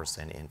and, of course,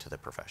 then into the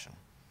profession.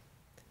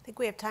 I think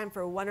we have time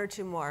for one or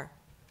two more.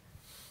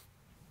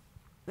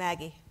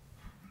 Maggie.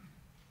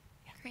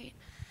 Great.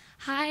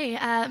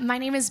 Hi, my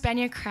name is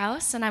Benya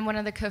Kraus, and I'm one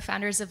of the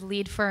co-founders of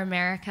Lead for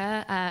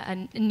America,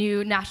 a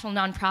new national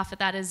nonprofit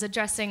that is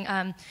addressing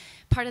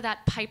part of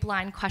that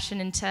pipeline question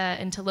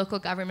into local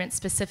government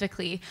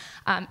specifically.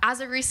 As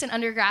a recent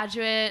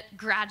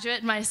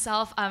graduate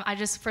myself, I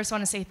just first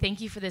want to say thank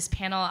you for this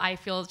panel. I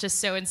feel just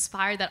so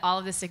inspired that all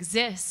of this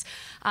exists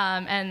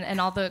and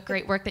all the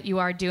great work that you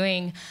are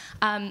doing.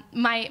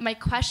 My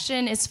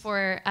question is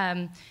for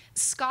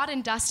Scott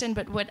and Dustin,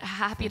 but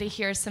happy to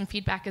hear some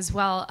feedback as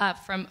well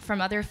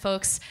from other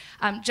folks.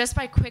 Just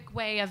by quick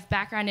way of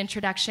background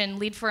introduction,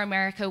 Lead for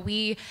America,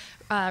 we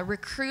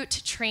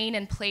recruit, train,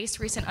 and place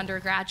recent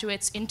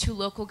undergraduates into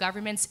local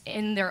governments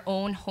in their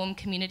own home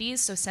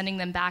communities, so sending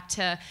them back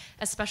to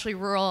especially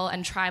rural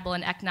and tribal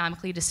and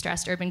economically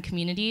distressed urban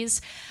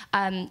communities.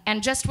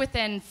 And just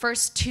within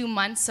first 2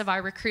 months of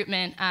our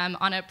recruitment,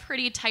 on a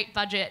pretty tight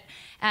budget,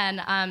 and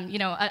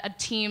a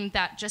team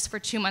that just for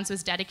 2 months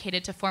was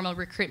dedicated to formal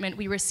recruitment,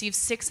 we received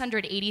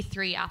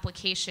 683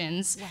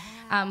 applications.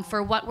 Wow.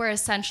 For what were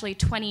essentially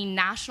 20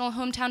 national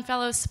hometown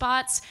fellow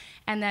spots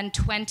and then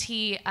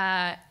 20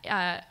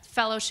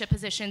 fellowship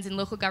positions in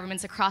local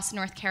governments across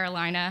North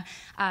Carolina.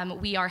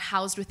 We are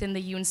housed within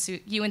the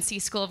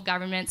UNC School of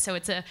Government, so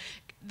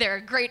they're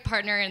a great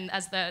partner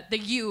as the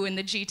U in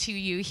the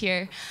G2U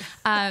here.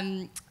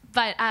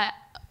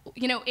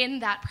 In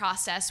that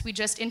process, we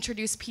just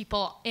introduced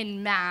people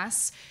en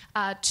masse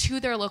to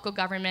their local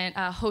government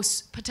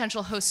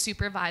potential host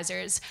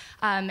supervisors.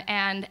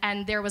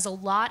 And there was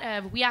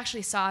we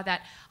actually saw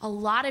that a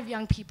lot of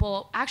young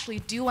people actually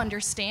do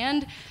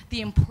understand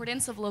the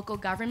importance of local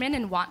government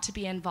and want to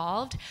be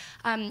involved.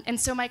 And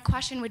so my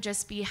question would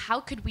just be, how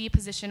could we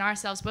position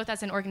ourselves both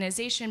as an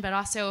organization, but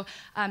also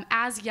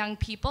as young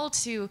people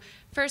to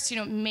first,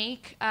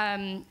 make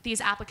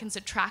these applicants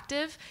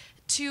attractive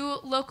to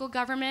local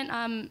government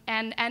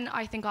and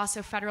I think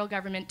also federal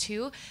government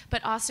too,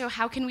 but also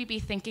how can we be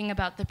thinking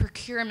about the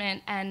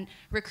procurement and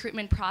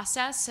recruitment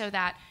process so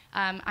that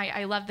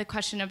I love the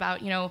question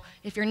about,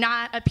 if you're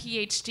not a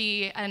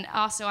PhD and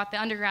also at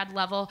the undergrad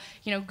level,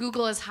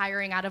 Google is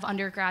hiring out of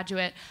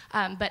undergraduate,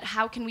 but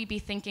how can we be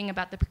thinking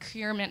about the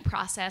procurement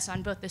process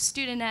on both the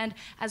student end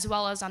as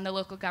well as on the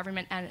local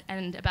government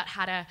and about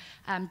how to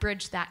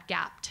bridge that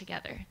gap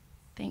together?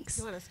 Thanks.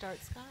 You want to start,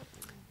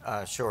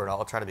 Scott? Sure, and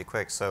I'll try to be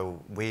quick.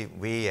 So we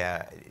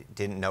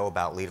didn't know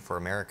about Lead for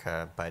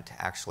America, but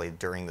actually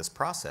during this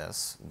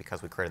process,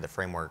 because we created the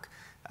framework,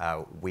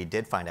 we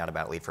did find out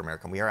about Lead for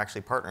America. And we are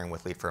actually partnering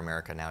with Lead for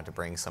America now to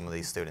bring some of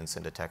these students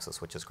into Texas,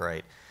 which is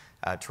great.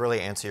 To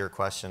really answer your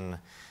question,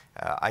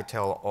 I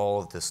tell all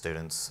of the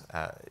students,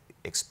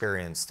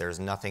 experience, there's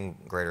nothing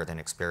greater than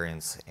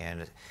experience.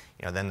 And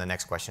then the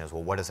next question is,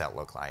 well, what does that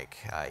look like?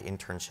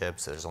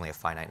 Internships, there's only a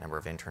finite number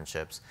of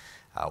internships.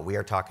 We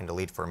are talking to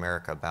Lead for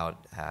America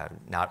about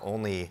not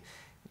only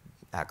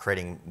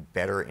creating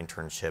better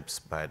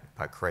internships, but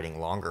creating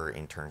longer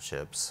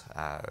internships,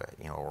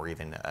 or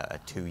even a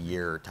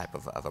 2-year type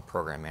of a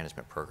program,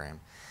 management program.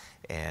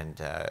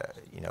 And,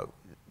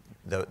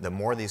 the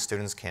more these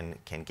students can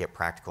get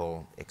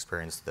practical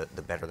experience,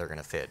 the better they're going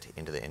to fit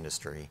into the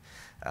industry,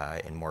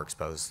 and more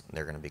exposed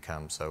they're going to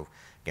become. So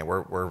again,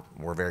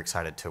 we're very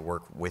excited to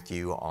work with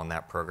you on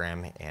that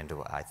program, and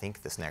I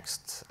think this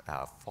next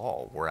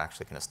fall we're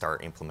actually going to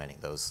start implementing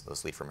those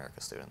Lead for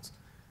America students.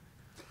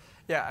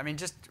 Yeah, I mean,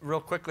 just real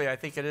quickly, I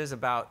think it is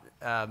about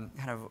kind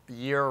of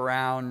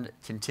year-round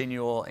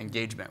continual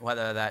engagement,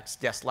 whether that's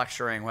guest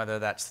lecturing, whether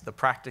that's the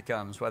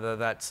practicums, whether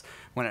that's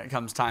when it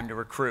comes time to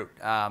recruit.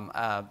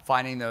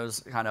 Finding those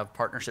kind of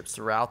partnerships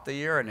throughout the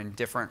year and in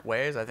different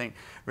ways, I think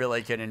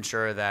really can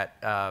ensure that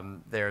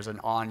there's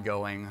an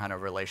ongoing kind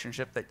of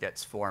relationship that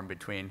gets formed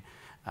between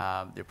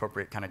the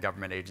appropriate kind of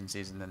government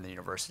agencies and then the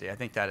university. I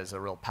think that is a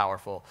real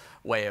powerful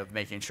way of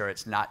making sure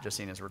it's not just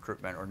seen as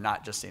recruitment or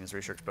not just seen as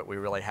research, but we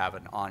really have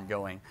an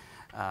ongoing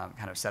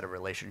kind of set of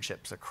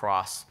relationships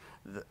across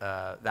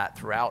that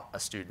throughout a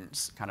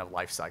student's kind of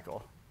life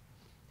cycle.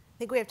 I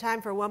think we have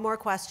time for one more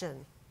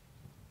question.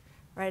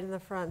 Right in the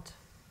front.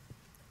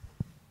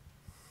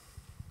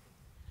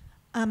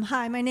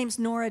 Hi, my name's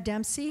Nora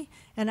Dempsey,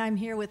 and I'm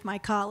here with my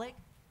colleague,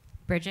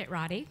 Bridget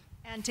Roddy.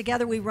 And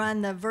together we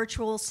run the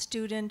Virtual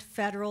Student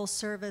Federal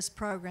Service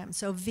Program,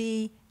 so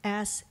VSFS.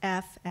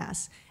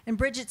 And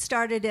Bridget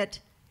started it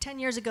 10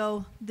 years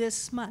ago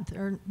this month,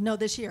 or no,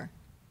 this year.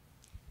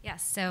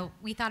 Yes, so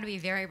we thought it would be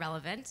very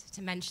relevant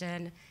to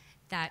mention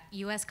that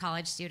U.S.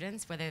 college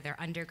students, whether they're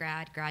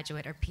undergrad,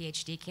 graduate, or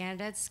PhD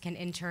candidates, can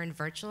intern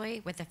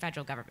virtually with the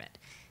federal government.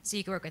 So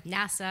you can work with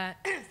NASA,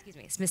 excuse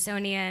me,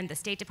 Smithsonian, the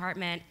State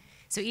Department.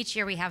 So each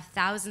year we have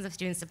thousands of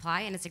students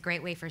apply, and it's a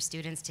great way for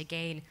students to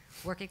gain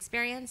work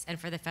experience and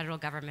for the federal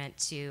government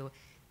to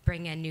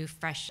bring in new,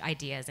 fresh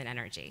ideas and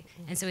energy.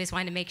 And so we just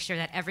wanted to make sure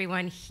that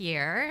everyone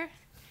here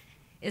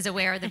is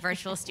aware of the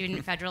Virtual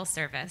Student Federal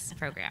Service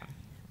Program.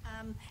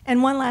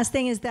 And one last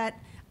thing is that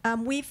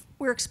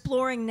we're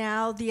exploring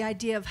now the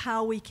idea of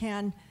how we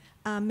can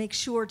make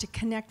sure to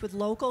connect with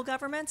local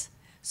governments.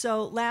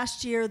 So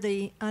last year,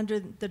 under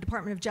the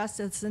Department of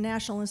Justice, the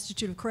National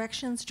Institute of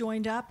Corrections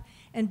joined up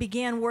and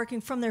began working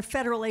from their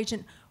federal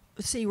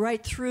agency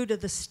right through to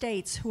the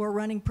states who are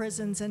running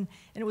prisons, and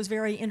it was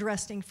very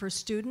interesting for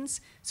students.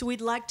 So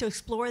we'd like to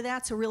explore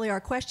that. So really our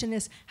question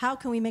is, how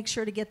can we make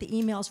sure to get the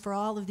emails for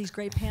all of these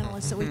great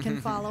panelists so we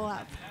can follow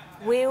up?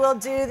 We will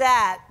do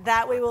that.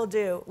 That we will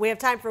do. We have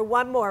time for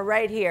one more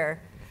right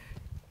here.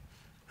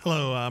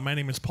 Hello, my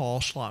name is Paul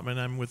Schlottman.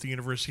 I'm with the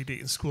University of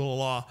Dayton School of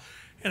Law.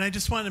 And I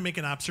just wanted to make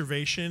an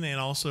observation and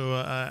also,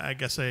 I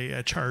guess,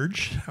 a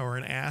charge or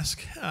an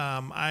ask.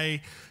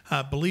 I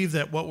believe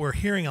that what we're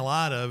hearing a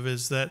lot of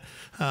is that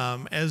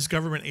as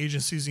government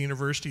agencies and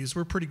universities,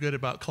 we're pretty good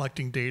about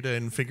collecting data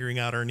and figuring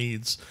out our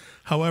needs.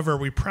 However,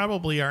 we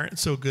probably aren't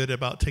so good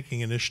about taking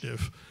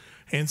initiative.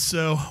 And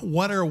so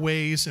what are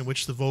ways in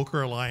which the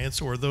Volcker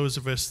Alliance or those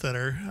of us that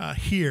are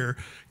here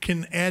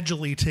can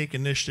agilely take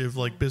initiative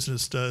like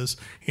business does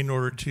in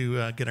order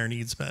to get our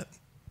needs met?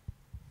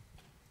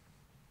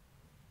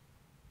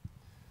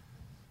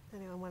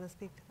 Anyone want to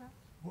speak to that?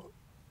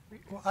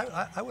 Well,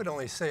 I would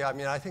only say, I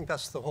mean, I think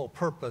that's the whole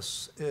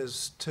purpose,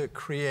 is to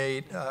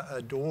create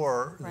a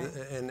door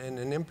and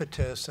an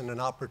impetus and an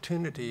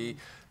opportunity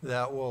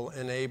that will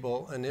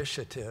enable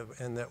initiative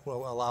and that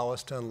will allow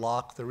us to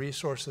unlock the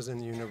resources in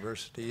the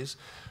universities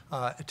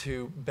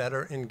to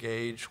better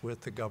engage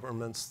with the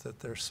governments that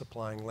they're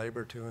supplying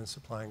labor to and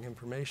supplying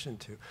information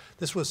to.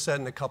 This was said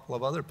in a couple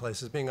of other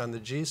places. Being on the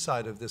G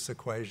side of this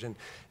equation,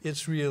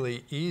 it's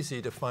really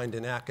easy to find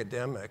an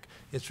academic.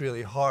 It's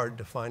really hard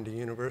to find a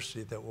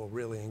university that will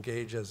really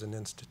engage as an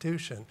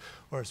institution.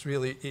 Or it's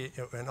really,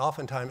 and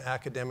oftentimes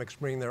academics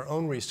bring their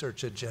own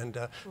research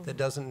agenda that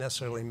doesn't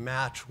necessarily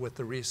match with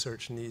the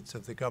research needs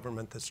of the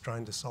government that's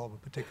trying to solve a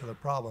particular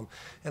problem.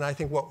 And I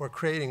think what we're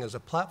creating is a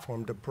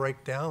platform to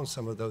break down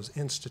some of those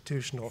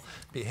institutional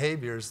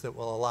behaviors that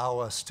will allow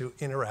us to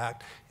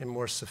interact in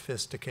more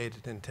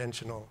sophisticated,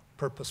 intentional,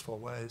 purposeful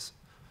ways.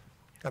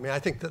 I mean, I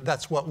think that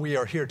that's what we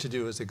are here to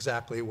do, is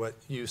exactly what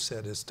you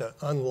said, is to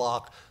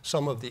unlock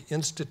some of the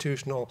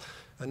institutional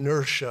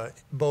inertia,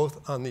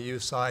 both on the U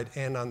side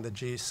and on the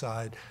G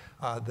side,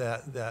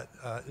 that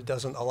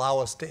doesn't allow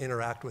us to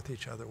interact with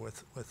each other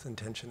with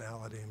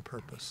intentionality and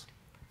purpose.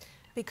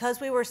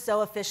 Because we were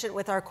so efficient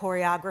with our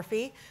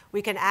choreography,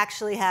 we can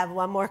actually have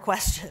one more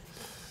question.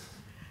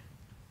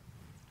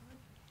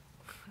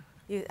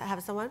 You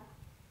have someone?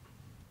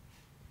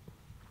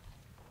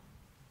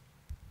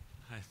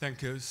 Hi,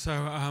 thank you. So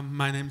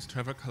my name is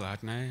Trevor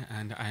Kolodny,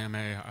 and I am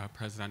a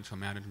Presidential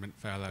Management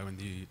Fellow in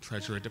the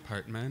Treasury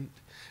Department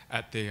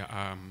at the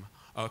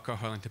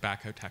Alcohol and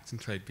Tobacco Tax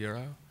and Trade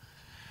Bureau.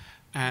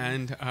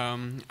 And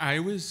I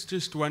was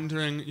just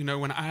wondering, you know,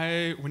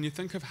 when you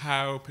think of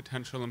how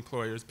potential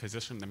employers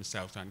position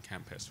themselves on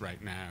campus right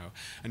now,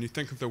 and you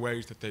think of the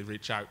ways that they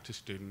reach out to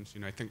students,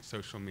 you know, I think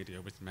social media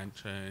was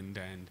mentioned,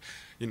 and,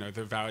 you know,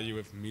 the value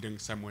of meeting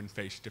someone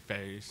face to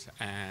face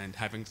and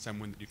having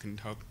someone that you can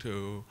talk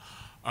to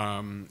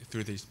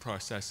through these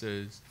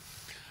processes.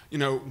 You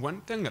know,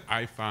 one thing that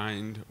I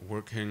find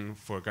working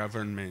for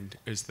government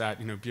is that,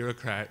 you know,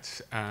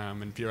 bureaucrats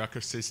and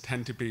bureaucracies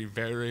tend to be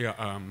very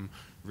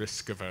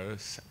risk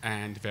averse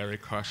and very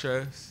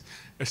cautious,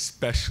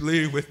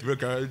 especially with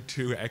regard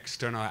to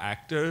external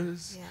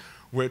actors. Yeah.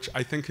 Which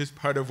I think is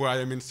part of why,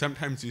 I mean,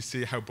 sometimes you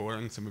see how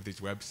boring some of these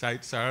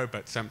websites are,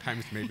 but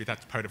sometimes maybe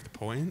that's part of the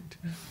point.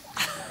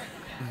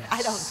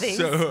 I don't think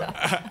so.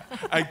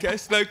 I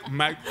guess, like,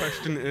 my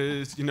question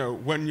is, you know,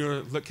 when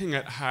you're looking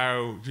at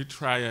how you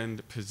try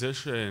and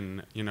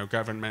position, you know,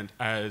 government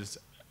as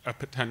a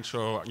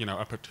potential, you know,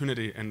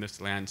 opportunity in this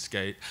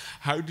landscape,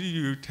 how do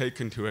you take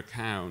into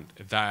account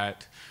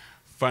that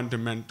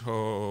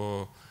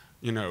fundamental,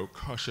 you know,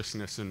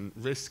 cautiousness and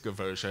risk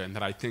aversion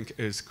that I think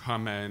is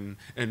common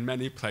in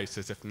many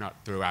places, if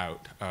not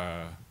throughout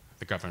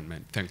the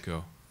government? Thank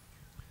you.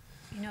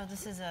 You know,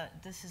 this is a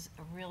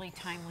really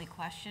timely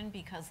question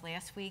because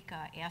last week,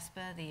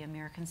 ASPA, the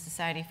American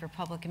Society for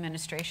Public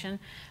Administration,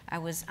 I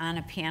was on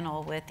a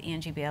panel with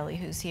Angie Bailey,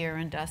 who's here,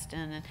 and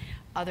Dustin and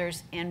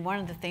others, and one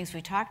of the things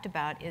we talked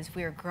about is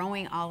we're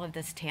growing all of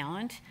this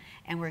talent,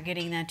 and we're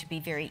getting them to be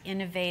very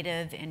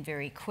innovative and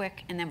very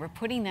quick, and then we're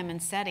putting them in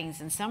settings,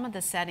 and some of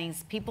the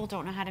settings, people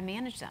don't know how to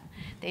manage them.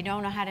 They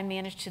don't know how to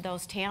manage to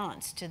those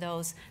talents, to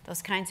those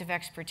kinds of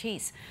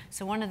expertise.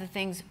 So one of the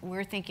things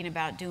we're thinking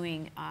about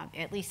doing,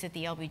 at least at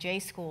the LBJ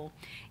school,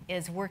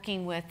 is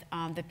working with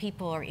the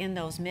people who are in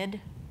those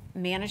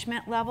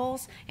mid-management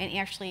levels and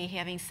actually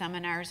having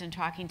seminars and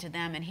talking to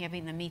them and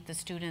having them meet the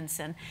students.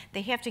 And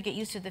they have to get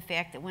used to the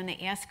fact that when they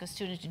ask a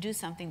student to do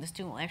something, the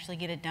student will actually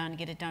get it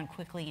done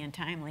quickly and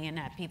timely, and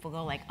not people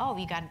go like, oh,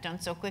 you got it done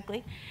so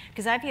quickly.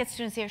 Because I've had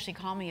students actually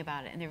call me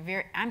about it,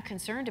 and I'm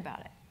concerned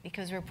about it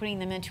because we're putting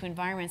them into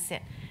environments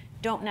that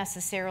don't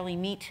necessarily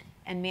meet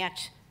and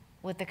match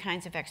with the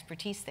kinds of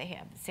expertise they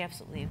have. It's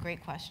absolutely a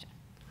great question.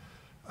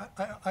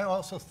 I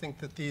also think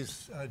that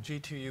these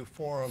G2U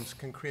forums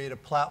can create a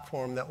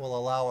platform that will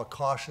allow a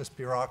cautious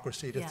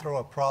bureaucracy to throw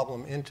a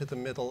problem into the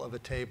middle of a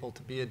table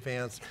to be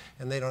advanced,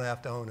 and they don't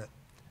have to own it.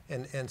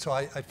 And so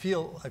I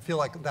feel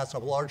like that's a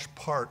large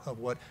part of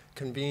what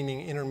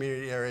convening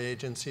intermediary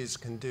agencies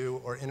can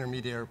do, or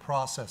intermediary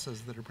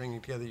processes that are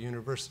bringing together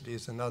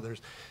universities and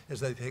others, is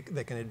that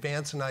they can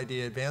advance an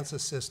idea, advance a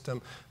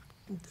system,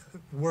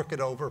 work it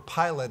over,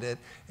 pilot it,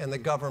 and the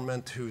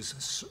government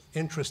who's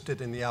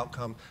interested in the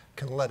outcome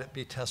can let it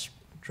be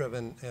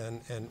test-driven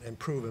and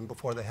proven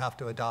before they have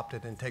to adopt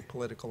it and take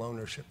political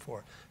ownership for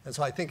it. And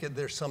so I think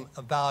there's some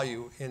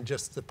value in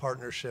just the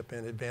partnership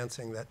in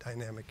advancing that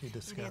dynamic you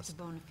discussed. It has the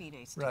bona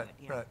fides to right, it,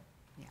 yeah. Right.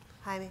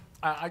 Jaime?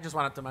 I just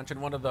wanted to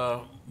mention one of the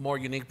more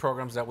unique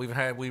programs that we've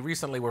had. We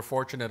recently were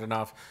fortunate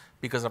enough,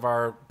 because of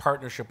our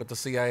partnership with the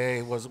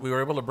CIA, was we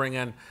were able to bring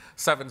in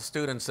 7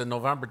 students in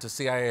November to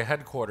CIA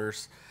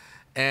headquarters.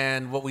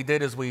 And what we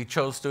did is we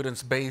chose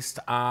students based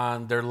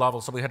on their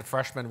level. So we had a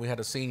freshman, we had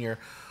a senior,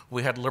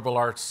 we had liberal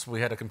arts, we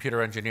had a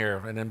computer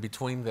engineer, and in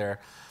between there.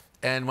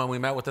 And when we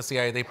met with the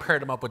CIA, they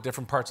paired them up with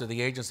different parts of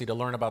the agency to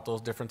learn about those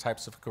different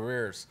types of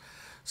careers.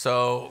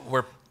 So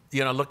we're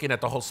looking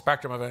at the whole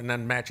spectrum of it and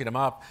then matching them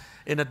up.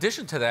 In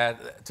addition to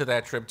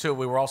that trip too,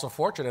 we were also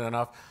fortunate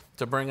enough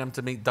to bring him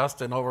to meet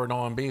Dustin over in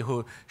OMB,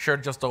 who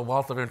shared just a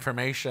wealth of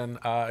information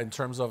in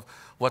terms of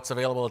what's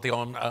available at the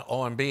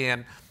OMB.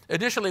 And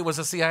initially it was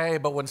the CIA,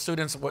 but when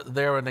students were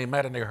there and they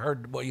met and they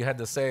heard what you had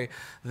to say,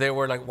 they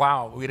were like,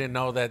 wow, we didn't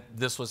know that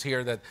this was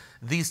here, that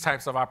these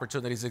types of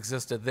opportunities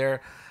existed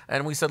there.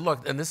 And we said,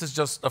 look, and this is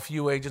just a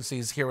few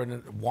agencies here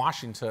in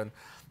Washington.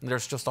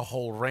 There's just a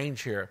whole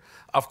range here.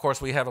 Of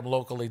course, we have them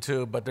locally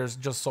too, but there's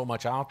just so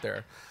much out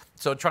there.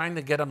 So trying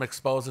to get them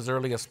exposed as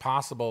early as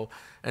possible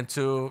and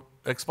to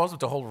expose them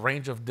to a whole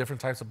range of different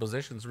types of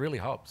positions really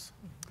helps.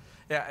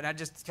 Yeah, and I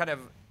just kind of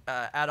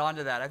add on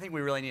to that. I think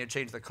we really need to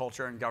change the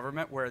culture in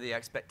government where the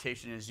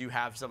expectation is you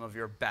have some of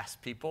your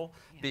best people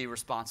be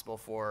responsible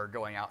for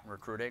going out and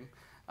recruiting.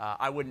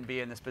 I wouldn't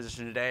be in this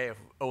position today if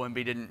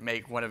OMB didn't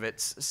make one of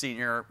its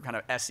senior kind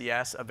of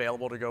SES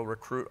available to go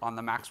recruit on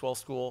the Maxwell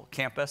School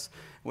campus,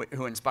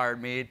 who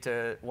inspired me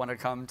to want to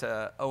come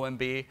to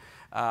OMB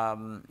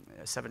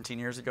 17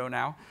 years ago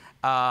now.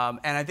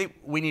 And I think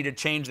we need to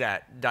change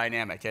that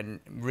dynamic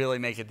and really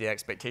make it the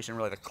expectation,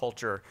 really the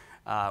culture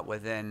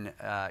within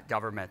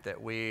government,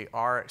 that we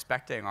are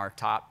expecting our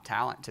top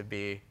talent to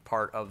be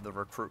part of the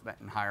recruitment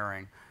and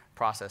hiring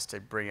process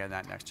to bring in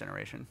that next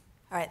generation.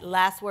 All right,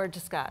 last word to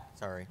Scott.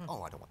 Sorry.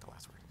 Oh, I don't want the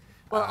last word.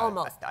 Well,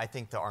 almost. I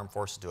think the armed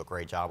forces do a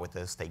great job with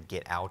this. They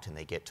get out and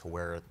they get to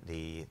where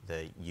the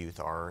youth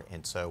are.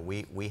 And so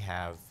we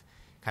have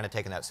kind of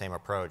taken that same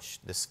approach.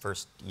 This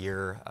first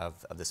year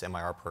of this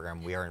MIR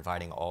program, we are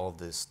inviting all of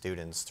the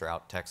students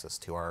throughout Texas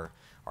to our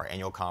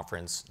annual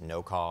conference,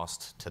 no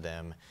cost to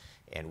them.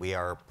 And we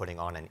are putting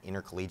on an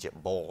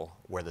intercollegiate bowl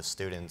where the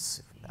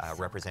students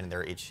representing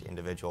their each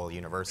individual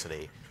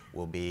university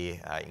will be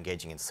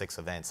engaging in 6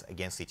 events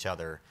against each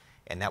other.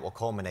 And that will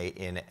culminate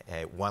in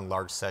one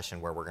large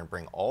session where we're going to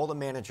bring all the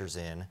managers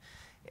in,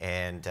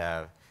 and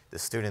the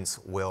students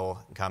will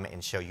come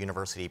and show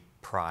university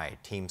pride,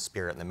 team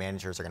spirit, and the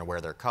managers are going to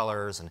wear their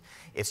colors, and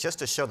it's just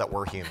to show that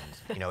we're human.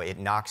 You know, it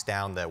knocks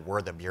down the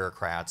we're the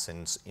bureaucrats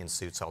in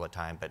suits all the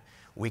time, but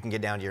we can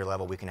get down to your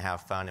level, we can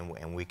have fun,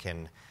 and we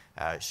can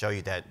show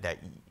you that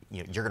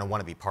you know, you're going to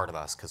want to be part of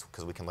us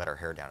because we can let our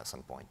hair down at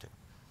some point too.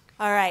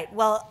 All right.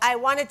 Well, I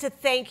wanted to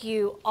thank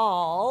you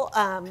all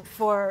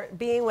for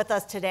being with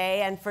us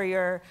today and for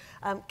your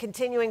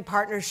continuing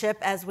partnership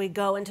as we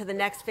go into the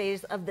next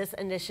phase of this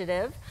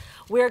initiative.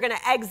 We're going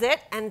to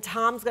exit, and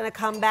Tom's going to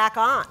come back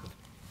on.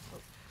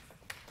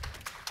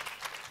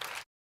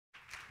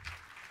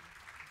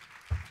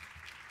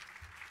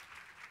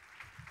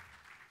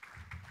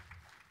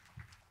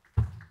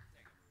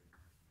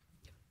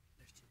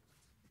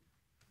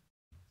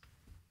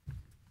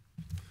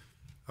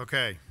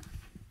 Okay.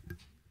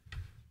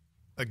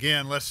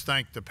 Again, let's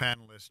thank the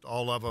panelists,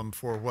 all of them,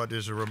 for what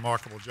is a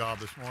remarkable job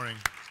this morning.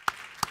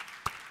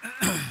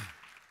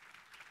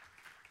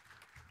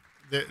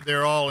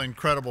 They're all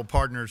incredible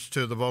partners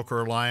to the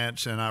Volcker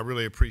Alliance, and I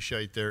really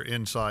appreciate their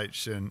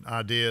insights and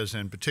ideas,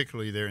 and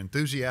particularly their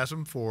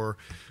enthusiasm for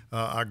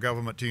our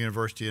Government to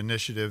University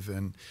initiative.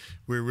 And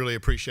we really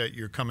appreciate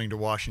your coming to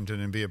Washington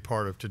and be a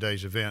part of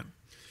today's event.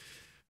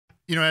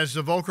 You know, as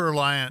the Volcker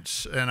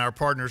Alliance and our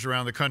partners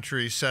around the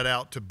country set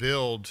out to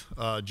build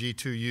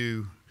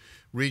G2U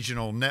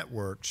regional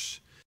networks,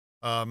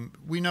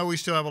 we know we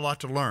still have a lot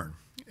to learn.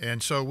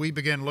 And so we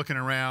began looking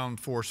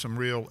around for some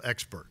real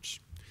experts.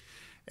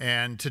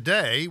 And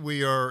today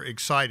we are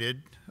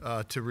excited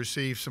to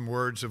receive some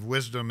words of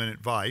wisdom and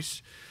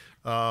advice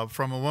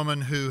from a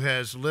woman who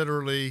has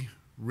literally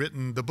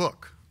written the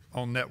book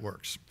on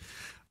networks.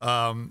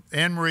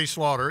 Anne-Marie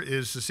Slaughter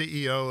is the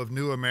CEO of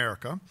New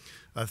America,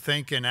 a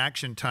think and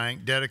action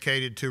tank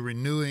dedicated to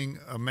renewing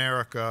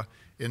America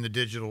in the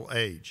digital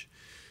age.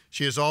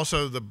 She is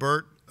also the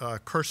Bert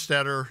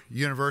Kerstetter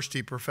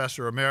University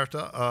Professor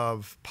Emerita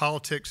of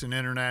Politics and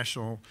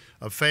International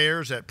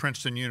Affairs at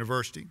Princeton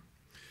University.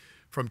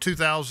 From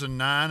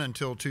 2009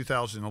 until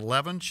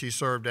 2011, she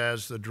served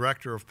as the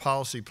Director of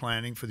Policy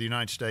Planning for the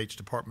United States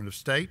Department of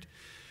State,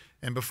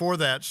 and before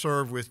that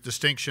served with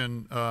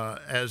distinction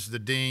as the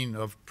Dean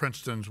of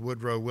Princeton's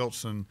Woodrow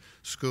Wilson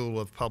School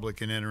of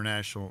Public and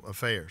International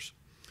Affairs.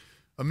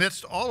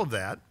 Amidst all of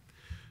that,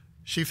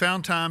 she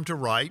found time to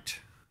write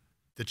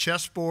The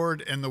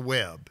Chessboard and the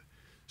Web,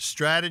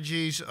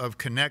 Strategies of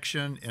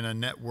Connection in a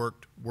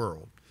Networked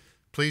World.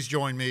 Please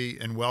join me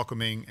in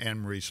welcoming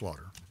Anne-Marie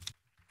Slaughter.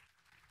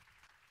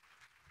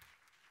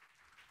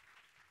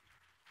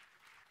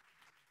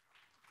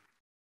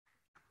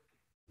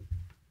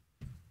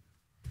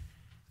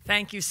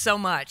 Thank you so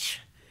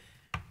much.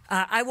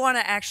 I want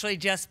to actually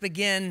just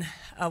begin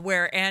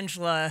where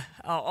Angela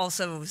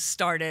also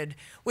started,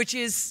 which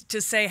is to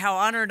say how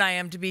honored I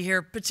am to be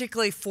here,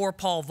 particularly for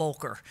Paul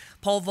Volcker.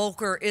 Paul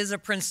Volcker is a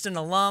Princeton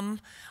alum.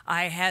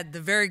 I had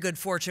the very good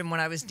fortune when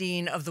I was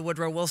dean of the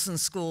Woodrow Wilson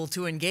School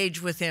to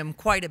engage with him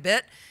quite a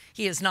bit.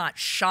 He is not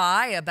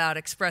shy about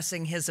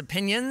expressing his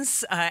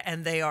opinions,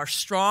 and they are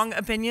strong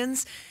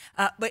opinions.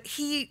 But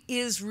he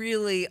is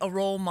really a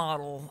role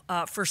model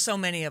for so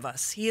many of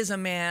us. He is a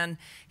man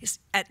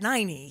at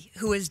 90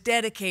 who has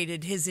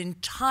dedicated his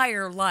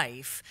entire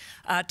life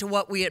to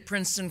what we at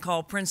Princeton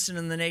call Princeton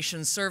in the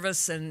nation's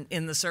service and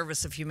in the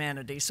service of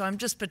humanity. So I'm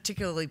just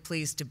particularly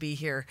pleased to be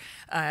here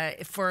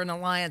for an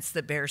alliance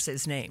that bears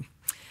his name.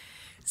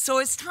 So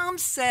as Tom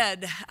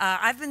said,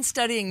 I've been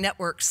studying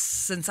networks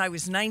since I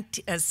was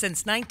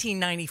since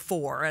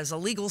 1994 as a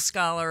legal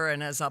scholar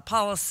and as a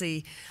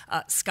policy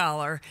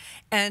scholar.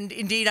 And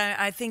indeed,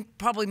 I think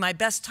probably my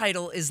best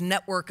title is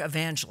network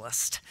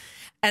evangelist.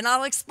 And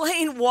I'll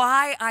explain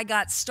why I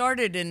got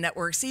started in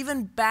networks.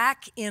 Even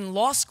back in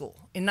law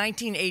school in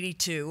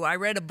 1982, I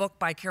read a book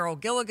by Carol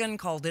Gilligan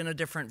called In a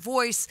Different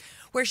Voice,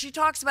 where she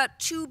talks about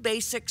two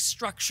basic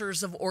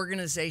structures of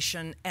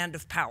organization and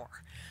of power.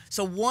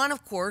 So one,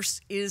 of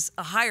course, is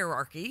a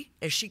hierarchy,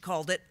 as she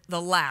called it,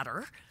 the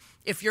ladder.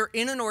 If you're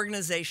in an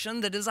organization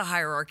that is a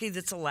hierarchy,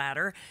 that's a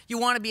ladder, you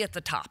want to be at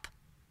the top.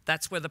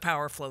 That's where the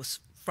power flows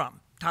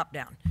from, top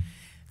down.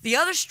 The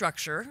other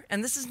structure,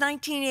 and this is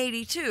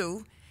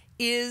 1982,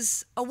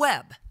 is a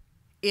web.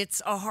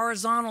 It's a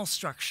horizontal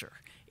structure.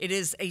 It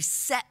is a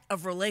set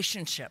of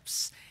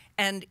relationships.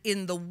 And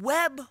in the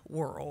web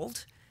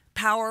world,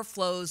 power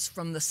flows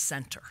from the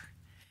center.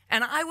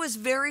 And I was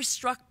very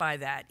struck by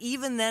that,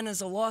 even then as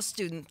a law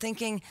student,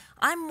 thinking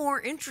I'm more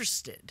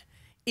interested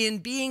in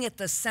being at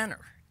the center,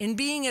 in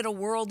being at a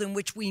world in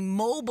which we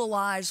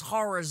mobilize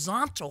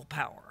horizontal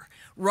power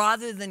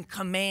rather than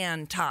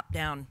command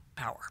top-down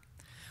power.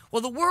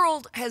 Well, the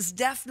world has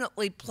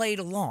definitely played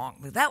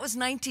along. That was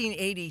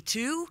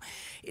 1982.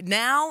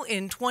 Now,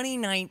 in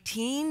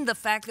 2019, the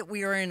fact that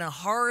we are in a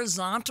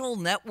horizontal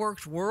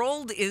networked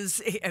world is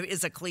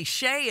a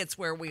cliche. It's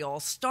where we all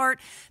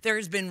start. There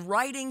has been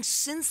writing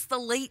since the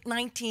late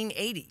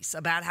 1980s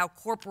about how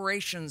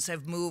corporations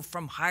have moved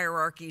from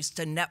hierarchies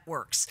to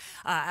networks,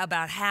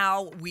 about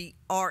how we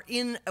are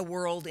in a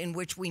world in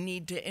which we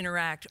need to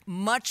interact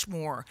much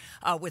more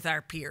with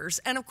our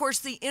peers. And of course,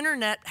 the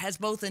internet has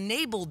both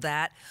enabled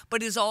that,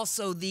 but is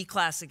also the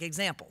classic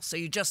example. So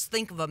you just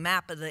think of a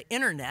map of the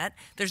internet,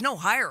 there's no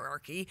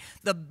hierarchy.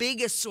 The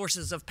biggest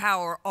sources of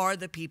power are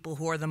the people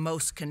who are the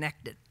most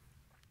connected.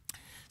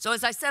 So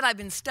as I said, I've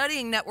been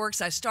studying networks.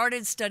 I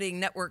started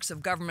studying networks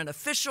of government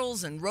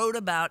officials and wrote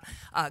about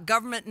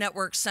government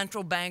networks,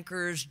 central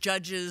bankers,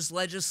 judges,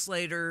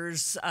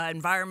 legislators,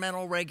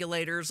 environmental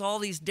regulators, all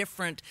these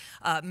different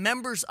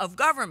members of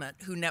government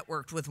who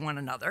networked with one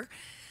another.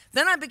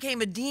 Then I became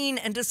a dean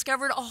and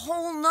discovered a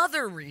whole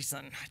nother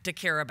reason to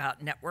care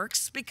about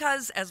networks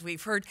because, as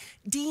we've heard,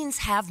 deans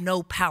have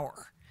no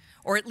power,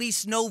 or at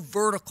least no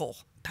vertical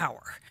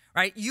power,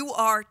 right? You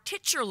are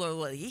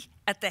titularly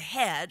at the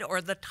head or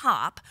the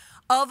top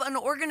of an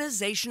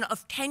organization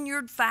of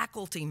tenured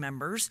faculty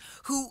members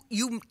who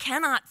you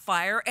cannot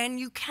fire and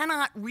you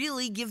cannot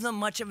really give them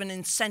much of an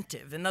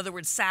incentive. In other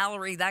words,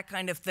 salary, that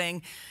kind of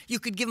thing. You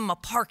could give them a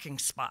parking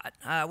spot.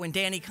 When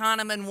Danny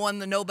Kahneman won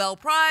the Nobel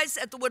Prize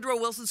at the Woodrow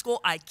Wilson School,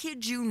 I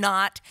kid you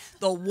not,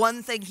 the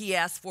one thing he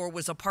asked for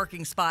was a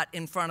parking spot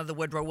in front of the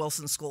Woodrow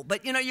Wilson School.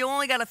 But you know, you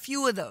only got a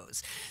few of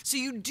those. So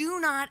you do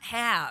not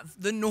have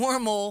the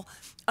normal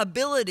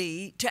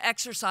ability to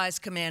exercise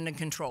command and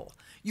control.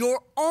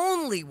 Your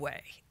only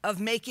way of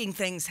making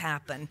things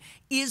happen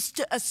is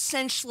to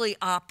essentially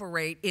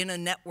operate in a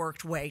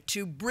networked way,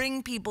 to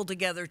bring people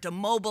together, to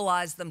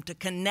mobilize them, to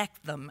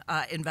connect them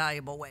in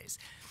valuable ways.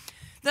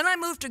 Then I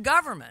moved to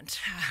government,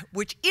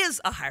 which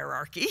is a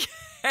hierarchy,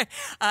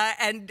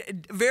 and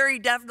very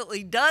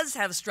definitely does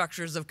have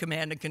structures of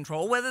command and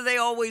control. Whether they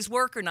always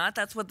work or not,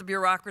 that's what the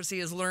bureaucracy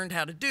has learned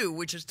how to do,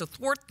 which is to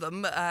thwart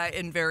them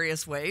in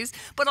various ways,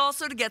 but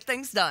also to get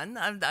things done,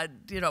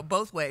 you know,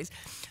 both ways.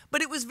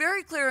 But it was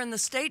very clear in the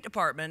State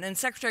Department, and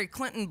Secretary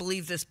Clinton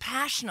believed this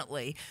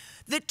passionately,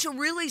 that to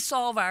really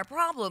solve our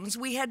problems,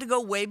 we had to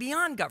go way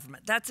beyond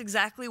government. That's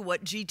exactly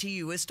what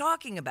G2U is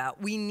talking about.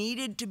 We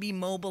needed to be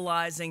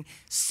mobilizing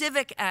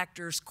civic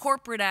actors,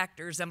 corporate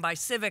actors, and by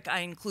civic I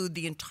include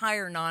the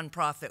entire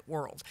nonprofit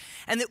world.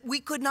 And that we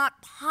could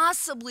not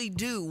possibly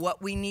do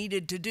what we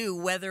needed to do,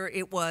 whether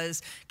it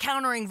was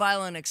countering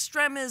violent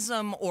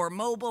extremism or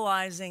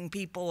mobilizing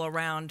people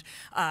around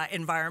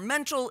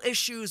environmental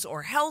issues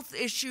or health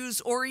issues,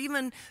 or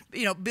even,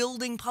 you know,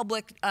 building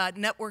public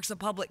networks of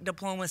public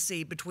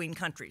diplomacy between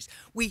countries.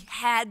 We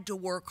had to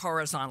work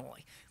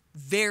horizontally.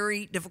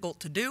 Very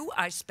difficult to do.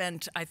 I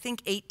spent, I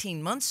think,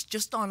 18 months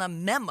just on a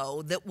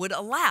memo that would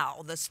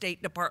allow the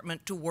State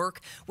Department to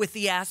work with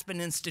the Aspen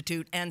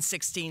Institute and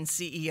 16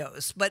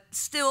 CEOs, but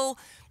still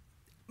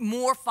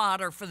more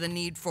fodder for the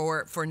need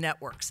for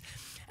networks.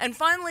 And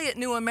finally, at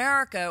New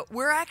America,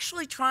 we're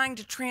actually trying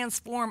to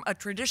transform a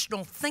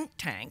traditional think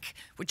tank,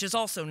 which is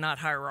also not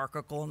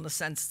hierarchical in the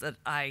sense that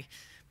I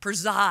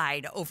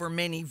preside over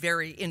many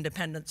very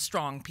independent,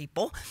 strong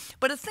people.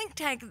 But a think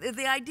tank,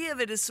 the idea of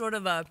it is sort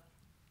of a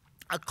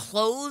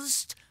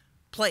closed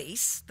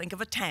place, think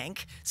of a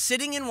tank,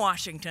 sitting in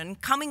Washington,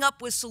 coming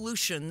up with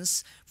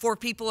solutions for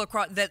people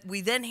across that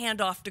we then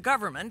hand off to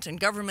government, and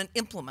government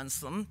implements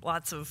them,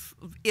 lots of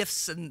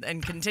ifs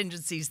and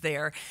contingencies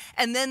there,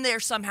 and then they're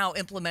somehow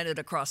implemented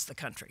across the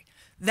country.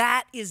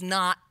 That is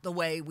not the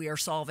way we are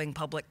solving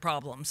public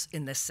problems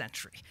in this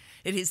century.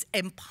 It is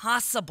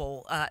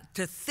impossible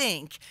to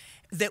think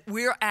that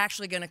we're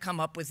actually going to come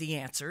up with the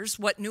answers.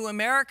 What New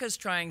America is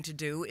trying to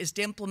do is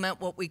to implement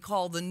what we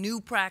call the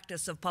new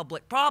practice of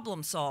public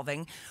problem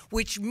solving,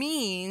 which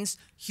means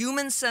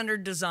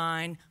human-centered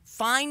design,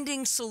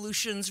 finding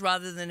solutions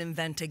rather than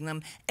inventing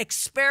them,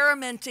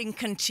 experimenting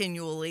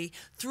continually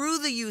through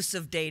the use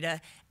of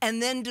data,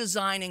 and then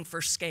designing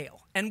for scale.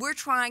 And we're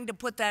trying to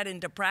put that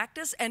into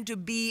practice and to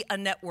be a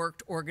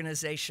networked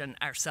organization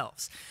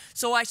ourselves.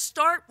 So I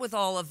start with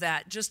all of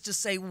that just to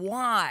say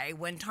why,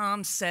 when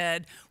Tom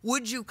said,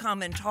 would you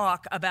come and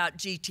talk about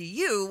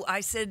G2U,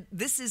 I said,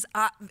 this is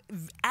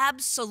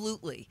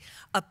absolutely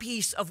a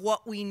piece of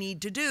what we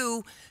need to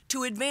do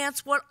to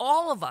advance what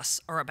all of us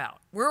are about.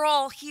 We're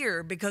all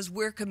here because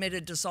we're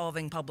committed to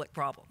solving public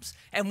problems.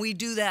 And we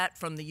do that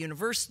from the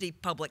University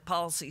Public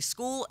Policy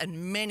School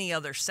and many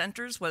other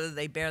centers, whether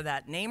they bear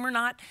that name or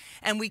not.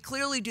 And we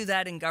clearly do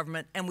that in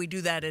government, and we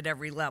do that at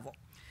every level.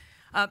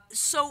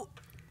 So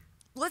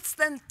let's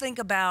then think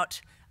about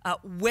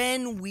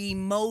when we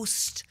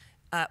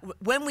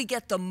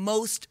get the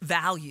most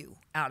value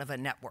out of a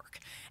network.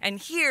 And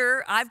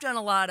here, I've done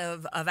a lot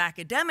of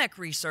academic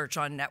research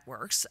on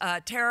networks.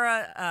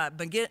 Tara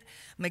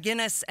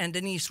McGinnis and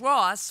Denise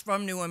Ross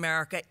from New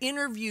America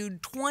interviewed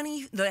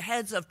the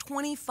heads of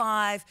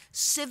 25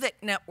 civic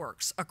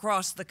networks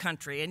across the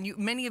country. And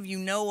many of you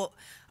know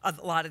a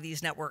lot of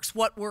these networks.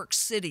 What Works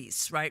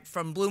Cities, right,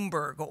 from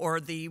Bloomberg, or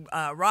the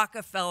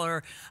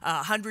Rockefeller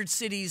 100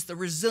 Cities, the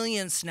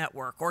Resilience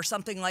Network, or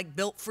something like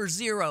Built for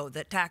Zero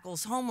that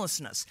tackles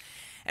homelessness.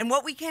 And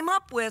what we came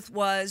up with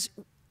was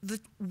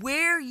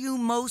where you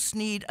most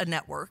need a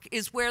network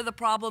is where the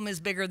problem is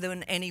bigger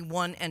than any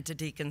one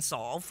entity can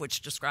solve,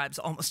 which describes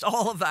almost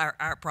all of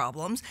our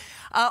problems,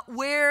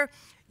 where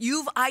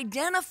you've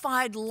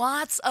identified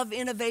lots of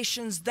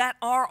innovations that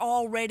are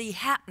already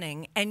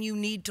happening, and you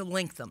need to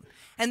link them.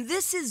 And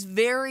this is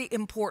very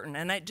important.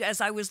 And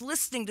as I was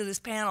listening to this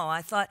panel,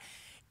 I thought,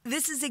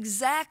 this is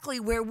exactly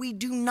where we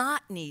do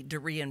not need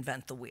to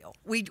reinvent the wheel.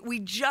 We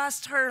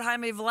just heard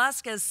Jaime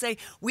Velasquez say,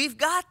 we've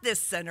got this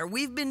center,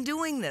 we've been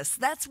doing this.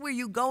 That's where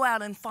you go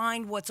out and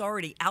find what's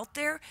already out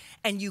there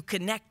and you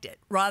connect it,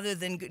 rather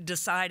than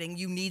deciding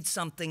you need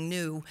something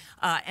new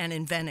and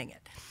inventing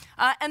it.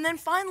 And then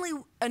finally,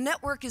 a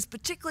network is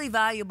particularly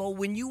valuable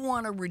when you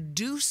want to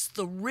reduce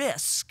the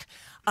risk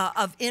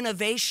of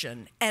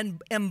innovation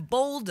and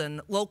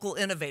embolden local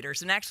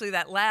innovators. And actually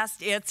that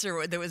last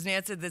answer, there was an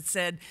answer that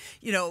said,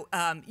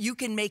 you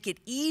can make it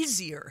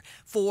easier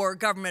for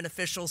government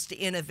officials to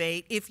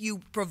innovate if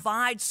you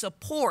provide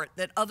support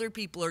that other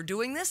people are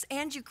doing this,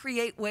 and you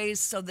create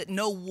ways so that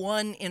no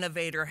one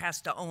innovator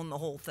has to own the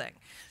whole thing.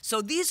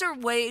 So these are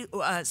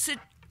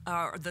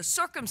the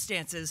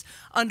circumstances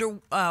under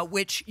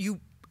which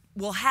you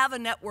will have a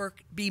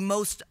network be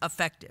most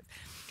effective.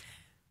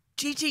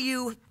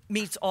 G2U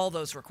meets all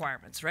those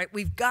requirements, right?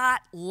 We've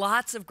got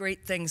lots of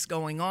great things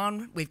going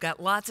on. We've got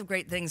lots of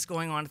great things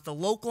going on at the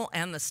local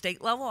and the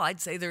state level. I'd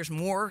say there's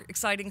more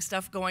exciting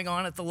stuff going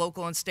on at the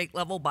local and state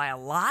level by a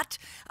lot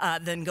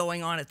than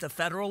going on at the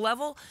federal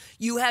level.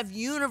 You have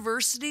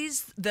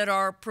universities that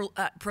are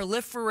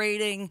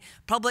proliferating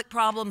public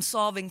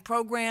problem-solving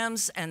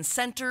programs and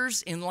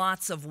centers in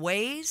lots of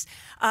ways,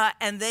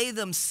 and they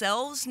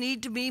themselves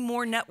need to be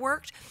more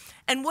networked.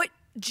 And what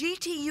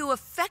G2U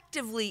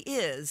effectively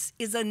is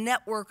a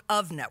network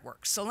of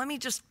networks. So let me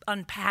just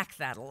unpack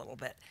that a little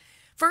bit.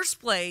 First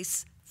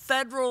place,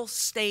 federal,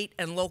 state,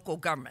 and local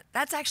government.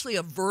 That's actually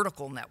a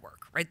vertical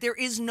network, right? There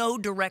is no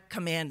direct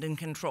command and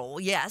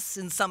control. Yes,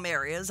 in some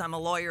areas, I'm a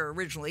lawyer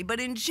originally, but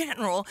in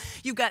general,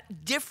 you've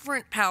got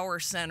different power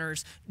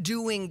centers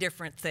doing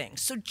different things.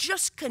 So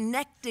just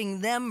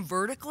connecting them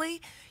vertically,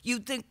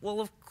 you'd think,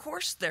 well, of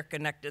course they're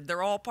connected.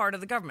 They're all part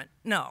of the government.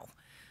 No.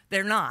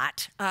 They're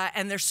not,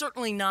 and they're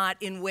certainly not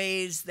in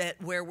ways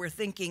where we're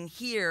thinking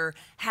here,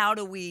 how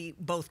do we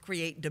both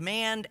create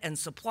demand and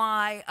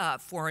supply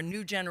for a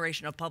new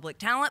generation of public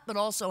talent, but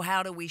also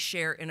how do we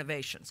share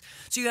innovations?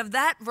 So you have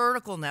that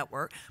vertical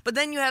network, but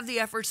then you have the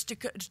efforts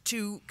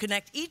to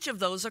connect each of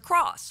those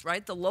across,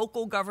 right? The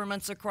local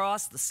governments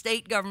across, the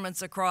state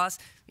governments across,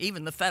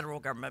 even the federal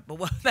government,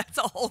 but that's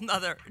a whole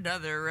nother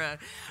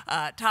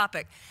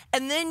topic.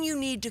 And then you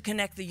need to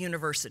connect the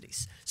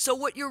universities.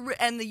 So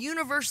and the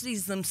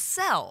universities themselves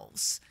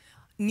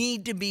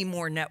need to be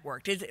more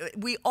networked.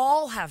 We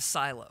all have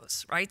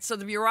silos, right? So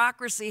the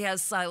bureaucracy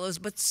has silos,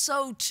 but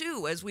so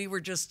too, as we were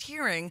just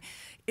hearing,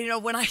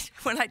 when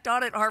I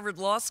taught at Harvard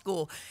Law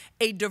School,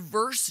 a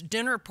diverse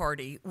dinner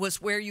party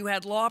was where you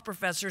had law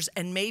professors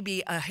and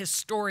maybe a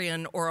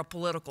historian or a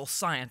political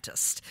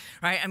scientist,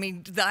 right? I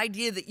mean, the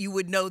idea that you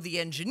would know the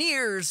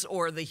engineers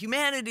or the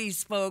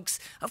humanities folks,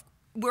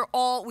 we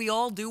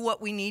all do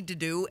what we need to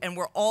do, and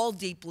we're all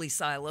deeply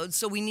siloed,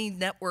 so we need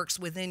networks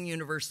within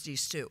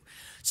universities too.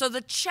 So the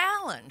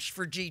challenge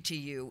for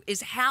G2U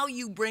is how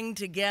you bring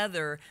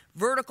together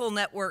vertical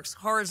networks,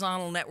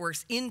 horizontal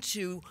networks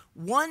into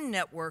one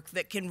network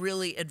that can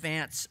really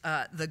advance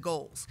the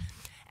goals.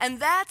 And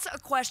that's a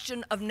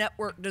question of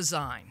network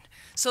design.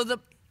 So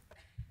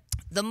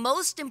the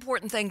most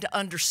important thing to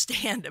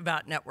understand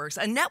about networks,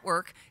 a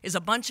network is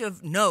a bunch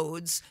of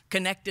nodes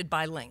connected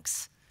by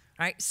links.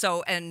 Right?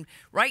 So, and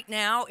right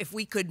now, if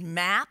we could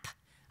map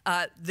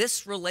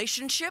this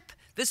relationship,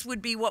 this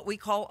would be what we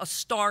call a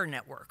star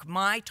network.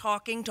 My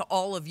talking to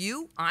all of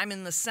you, I'm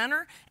in the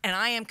center, and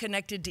I am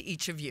connected to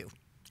each of you.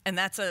 And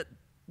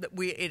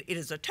it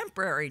is a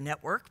temporary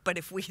network, but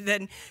if we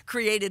then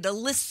created a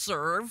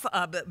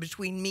listserv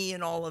between me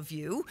and all of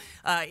you,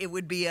 it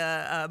would be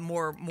a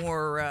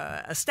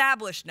more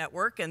established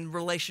network, and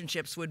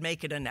relationships would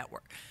make it a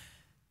network.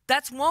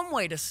 That's one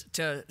way to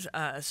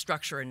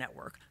structure a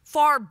network.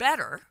 Far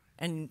better,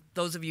 and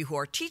those of you who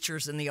are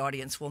teachers in the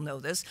audience will know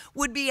this,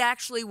 would be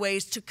actually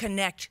ways to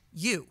connect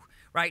you,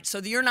 right?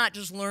 So that you're not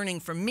just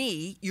learning from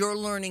me, you're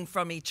learning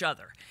from each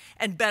other.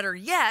 And better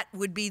yet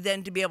would be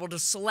then to be able to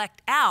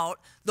select out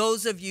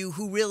those of you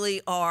who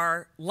really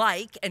are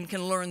like and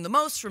can learn the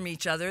most from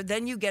each other.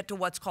 Then you get to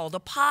what's called a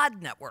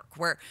pod network,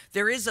 where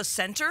there is a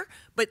center,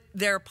 but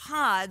there are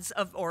pods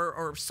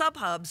or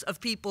sub-hubs of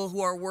people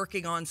who are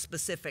working on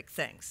specific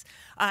things.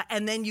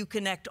 And then you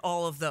connect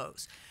all of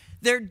those.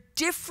 There are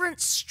different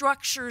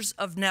structures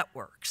of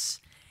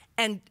networks,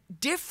 and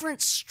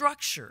different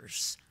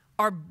structures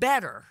are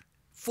better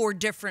for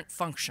different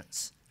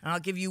functions. And I'll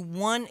give you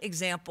one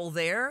example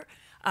there.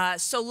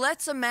 So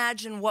let's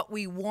imagine what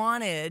we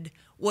wanted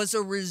was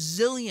a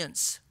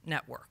resilience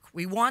network.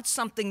 We want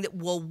something that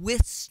will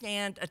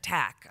withstand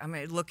attack. I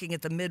mean, looking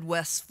at the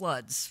Midwest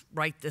floods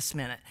right this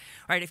minute,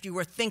 right? If you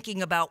were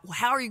thinking about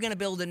how are you going to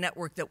build a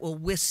network that will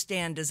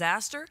withstand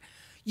disaster,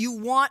 you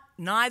want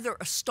neither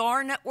a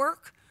star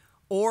network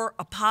or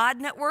a pod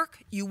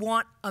network, you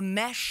want a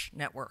mesh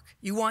network.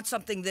 You want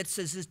something that's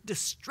as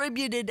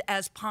distributed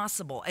as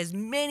possible, as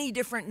many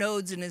different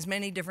nodes in as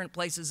many different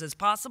places as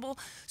possible,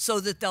 so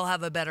that they'll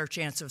have a better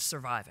chance of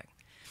surviving.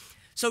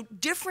 So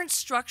different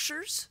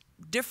structures,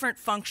 different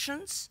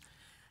functions.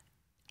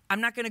 I'm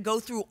not going to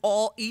go through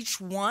each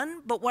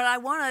one, but what I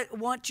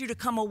want you to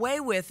come away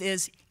with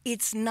is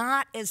it's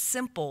not as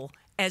simple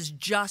as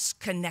just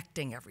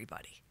connecting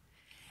everybody.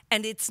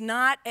 And it's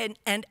not,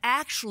 and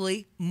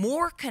actually,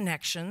 more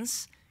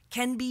connections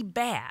can be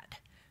bad.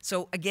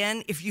 So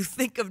again, if you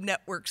think of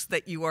networks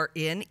that you are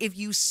in, if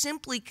you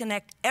simply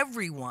connect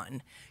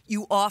everyone,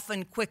 you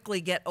often quickly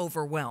get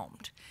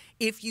overwhelmed.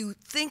 If you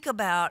think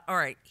about, all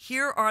right,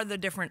 here are the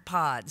different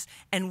pods,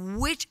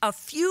 and a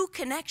few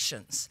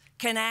connections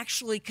can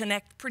actually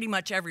connect pretty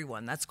much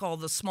everyone. That's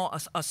called a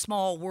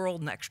small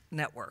world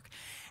network.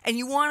 And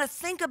you want to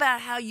think about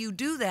how you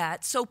do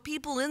that so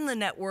people in the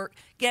network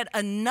get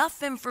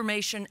enough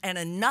information and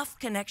enough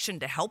connection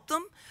to help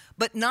them,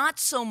 but not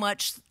so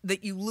much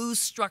that you lose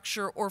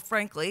structure or,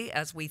 frankly,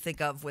 as we think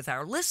of with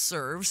our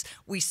listservs,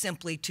 we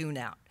simply tune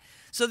out.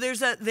 So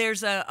there's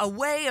a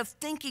way of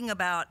thinking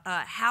about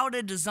how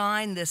to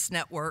design this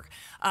network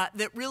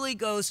that really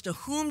goes to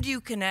whom do you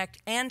connect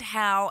and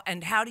how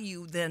do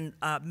you then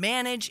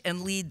manage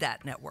and lead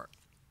that network.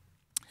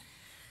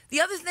 The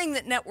other thing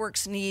that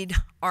networks need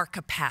are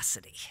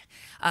capacity,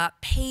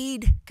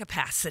 paid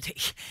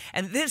capacity.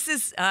 And this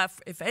is,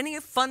 if any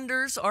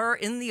funders are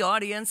in the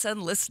audience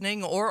and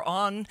listening or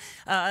on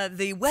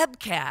the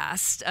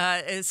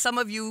webcast, some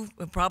of you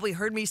have probably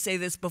heard me say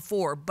this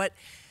before, but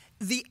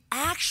the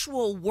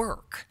actual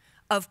work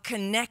of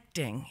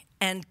connecting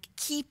and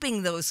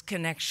keeping those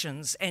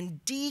connections and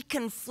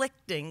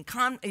deconflicting,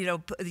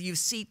 you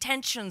see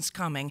tensions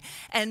coming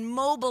and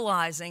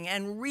mobilizing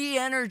and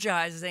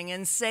re-energizing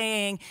and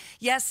saying,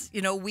 yes,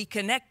 we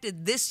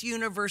connected this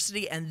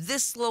university and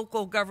this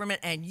local government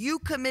and you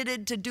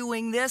committed to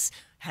doing this.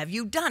 Have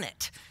you done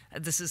it?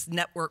 This is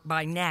network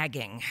by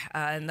nagging,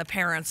 and the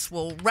parents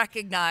will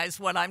recognize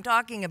what I'm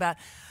talking about.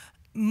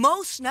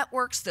 Most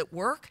networks that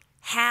work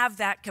have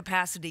that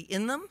capacity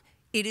in them.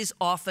 It is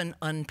often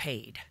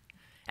unpaid.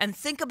 And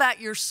think about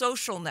your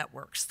social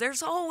networks.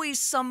 There's always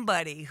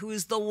somebody who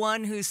is the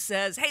one who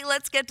says, hey,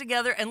 let's get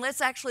together and let's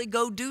actually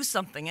go do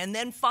something, and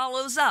then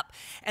follows up,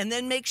 and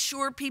then makes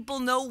sure people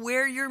know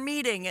where you're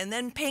meeting, and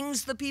then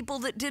pings the people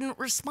that didn't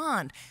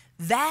respond.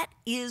 That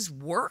is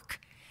work.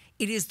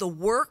 It is the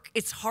work.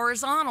 It's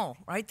horizontal,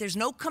 right? There's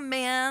no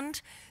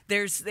command.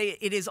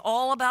 It is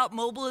all about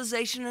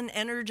mobilization and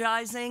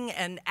energizing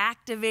and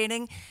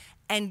activating.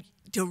 And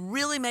to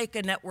really make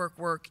a network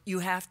work, you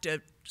have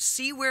to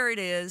see where it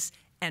is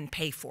and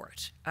pay for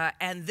it.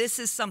 And this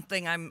is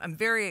something I'm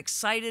very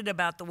excited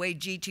about, the way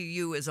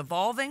G2U is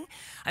evolving.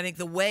 I think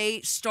the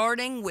way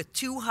starting with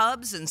 2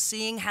 hubs and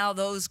seeing how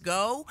those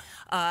go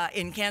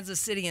in Kansas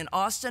City and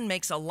Austin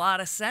makes a lot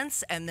of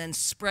sense, and then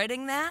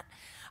spreading that.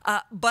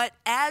 But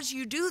as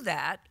you do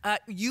that,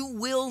 you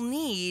will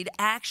need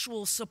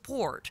actual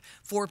support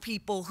for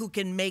people who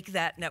can make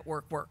that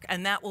network work.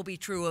 And that will be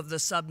true of the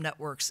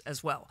sub-networks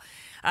as well.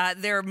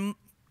 There are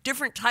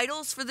different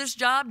titles for this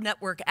job: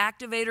 network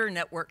activator,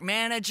 network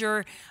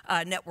manager,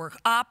 network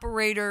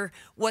operator.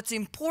 What's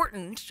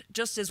important,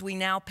 just as we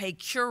now pay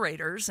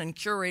curators, and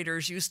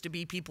curators used to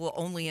be people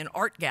only in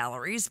art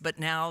galleries, but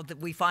now that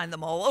we find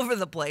them all over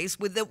the place,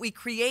 with that we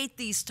create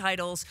these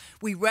titles,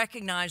 we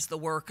recognize the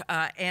work,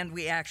 and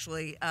we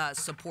actually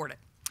support it.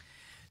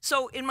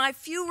 So in my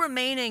few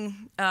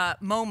remaining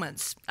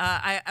moments,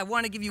 I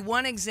want to give you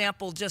one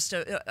example,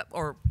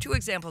 or 2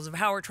 examples of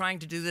how we're trying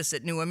to do this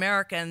at New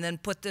America, and then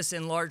put this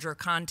in larger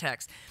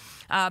context.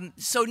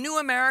 So New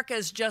America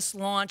has just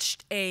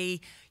launched a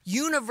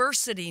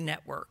university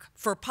network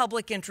for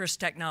public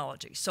interest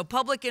technology. So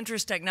public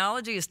interest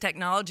technology is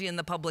technology in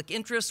the public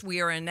interest.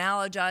 We are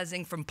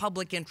analogizing from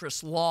public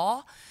interest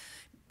law.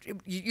 It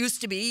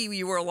used to be,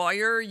 you were a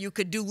lawyer, you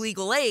could do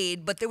legal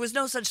aid, but there was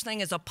no such thing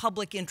as a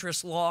public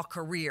interest law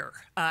career.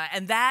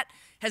 And that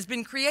has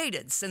been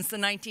created since the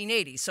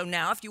 1980s. So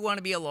now if you want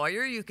to be a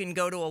lawyer, you can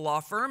go to a law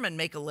firm and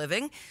make a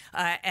living.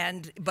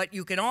 But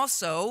you can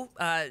also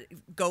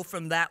go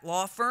from that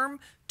law firm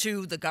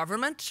to the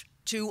government,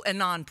 to a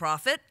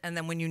nonprofit, and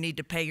then when you need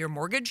to pay your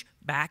mortgage,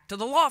 back to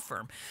the law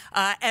firm.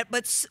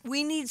 But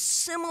we need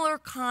similar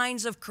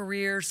kinds of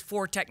careers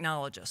for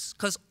technologists,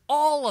 because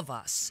all of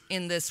us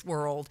in this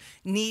world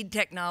need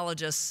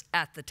technologists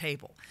at the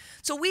table.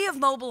 So we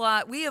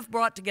have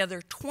brought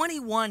together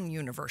 21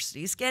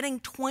 universities. Getting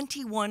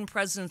 21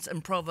 presidents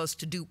and provosts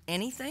to do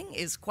anything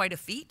is quite a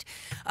feat.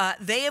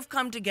 They have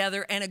come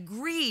together and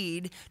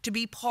agreed to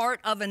be part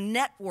of a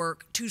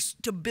network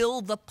to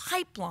build the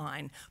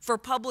pipeline for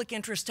public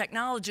interest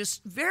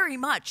technologists, very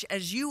much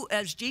as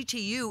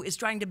G2U is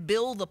trying to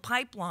build the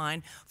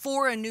pipeline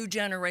for a new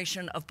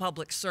generation of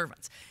public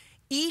servants.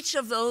 Each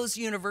of those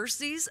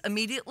universities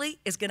immediately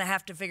is going to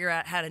have to figure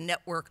out how to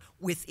network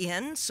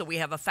within. So we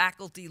have a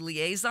faculty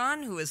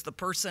liaison who is the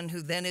person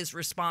who then is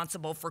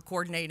responsible for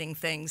coordinating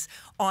things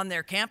on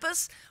their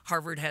campus.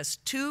 Harvard has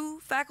 2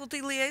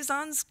 faculty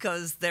liaisons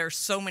because there's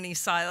so many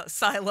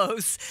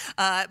silos.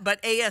 But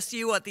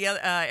ASU at the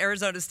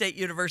Arizona State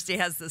University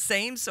has the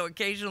same. So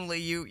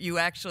occasionally you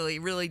actually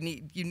really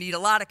need a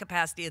lot of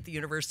capacity at the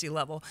university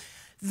level.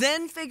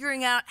 Then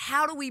figuring out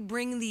how do we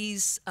bring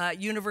these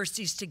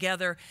universities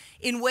together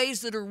in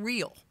ways that are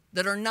real,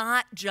 that are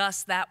not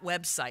just that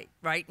website,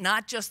 right?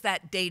 Not just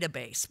that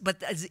database,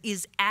 but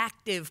is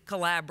active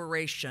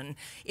collaboration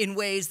in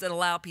ways that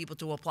allow people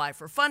to apply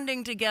for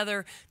funding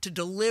together, to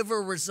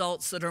deliver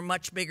results that are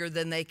much bigger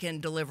than they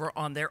can deliver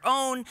on their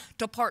own,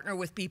 to partner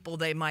with people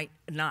they might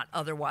not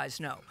otherwise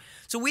know.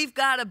 So we've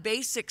got a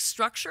basic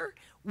structure.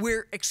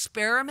 We're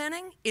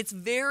experimenting. It's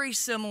very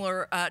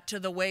similar to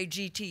the way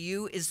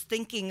G2U is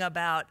thinking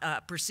about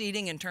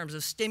proceeding in terms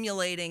of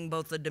stimulating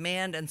both the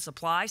demand and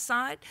supply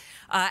side.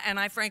 And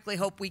I frankly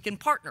hope we can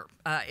partner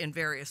in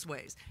various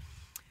ways.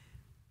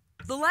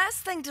 The last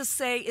thing to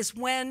say is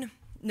when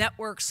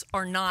networks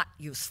are not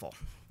useful,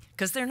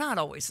 because they're not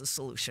always a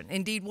solution.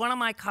 Indeed, one of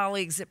my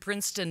colleagues at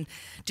Princeton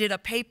did a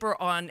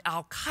paper on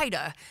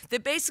Al-Qaeda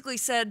that basically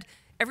said,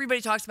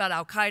 everybody talks about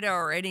Al-Qaeda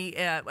or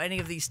any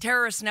of these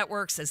terrorist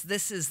networks as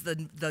this is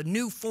the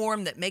new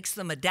form that makes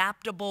them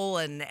adaptable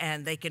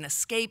and they can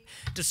escape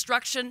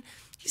destruction.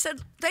 He said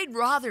they'd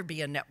rather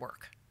be a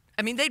network.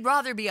 I mean, they'd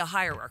rather be a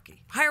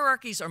hierarchy.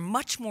 Hierarchies are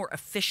much more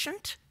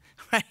efficient,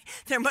 right?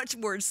 They're much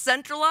more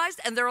centralized,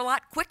 and they're a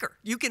lot quicker.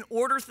 You can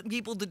order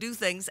people to do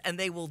things, and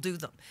they will do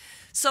them.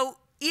 So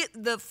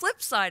the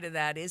flip side of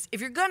that is if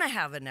you're going to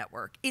have a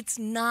network, it's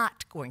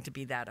not going to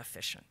be that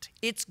efficient.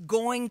 It's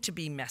going to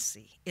be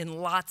messy in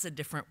lots of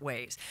different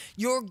ways.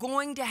 You're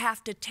going to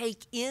have to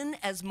take in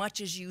as much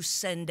as you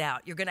send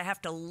out. You're going to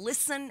have to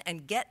listen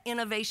and get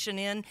innovation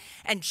in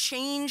and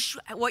change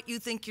what you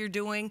think you're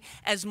doing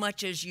as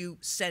much as you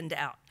send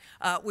out,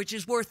 which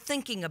is worth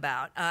thinking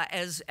about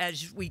as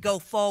we go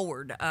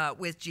forward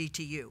with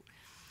G2U.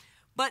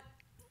 But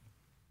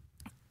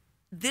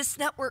this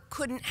network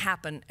couldn't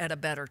happen at a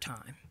better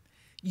time.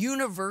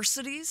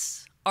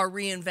 Universities are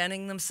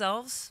reinventing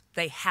themselves.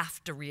 They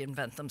have to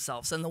reinvent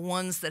themselves. And the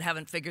ones that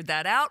haven't figured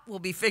that out will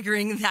be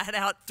figuring that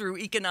out through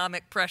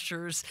economic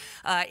pressures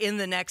in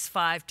the next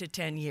 5 to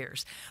 10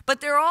 years. But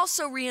they're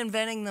also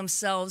reinventing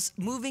themselves,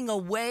 moving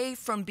away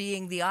from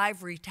being the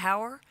ivory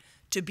tower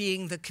to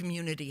being the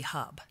community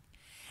hub.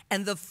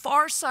 And the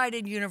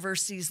far-sighted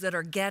universities that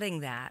are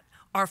getting that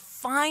are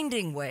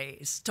finding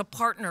ways to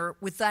partner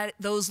with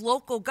those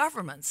local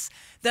governments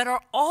that are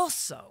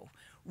also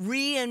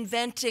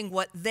reinventing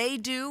what they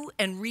do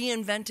and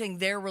reinventing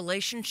their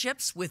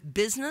relationships with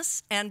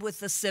business and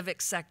with the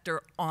civic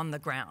sector on the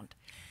ground.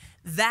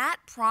 That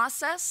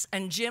process,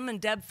 and Jim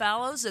and Deb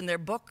Fallows in their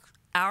book,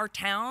 Our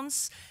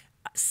Towns,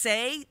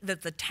 say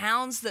that the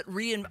towns that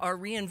are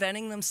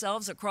reinventing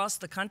themselves across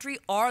the country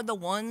are the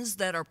ones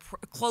that are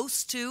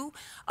close to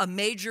a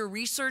major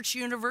research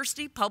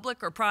university,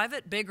 public or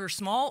private, big or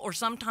small, or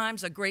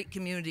sometimes a great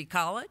community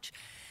college.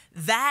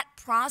 That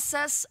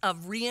process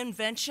of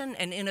reinvention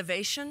and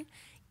innovation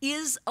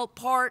is a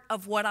part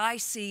of what I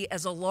see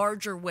as a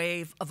larger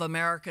wave of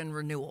American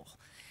renewal.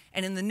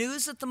 And in the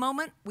news at the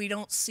moment, we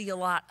don't see a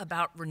lot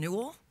about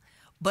renewal,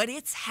 but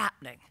it's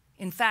happening.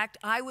 In fact,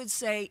 I would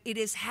say it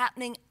is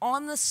happening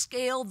on the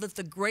scale that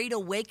the Great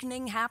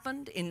Awakening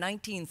happened in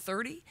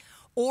 1930,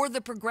 or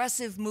the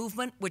progressive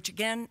movement, which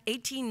again,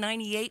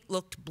 1898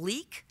 looked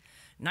bleak.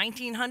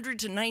 1900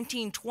 to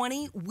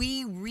 1920,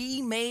 we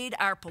remade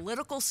our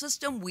political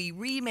system, we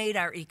remade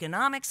our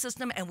economic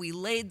system, and we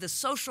laid the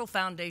social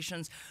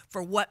foundations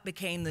for what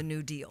became the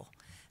New Deal.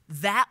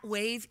 That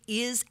wave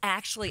is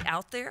actually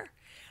out there.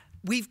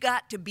 We've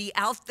got to be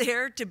out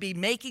there to be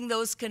making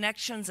those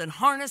connections and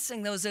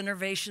harnessing those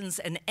innovations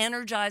and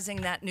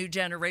energizing that new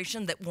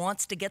generation that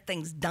wants to get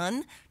things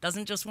done,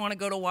 doesn't just want to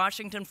go to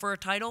Washington for a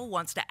title,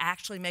 wants to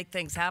actually make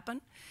things happen.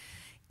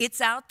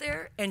 It's out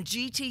there, and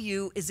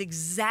G2U is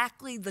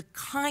exactly the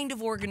kind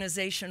of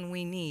organization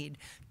we need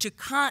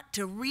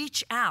to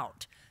reach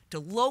out to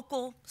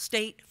local,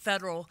 state,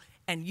 federal,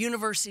 and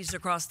universities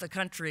across the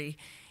country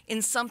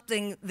in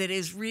something that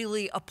is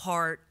really a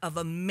part of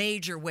a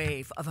major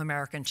wave of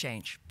American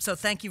change. So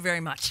thank you very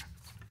much.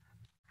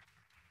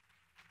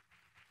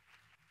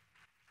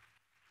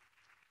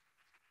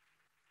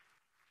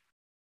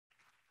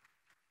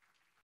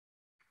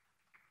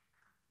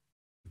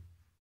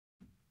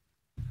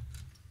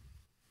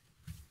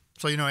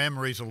 So, you know,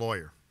 Anne-Marie's a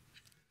lawyer.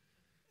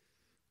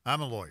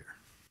 I'm a lawyer.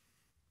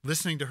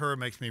 Listening to her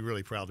makes me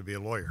really proud to be a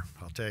lawyer,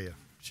 I'll tell you.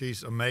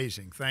 She's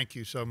amazing. Thank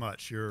you so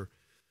much. Your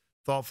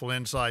thoughtful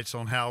insights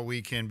on how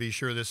we can be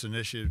sure this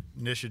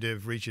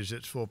initiative reaches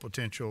its full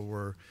potential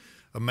were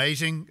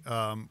amazing.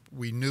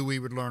 We knew we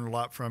would learn a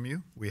lot from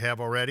you. We have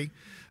already,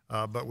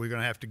 but we're going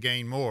to have to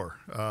gain more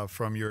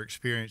from your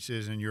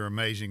experiences and your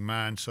amazing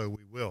mind, so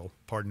we will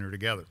partner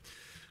together.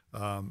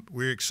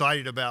 We're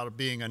excited about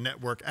being a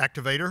network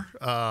activator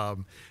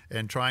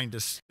and trying to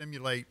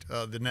stimulate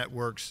the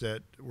networks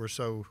that were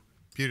so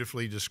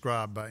beautifully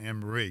described by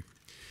Anne-Marie.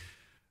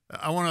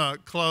 I want to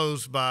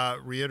close by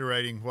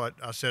reiterating what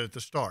I said at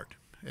the start,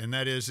 and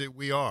that is that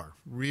we are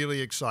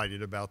really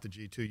excited about the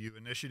G2U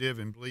initiative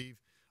and believe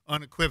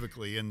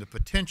unequivocally in the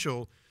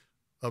potential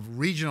of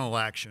regional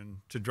action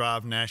to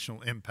drive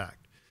national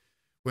impact.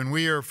 When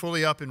we are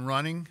fully up and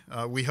running,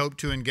 we hope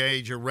to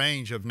engage a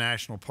range of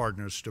national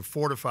partners to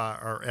fortify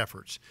our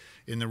efforts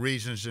in the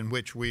regions in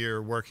which we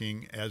are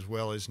working as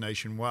well as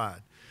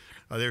nationwide.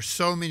 There's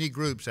so many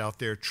groups out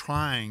there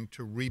trying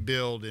to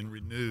rebuild and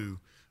renew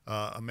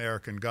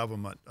American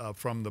government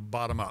from the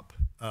bottom up.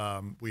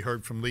 We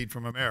heard from Lead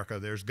from America.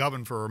 There's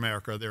Govern for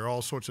America. There are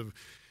all sorts of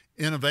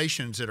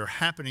innovations that are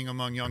happening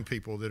among young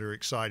people that are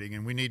exciting,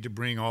 and we need to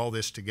bring all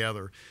this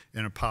together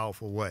in a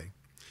powerful way.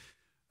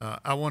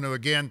 I want to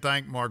again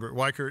thank Margaret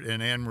Weichert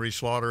and Anne-Marie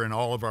Slaughter and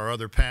all of our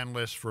other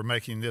panelists for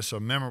making this a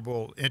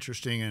memorable,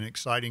 interesting, and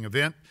exciting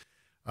event.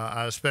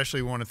 I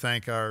especially want to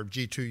thank our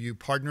G2U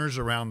partners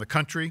around the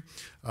country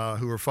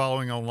who are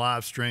following on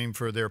live stream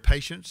for their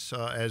patience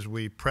as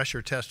we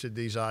pressure tested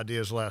these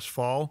ideas last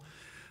fall.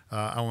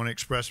 I want to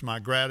express my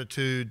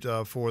gratitude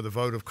for the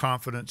vote of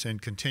confidence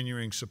and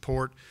continuing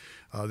support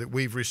that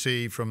we've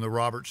received from the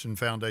Robertson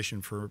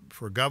Foundation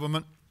for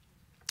Government.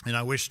 And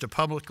I wish to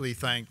publicly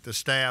thank the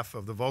staff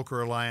of the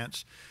Volcker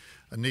Alliance,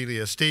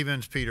 Anelia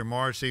Stevens, Peter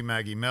Marcy,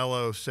 Maggie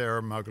Mello,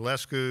 Sara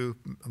Mogulescu,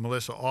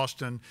 Melissa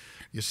Austin,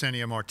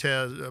 Yesenia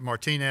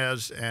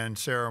Martinez, and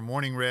Sarah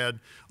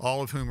Morningred,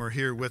 all of whom are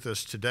here with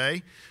us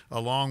today,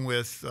 along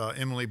with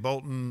Emily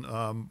Bolton,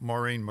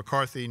 Maureen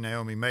McCarthy,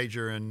 Naomi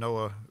Major, and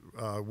Noah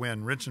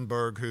Wynn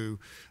Ritzenberg, who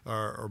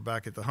are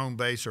back at the home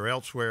base or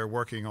elsewhere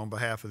working on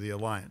behalf of the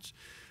Alliance.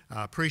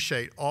 I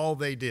appreciate all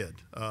they did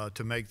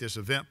to make this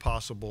event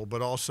possible,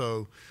 but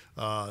also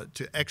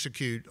to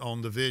execute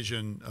on the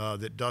vision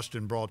that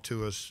Dustin brought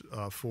to us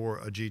for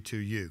a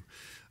G2U.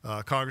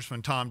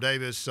 Congressman Tom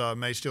Davis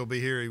may still be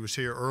here. He was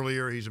here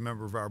earlier. He's a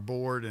member of our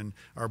board, and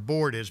our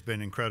board has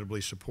been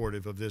incredibly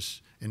supportive of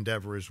this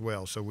endeavor as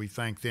well, so we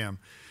thank them.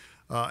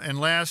 And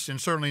last, and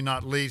certainly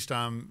not least,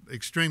 I'm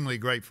extremely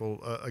grateful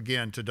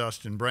again to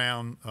Dustin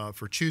Brown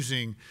for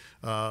choosing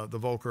the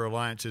Volcker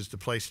Alliance as the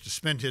place to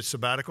spend his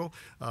sabbatical,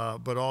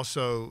 but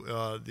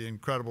also the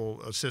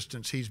incredible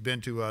assistance he's been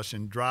to us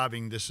in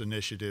driving this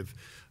initiative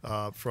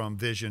from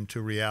vision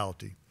to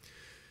reality.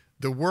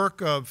 The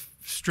work of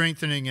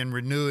strengthening and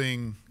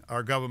renewing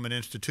our government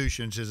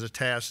institutions is a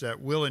task that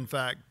will, in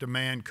fact,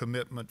 demand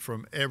commitment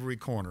from every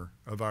corner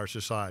of our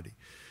society.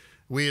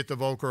 We at the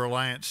Volcker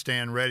Alliance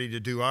stand ready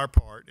to do our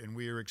part, and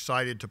we are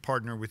excited to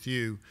partner with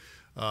you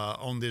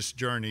on this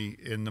journey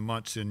in the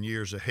months and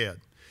years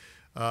ahead.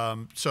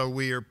 So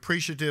we are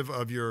appreciative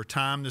of your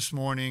time this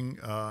morning.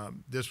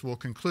 This will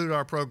conclude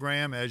our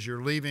program. As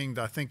you're leaving,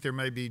 I think there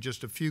may be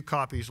just a few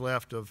copies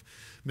left of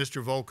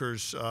Mr.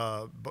 Volcker's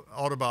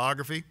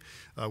autobiography,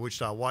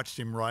 which I watched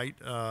him write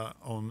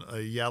on a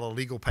yellow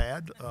legal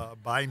pad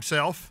by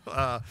himself.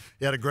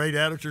 He had a great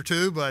editor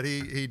too, but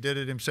he did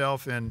it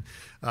himself, and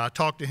I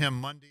talked to him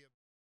Monday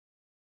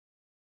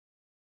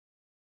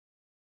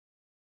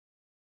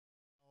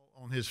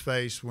on his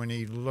face when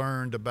he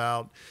learned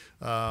about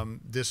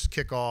this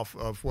kickoff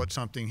of what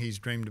something he's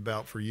dreamed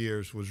about for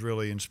years was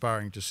really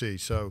inspiring to see.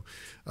 So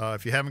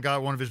if you haven't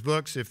got one of his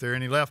books, if there are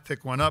any left,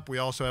 pick one up. We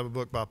also have a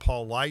book by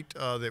Paul Light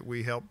that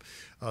we help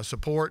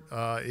support.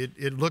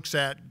 It looks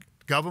at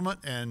government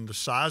and the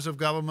size of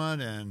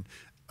government and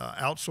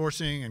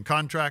outsourcing and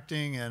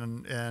contracting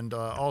and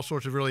all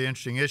sorts of really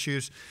interesting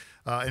issues.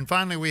 And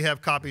finally, we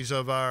have copies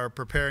of our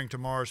Preparing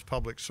Tomorrow's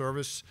Public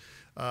Service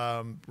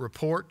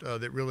report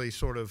that really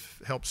sort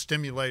of helps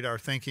stimulate our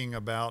thinking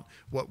about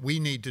what we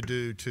need to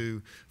do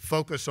to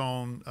focus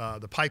on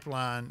the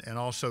pipeline and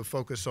also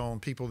focus on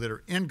people that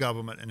are in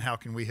government and how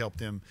can we help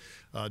them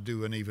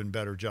do an even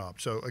better job.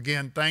 So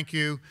again, thank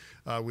you.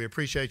 We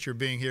appreciate your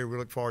being here. We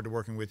look forward to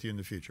working with you in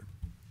the future.